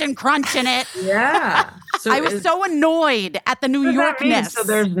fucking Captain Crunch in it. Yeah. So I was so annoyed at the New Yorkness. So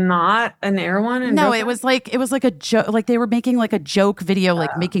there's not an Erewhon in No, Brooklyn? it was like a joke. Like they were making like a joke video,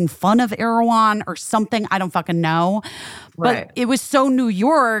 like making fun of Erewhon or something. I don't fucking know. But it was so New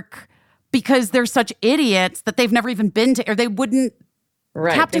York because they're such idiots that they've never even been to, or they wouldn't.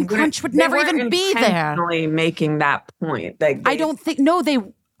 Right. Captain Crunch would never even be there. Making that point. Like I don't think. No, they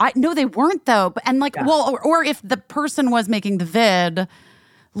weren't though. And like, or if the person was making the vid,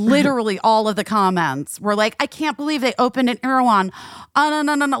 literally all of the comments were like, "I can't believe they opened an Erewhon."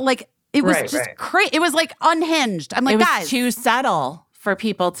 No. Like it was just crazy. It was like unhinged. I'm like, it was guys, too subtle for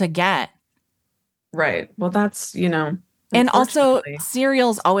people to get. Right. Well, that's And also,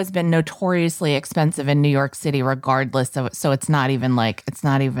 cereal's always been notoriously expensive in New York City, regardless of. So it's not even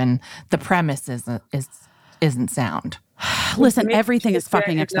the premise isn't sound. Listen, everything is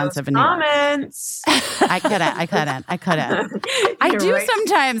fucking expensive in New York. Comments. I couldn't. I do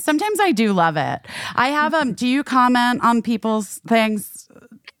sometimes. Sometimes I do love it. I have do you comment on people's things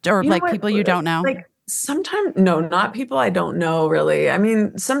or like people you don't know? Like sometimes, no, not people I don't know really. I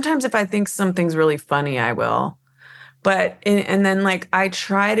mean, sometimes if I think something's really funny, I will. But, and then like, I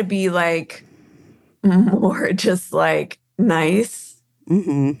try to be like more just like nice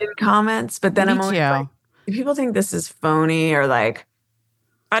in comments. But then I'm always like, do people think this is phony or like,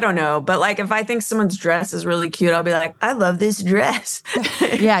 I don't know. But like, if I think someone's dress is really cute, I'll be like, I love this dress.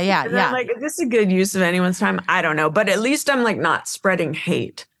 Yeah. And I'm like, is this a good use of anyone's time? I don't know. But at least I'm like not spreading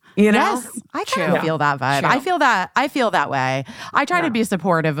hate. You know? Yes, I kind of feel that vibe. True. I feel that way. I try to be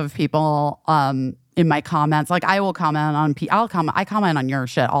supportive of people in my comments. Like I will comment on I comment on your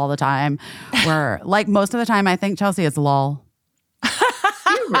shit all the time. Where like most of the time I think Chelsea is lol.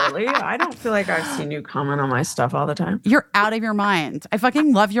 You really? I don't feel like I've seen you comment on my stuff all the time. You're out of your mind. I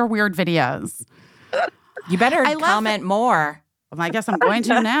fucking love your weird videos. You better comment more. Well, I guess I'm going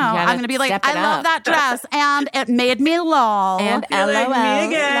to now. I'm going to be like, I love that dress, and it made me lol. And LOL. Like, me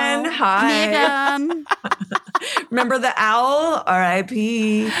again. Hi. Me again. Remember the owl?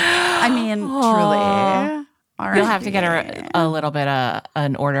 R.I.P. I mean, truly. You'll have to get a little bit of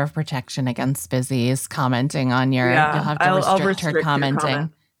an order of protection against Busy's commenting on your. Yeah, You'll have to I'll restrict restrict her your commenting.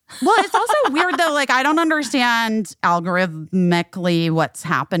 comment. Well, it's also weird though. Like, I don't understand algorithmically what's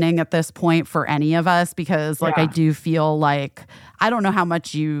happening at this point for any of us because, like, Yeah. I do feel like I don't know how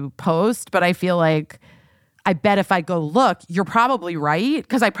much you post, but I feel like I bet if I go look, you're probably right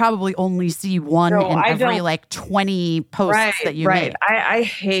because I probably only see one No, in I every don't- like 20 posts that you make. I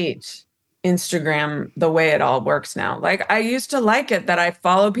hate Instagram the way it all works now. Like I used to like it that I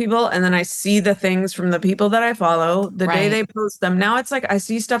follow people and then I see the things from the people that I follow the day Right. they post them. Now it's like I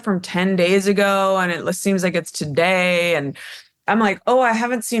see stuff from 10 days ago and it seems like it's today. And I'm like, oh, I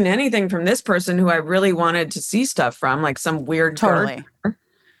haven't seen anything from this person who I really wanted to see stuff from, like some weird Totally. gardener.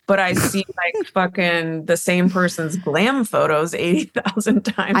 But I see like fucking the same person's glam photos 80,000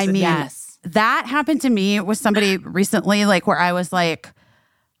 times. I mean, Yes. that happened to me with somebody recently, like where I was like,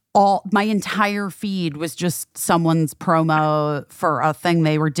 all my entire feed was just someone's promo for a thing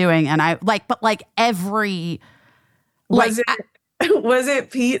they were doing, and I like, but like every, like, was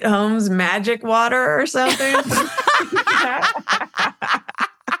it Pete Holmes' magic water or something?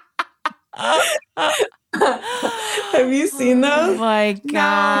 Have you seen Oh those? my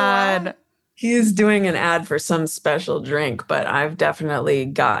God. He is doing an ad for some special drink, but I've definitely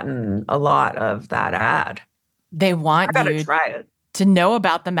gotten a lot of that ad. They I want gotta you try it. to know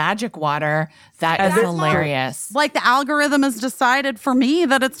about the magic water. That As is it's hilarious. like the algorithm has decided for me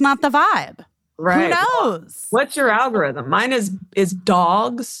that it's not the vibe. Right. Who knows? What's your algorithm? Mine is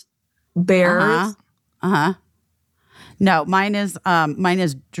dogs, bears. Uh-huh. No, mine is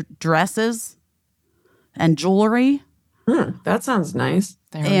dresses and jewelry That sounds nice.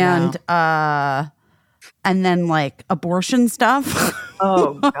 There we and go. and then like abortion stuff.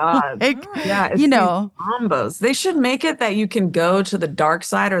 Oh God. Like, Yeah, it's you know. these combos. They should make it that you can go to the dark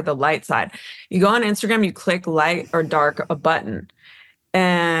side or the light side. You go on Instagram, you click light or dark, a button.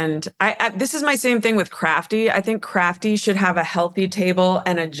 And I this is my same thing with Crafty. I think Crafty should have a healthy table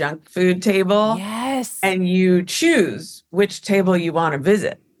and a junk food table. Yes. And you choose which table you want to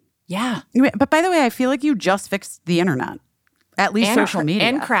visit. Yeah. But by the way, I feel like you just fixed the internet, at least And social media.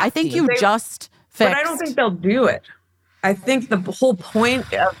 and I think crafty. you just fixed. But I don't think they'll do it. I think the whole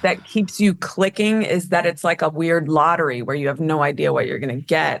point of that keeps you clicking is that it's like a weird lottery where you have no idea what you're going to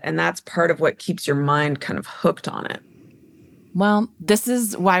get. And that's part of what keeps your mind kind of hooked on it. Well, this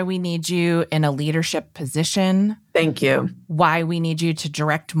is why we need you in a leadership position, Thank you. why we need you to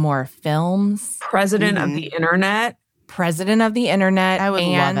direct more films, President of the internet. president of the internet, I would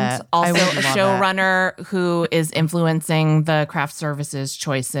love and it. also I would a love it. showrunner who is influencing the craft services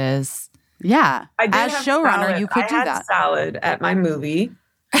choices. Yeah. I did As have showrunner, salad. you could I do had that. salad at my movie.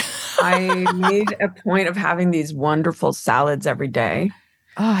 I made a point of having these wonderful salads every day.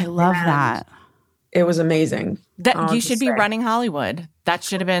 Oh, I love And that. It was amazing. That I'll you just should be say. running Hollywood. That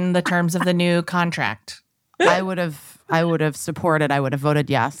should have been the terms of the new contract. I would have supported. I would have voted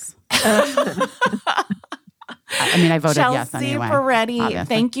yes. I mean, I voted Chelsea yes anyway. Peretti, obviously.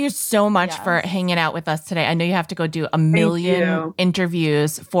 thank you so much for hanging out with us today. I know you have to go do a million you.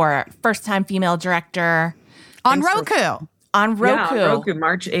 interviews for first time female director On Thanks for- Roku. on Roku. Yeah, Roku,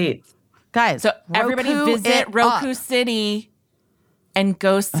 March 8th. Guys, So everybody Roku visit it Roku up. City and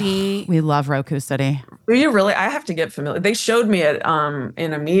go see. We love Roku City. Do you really? I have to get familiar. They showed me it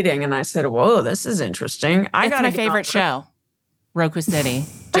in a meeting and I said, whoa, this is interesting. I It's gotta my get favorite on- show, Roku City.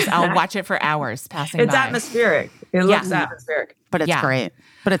 I'll watch it for hours passing It's by. atmospheric. It looks Yeah. atmospheric. But it's Yeah. great.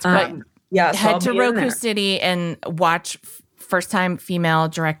 But it's great. Yeah, so I'll Head to be in Roku there. City and watch first time female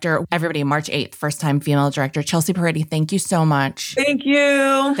director. Everybody, March 8th, first time female director. Chelsea Peretti, thank you so much. Thank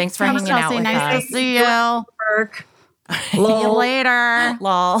you. Thanks for Thanks, hanging out Chelsea. with Nice us. to see you. Work. See you Lol. later.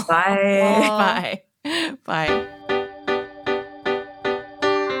 Lol. Bye. Bye.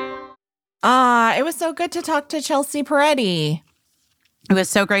 Bye. It was so good to talk to Chelsea Peretti. It was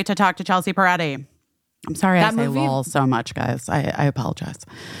so great to talk to Chelsea Peretti. I'm sorry I That say movie- lol so much, guys. I apologize.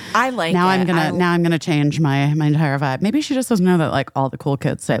 I like Now it. I'm gonna change my entire vibe. Maybe she just doesn't know that like all the cool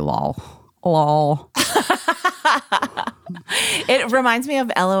kids say lol. Lol. It reminds me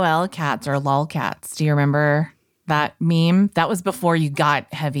of LOL cats or lol cats. Do you remember that meme? That was before you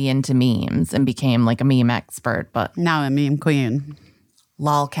got heavy into memes and became like a meme expert, but Now I'm meme queen.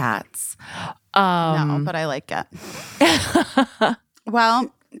 lol cats. No, but I like it.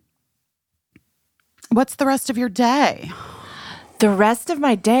 Well, what's the rest of your day? The rest of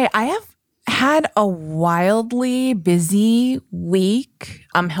my day, I have had a wildly busy week.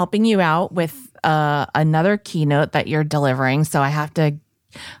 I'm helping you out with another keynote that you're delivering. So I have to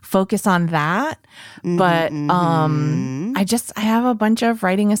focus on that. But I have a bunch of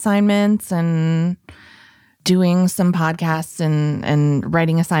writing assignments and doing some podcasts and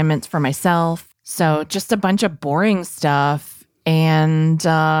writing assignments for myself. So just a bunch of boring stuff. And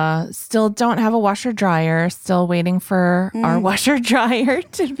still don't have a washer dryer. Still waiting for our washer dryer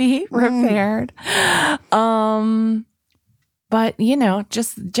to be repaired. But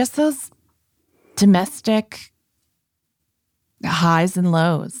just those domestic highs and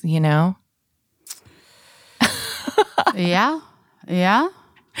lows. Yeah.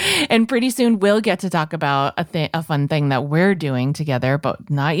 And pretty soon we'll get to talk about a fun thing that we're doing together,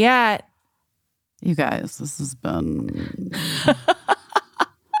 but not yet. You guys, this has been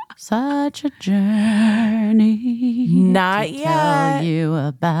such a journey. Not to yet. Tell you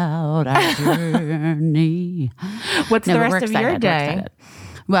about our journey. What's the rest we're of excited, your we're day? excited.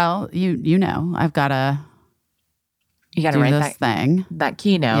 Well, you know, I've got to You got to do write this thing. that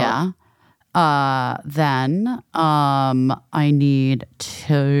keynote. Yeah. Then I need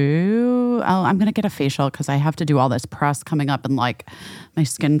to. Oh, I'm gonna get a facial because I have to do all this press coming up, and like my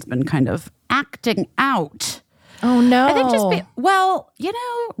skin's been kind of acting out. Oh no! I think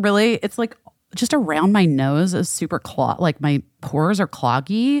really, it's like just around my nose is super like my pores are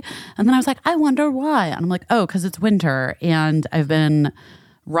cloggy, and then I was like, I wonder why, and I'm like, oh, because it's winter, and I've been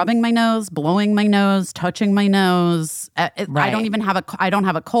rubbing my nose, blowing my nose, touching my nose. Right. I don't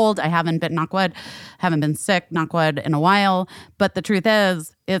have a cold. I haven't been, knock wood, haven't been sick, knock wood, in a while. But the truth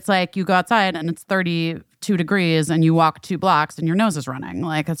is, it's like you go outside and it's 32 degrees and you walk 2 blocks and your nose is running.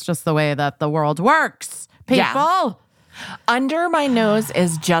 Like, it's just the way that the world works, people. Yeah. Under my nose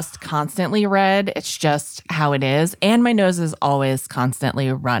is just constantly red. It's just how it is. And my nose is always constantly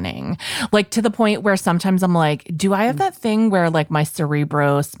running. Like to the point where sometimes I'm like, do I have that thing where like my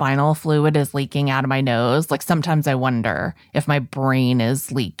cerebrospinal fluid is leaking out of my nose? Like sometimes I wonder if my brain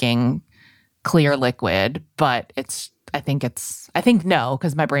is leaking clear liquid, but I think no,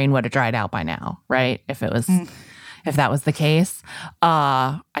 because my brain would have dried out by now, right? If that was the case.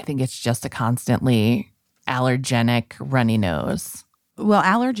 I think it's just a constantly allergenic runny nose. Well,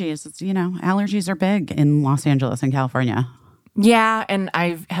 allergies, allergies are big in Los Angeles and California. Yeah, and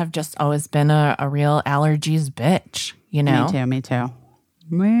I have just always been a real allergies bitch, Me too.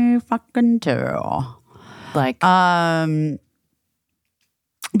 Me fucking too. Like, but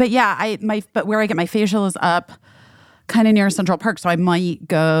yeah, but where I get my facial is up kind of near Central Park, so I might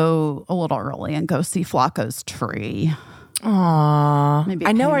go a little early and go see Flacco's tree. Aw. Maybe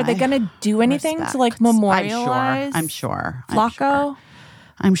I know. pay Are they my going to do anything to like memorialize? I'm sure. Flacco?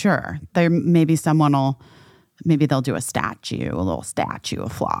 I'm sure. Maybe they'll do a little statue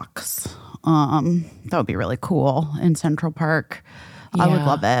of Phlox. That would be really cool in Central Park. I would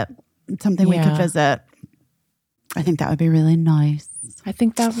love it. It's something we could visit. I think that would be really nice. I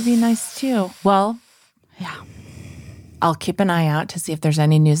think that would be nice too. Well, yeah. I'll keep an eye out to see if there's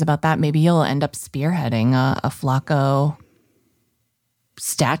any news about that. Maybe you'll end up spearheading a Flacco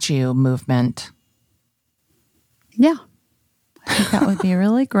statue movement. Yeah. I think that would be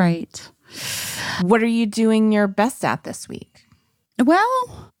really great. What are you doing your best at this week?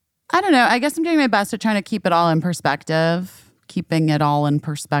 Well, I don't know. I guess I'm doing my best at trying to keep it all in perspective. Trying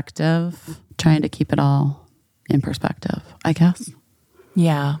to keep it all in perspective, I guess.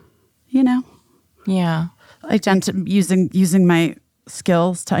 Yeah. Yeah. Using my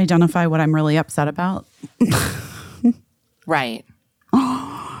skills to identify what I'm really upset about. Right.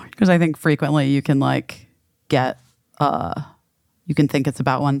 Because I think frequently you can you can think it's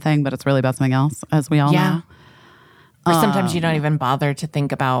about one thing, but it's really about something else, as we all know. Or sometimes you don't even bother to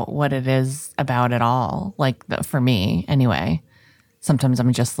think about what it is about at all. Like for me, anyway. Sometimes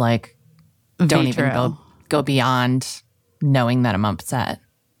I'm just like, don't even go beyond knowing that I'm upset.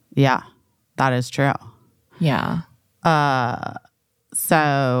 Yeah, that is true. Yeah.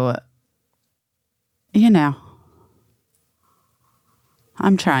 So,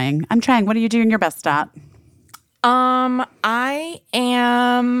 I'm trying. What are you doing your best at? I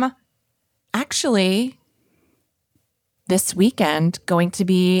am actually this weekend going to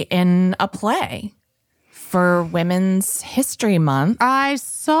be in a play for Women's History Month. I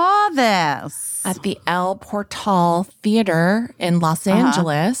saw this at the El Portal Theater in Los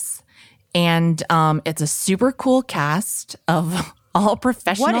Angeles. And it's a super cool cast of all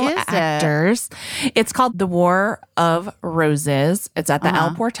professional actors. It's called The War of Roses. It's at the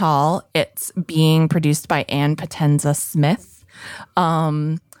El Portal. It's being produced by Ann Potenza Smith,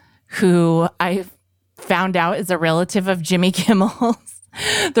 who I found out is a relative of Jimmy Kimmel's.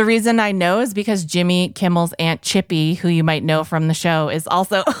 The reason I know is because Jimmy Kimmel's Aunt Chippy, who you might know from the show, is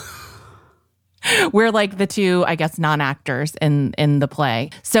also We're like the two, I guess, non-actors in the play.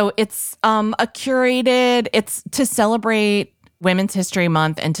 So it's it's to celebrate Women's History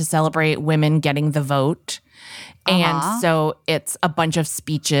Month and to celebrate women getting the vote. And so it's a bunch of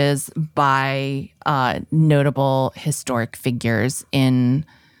speeches by notable historic figures in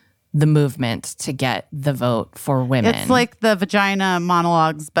the movement to get the vote for women. It's like the vagina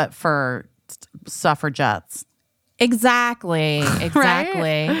monologues, but for suffragettes. Exactly.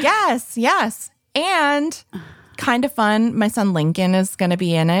 Right? Yes. And kind of fun. My son Lincoln is going to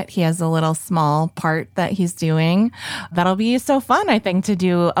be in it. He has a little small part that he's doing. That'll be so fun, I think, to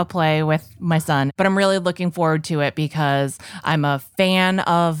do a play with my son. But I'm really looking forward to it because I'm a fan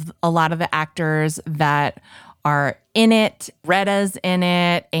of a lot of the actors that are in it. Retta's in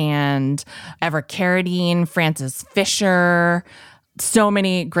it, and Ever Carradine, Frances Fisher. So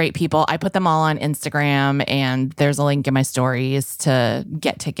many great people. I put them all on Instagram, and there's a link in my stories to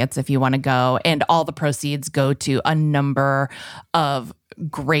get tickets if you want to go. And all the proceeds go to a number of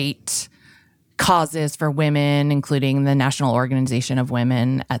great causes for women, including the National Organization of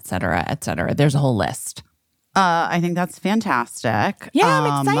Women, et cetera, et cetera. There's a whole list. I think that's fantastic. Yeah,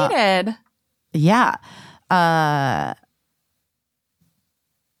 I'm excited. Yeah.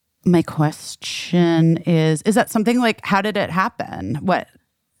 My question is that something like, how did it happen? What?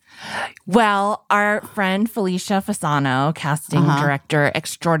 Well, our friend Felicia Fasano, casting director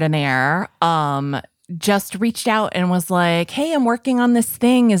extraordinaire, just reached out and was like, hey, I'm working on this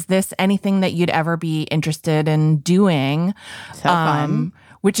thing. Is this anything that you'd ever be interested in doing? So fun.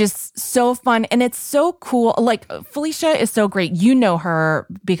 Which is so fun. And it's so cool. Like, Felicia is so great. You know her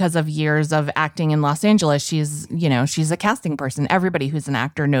because of years of acting in Los Angeles. She's a casting person. Everybody who's an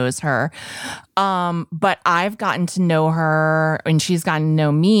actor knows her. But I've gotten to know her and she's gotten to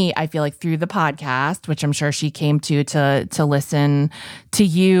know me, I feel like, through the podcast, which I'm sure she came to listen to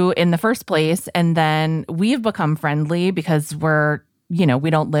you in the first place. And then we've become friendly because we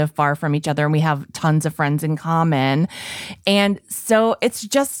don't live far from each other and we have tons of friends in common. And so it's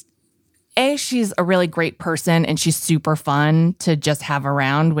just, she's a really great person and she's super fun to just have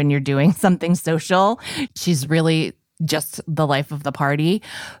around when you're doing something social. She's really just the life of the party.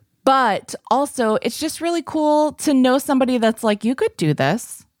 But also, it's just really cool to know somebody that's like, you could do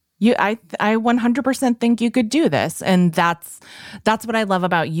this. I 100% think you could do this. And that's what I love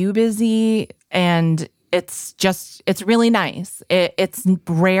about You Busy. And it's really nice. It's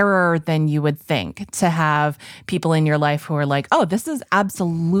rarer than you would think to have people in your life who are like, oh, this is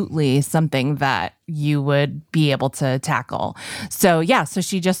absolutely something that you would be able to tackle. So yeah, so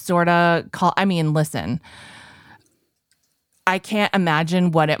she just sort of listen, I can't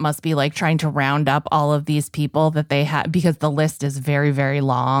imagine what it must be like trying to round up all of these people that they have, because the list is very, very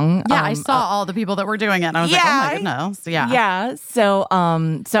long. Yeah, I saw all the people that were doing it, and I was like, oh my goodness. Yeah. Yeah. So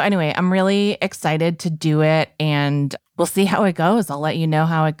anyway, I'm really excited to do it, and we'll see how it goes. I'll let you know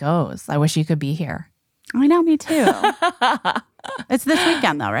how it goes. I wish you could be here. I know, me too. It's this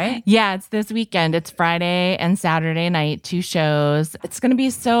weekend though, right? Yeah, it's this weekend. It's Friday and Saturday night, 2 shows. It's going to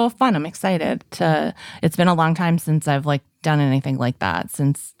be so fun. I'm excited it's been a long time since I've done anything like that,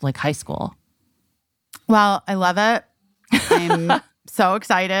 since high school. Well, I love it. I'm so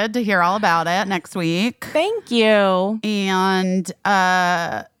excited to hear all about it next week. Thank you. And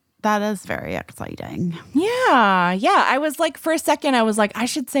that is very exciting. Yeah. I was for a second, I was like, I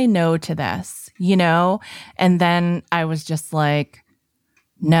should say no to this, And then I was just like,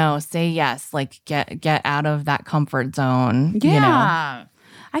 no, say yes. Get out of that comfort zone. Yeah.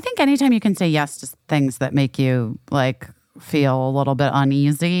 I think anytime you can say yes to things that make you feel a little bit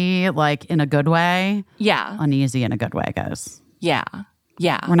uneasy, in a good way. Yeah. Uneasy in a good way, guys. Yeah.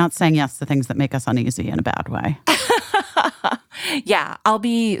 We're not saying yes to things that make us uneasy in a bad way. Yeah. I'll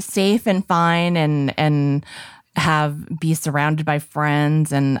be safe and fine and be surrounded by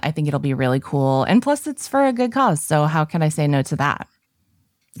friends. And I think it'll be really cool. And plus it's for a good cause. So how can I say no to that?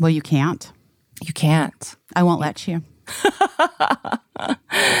 Well, you can't. You can't. I won't let you.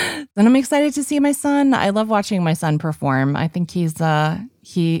 And I'm excited to see my son. I love watching my son perform. I think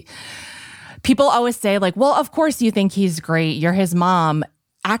people always say well, of course you think he's great. You're his mom.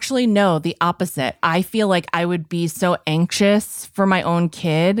 Actually, no, the opposite. I feel like I would be so anxious for my own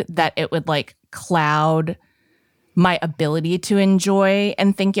kid that it would cloud my ability to enjoy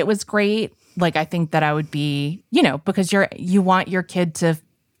and think it was great. I think that I would be, because you want your kid to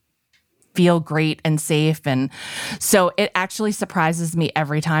feel great and safe. And so it actually surprises me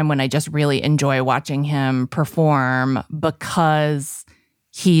every time when I just really enjoy watching him perform, because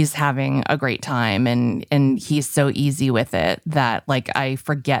he's having a great time and he's so easy with it that I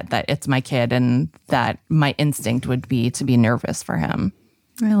forget that it's my kid and that my instinct would be to be nervous for him.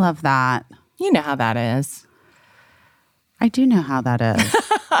 I love that. You know how that is. I do know how that is.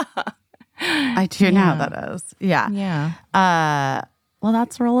 I do know how that is. Yeah. Yeah. Well,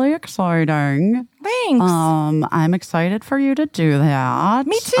 that's really exciting. Thanks. I'm excited for you to do that.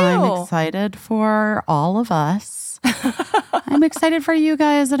 Me too. I'm excited for all of us. I'm excited for you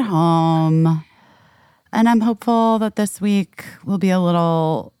guys at home. And I'm hopeful that this week will be a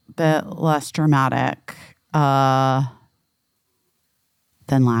little bit less dramatic than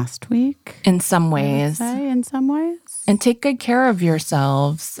last week. In some ways. In some ways. And take good care of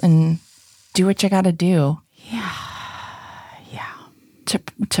yourselves and do what you got to do. Yeah.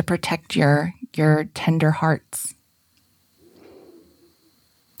 To protect your tender hearts.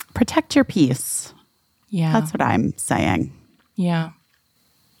 Protect your peace. Yeah. That's what I'm saying. Yeah.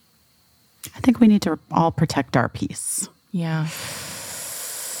 I think we need to all protect our peace. Yeah.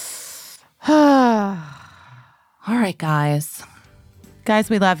 All right, guys. Guys,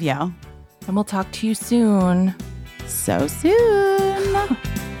 we love you. And we'll talk to you soon. So soon.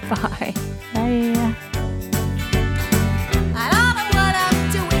 Bye. Bye. I don't know what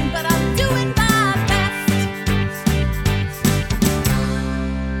I'm doing, but I'm doing my best.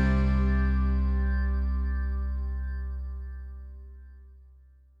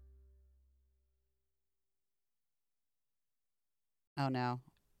 Oh no.